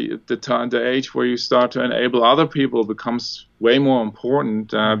stuff where the age where you start to enable other people becomes way more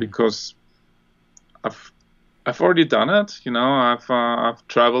important, because I've already done it. I've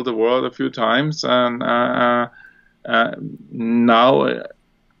traveled the world a few times, and now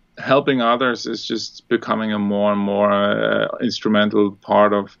helping others is just becoming a more and more instrumental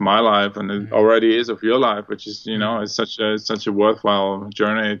part of my life, and it already is of your life, which is, you know, it's such a worthwhile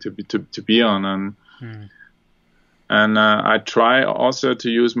journey to be on. And I try also to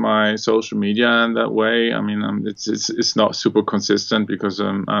use my social media in that way. I mean, it's not super consistent because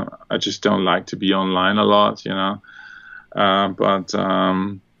I just don't like to be online a lot, you know.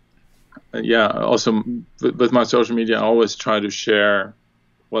 Yeah, also with my social media, I always try to share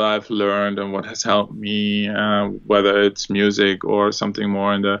what I've learned and what has helped me, whether it's music or something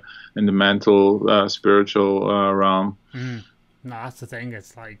more in the mental, spiritual realm. No, that's the thing.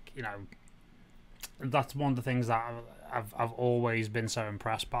 It's like, you know, that's one of the things that I've always been so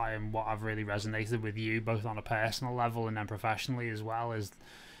impressed by, and what I've really resonated with you, both on a personal level and then professionally as well, is,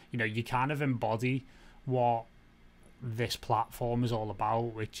 you know, you kind of embody what this platform is all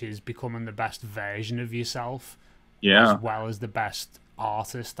about, which is becoming the best version of yourself, as well as the best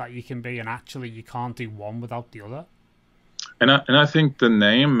artist that you can be. And actually, you can't do one without the other. And I think the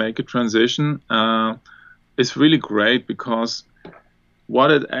name Make a Transition is really great, because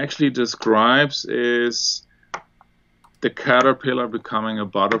what it actually describes is the caterpillar becoming a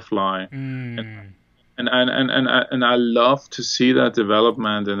butterfly. And I love to see that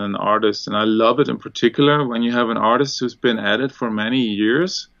development in an artist, and I love it in particular when you have an artist who's been at it for many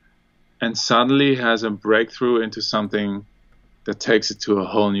years and suddenly has a breakthrough into something that takes it to a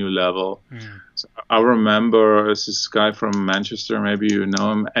whole new level. So I remember this guy from Manchester, maybe you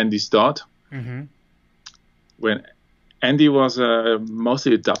know him, Andy Stott. When Andy was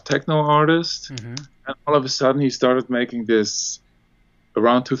mostly a dub techno artist, and all of a sudden he started making this.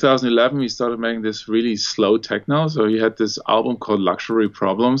 Around 2011, he started making this really slow techno. So he had this album called Luxury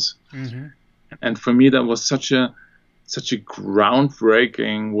Problems, and for me that was such a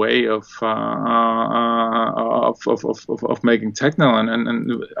groundbreaking way of making techno,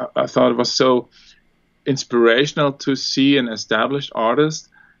 and I thought it was so inspirational to see an established artist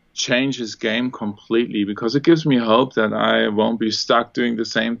change his game completely, because it gives me hope that I won't be stuck doing the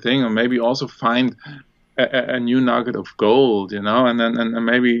same thing, or maybe also find a new nugget of gold, you know, and then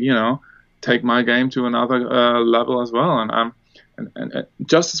maybe, you know, take my game to another level as well. And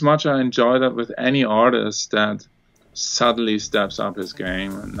just as much I enjoy that with any artist that suddenly steps up his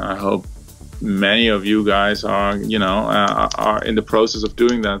game, and I hope many of you guys are, you know, are in the process of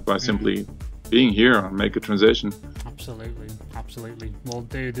doing that by simply being here and Make a Transition. Absolutely. Well,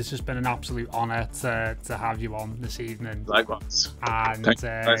 dude, this has been an absolute honor to have you on this evening. Likewise. And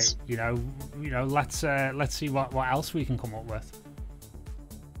you know, let's see what else we can come up with.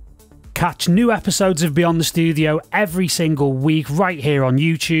 Catch new episodes of Beyond the Studio every single week right here on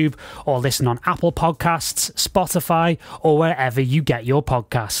YouTube, or listen on Apple Podcasts, Spotify, or wherever you get your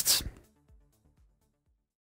podcasts.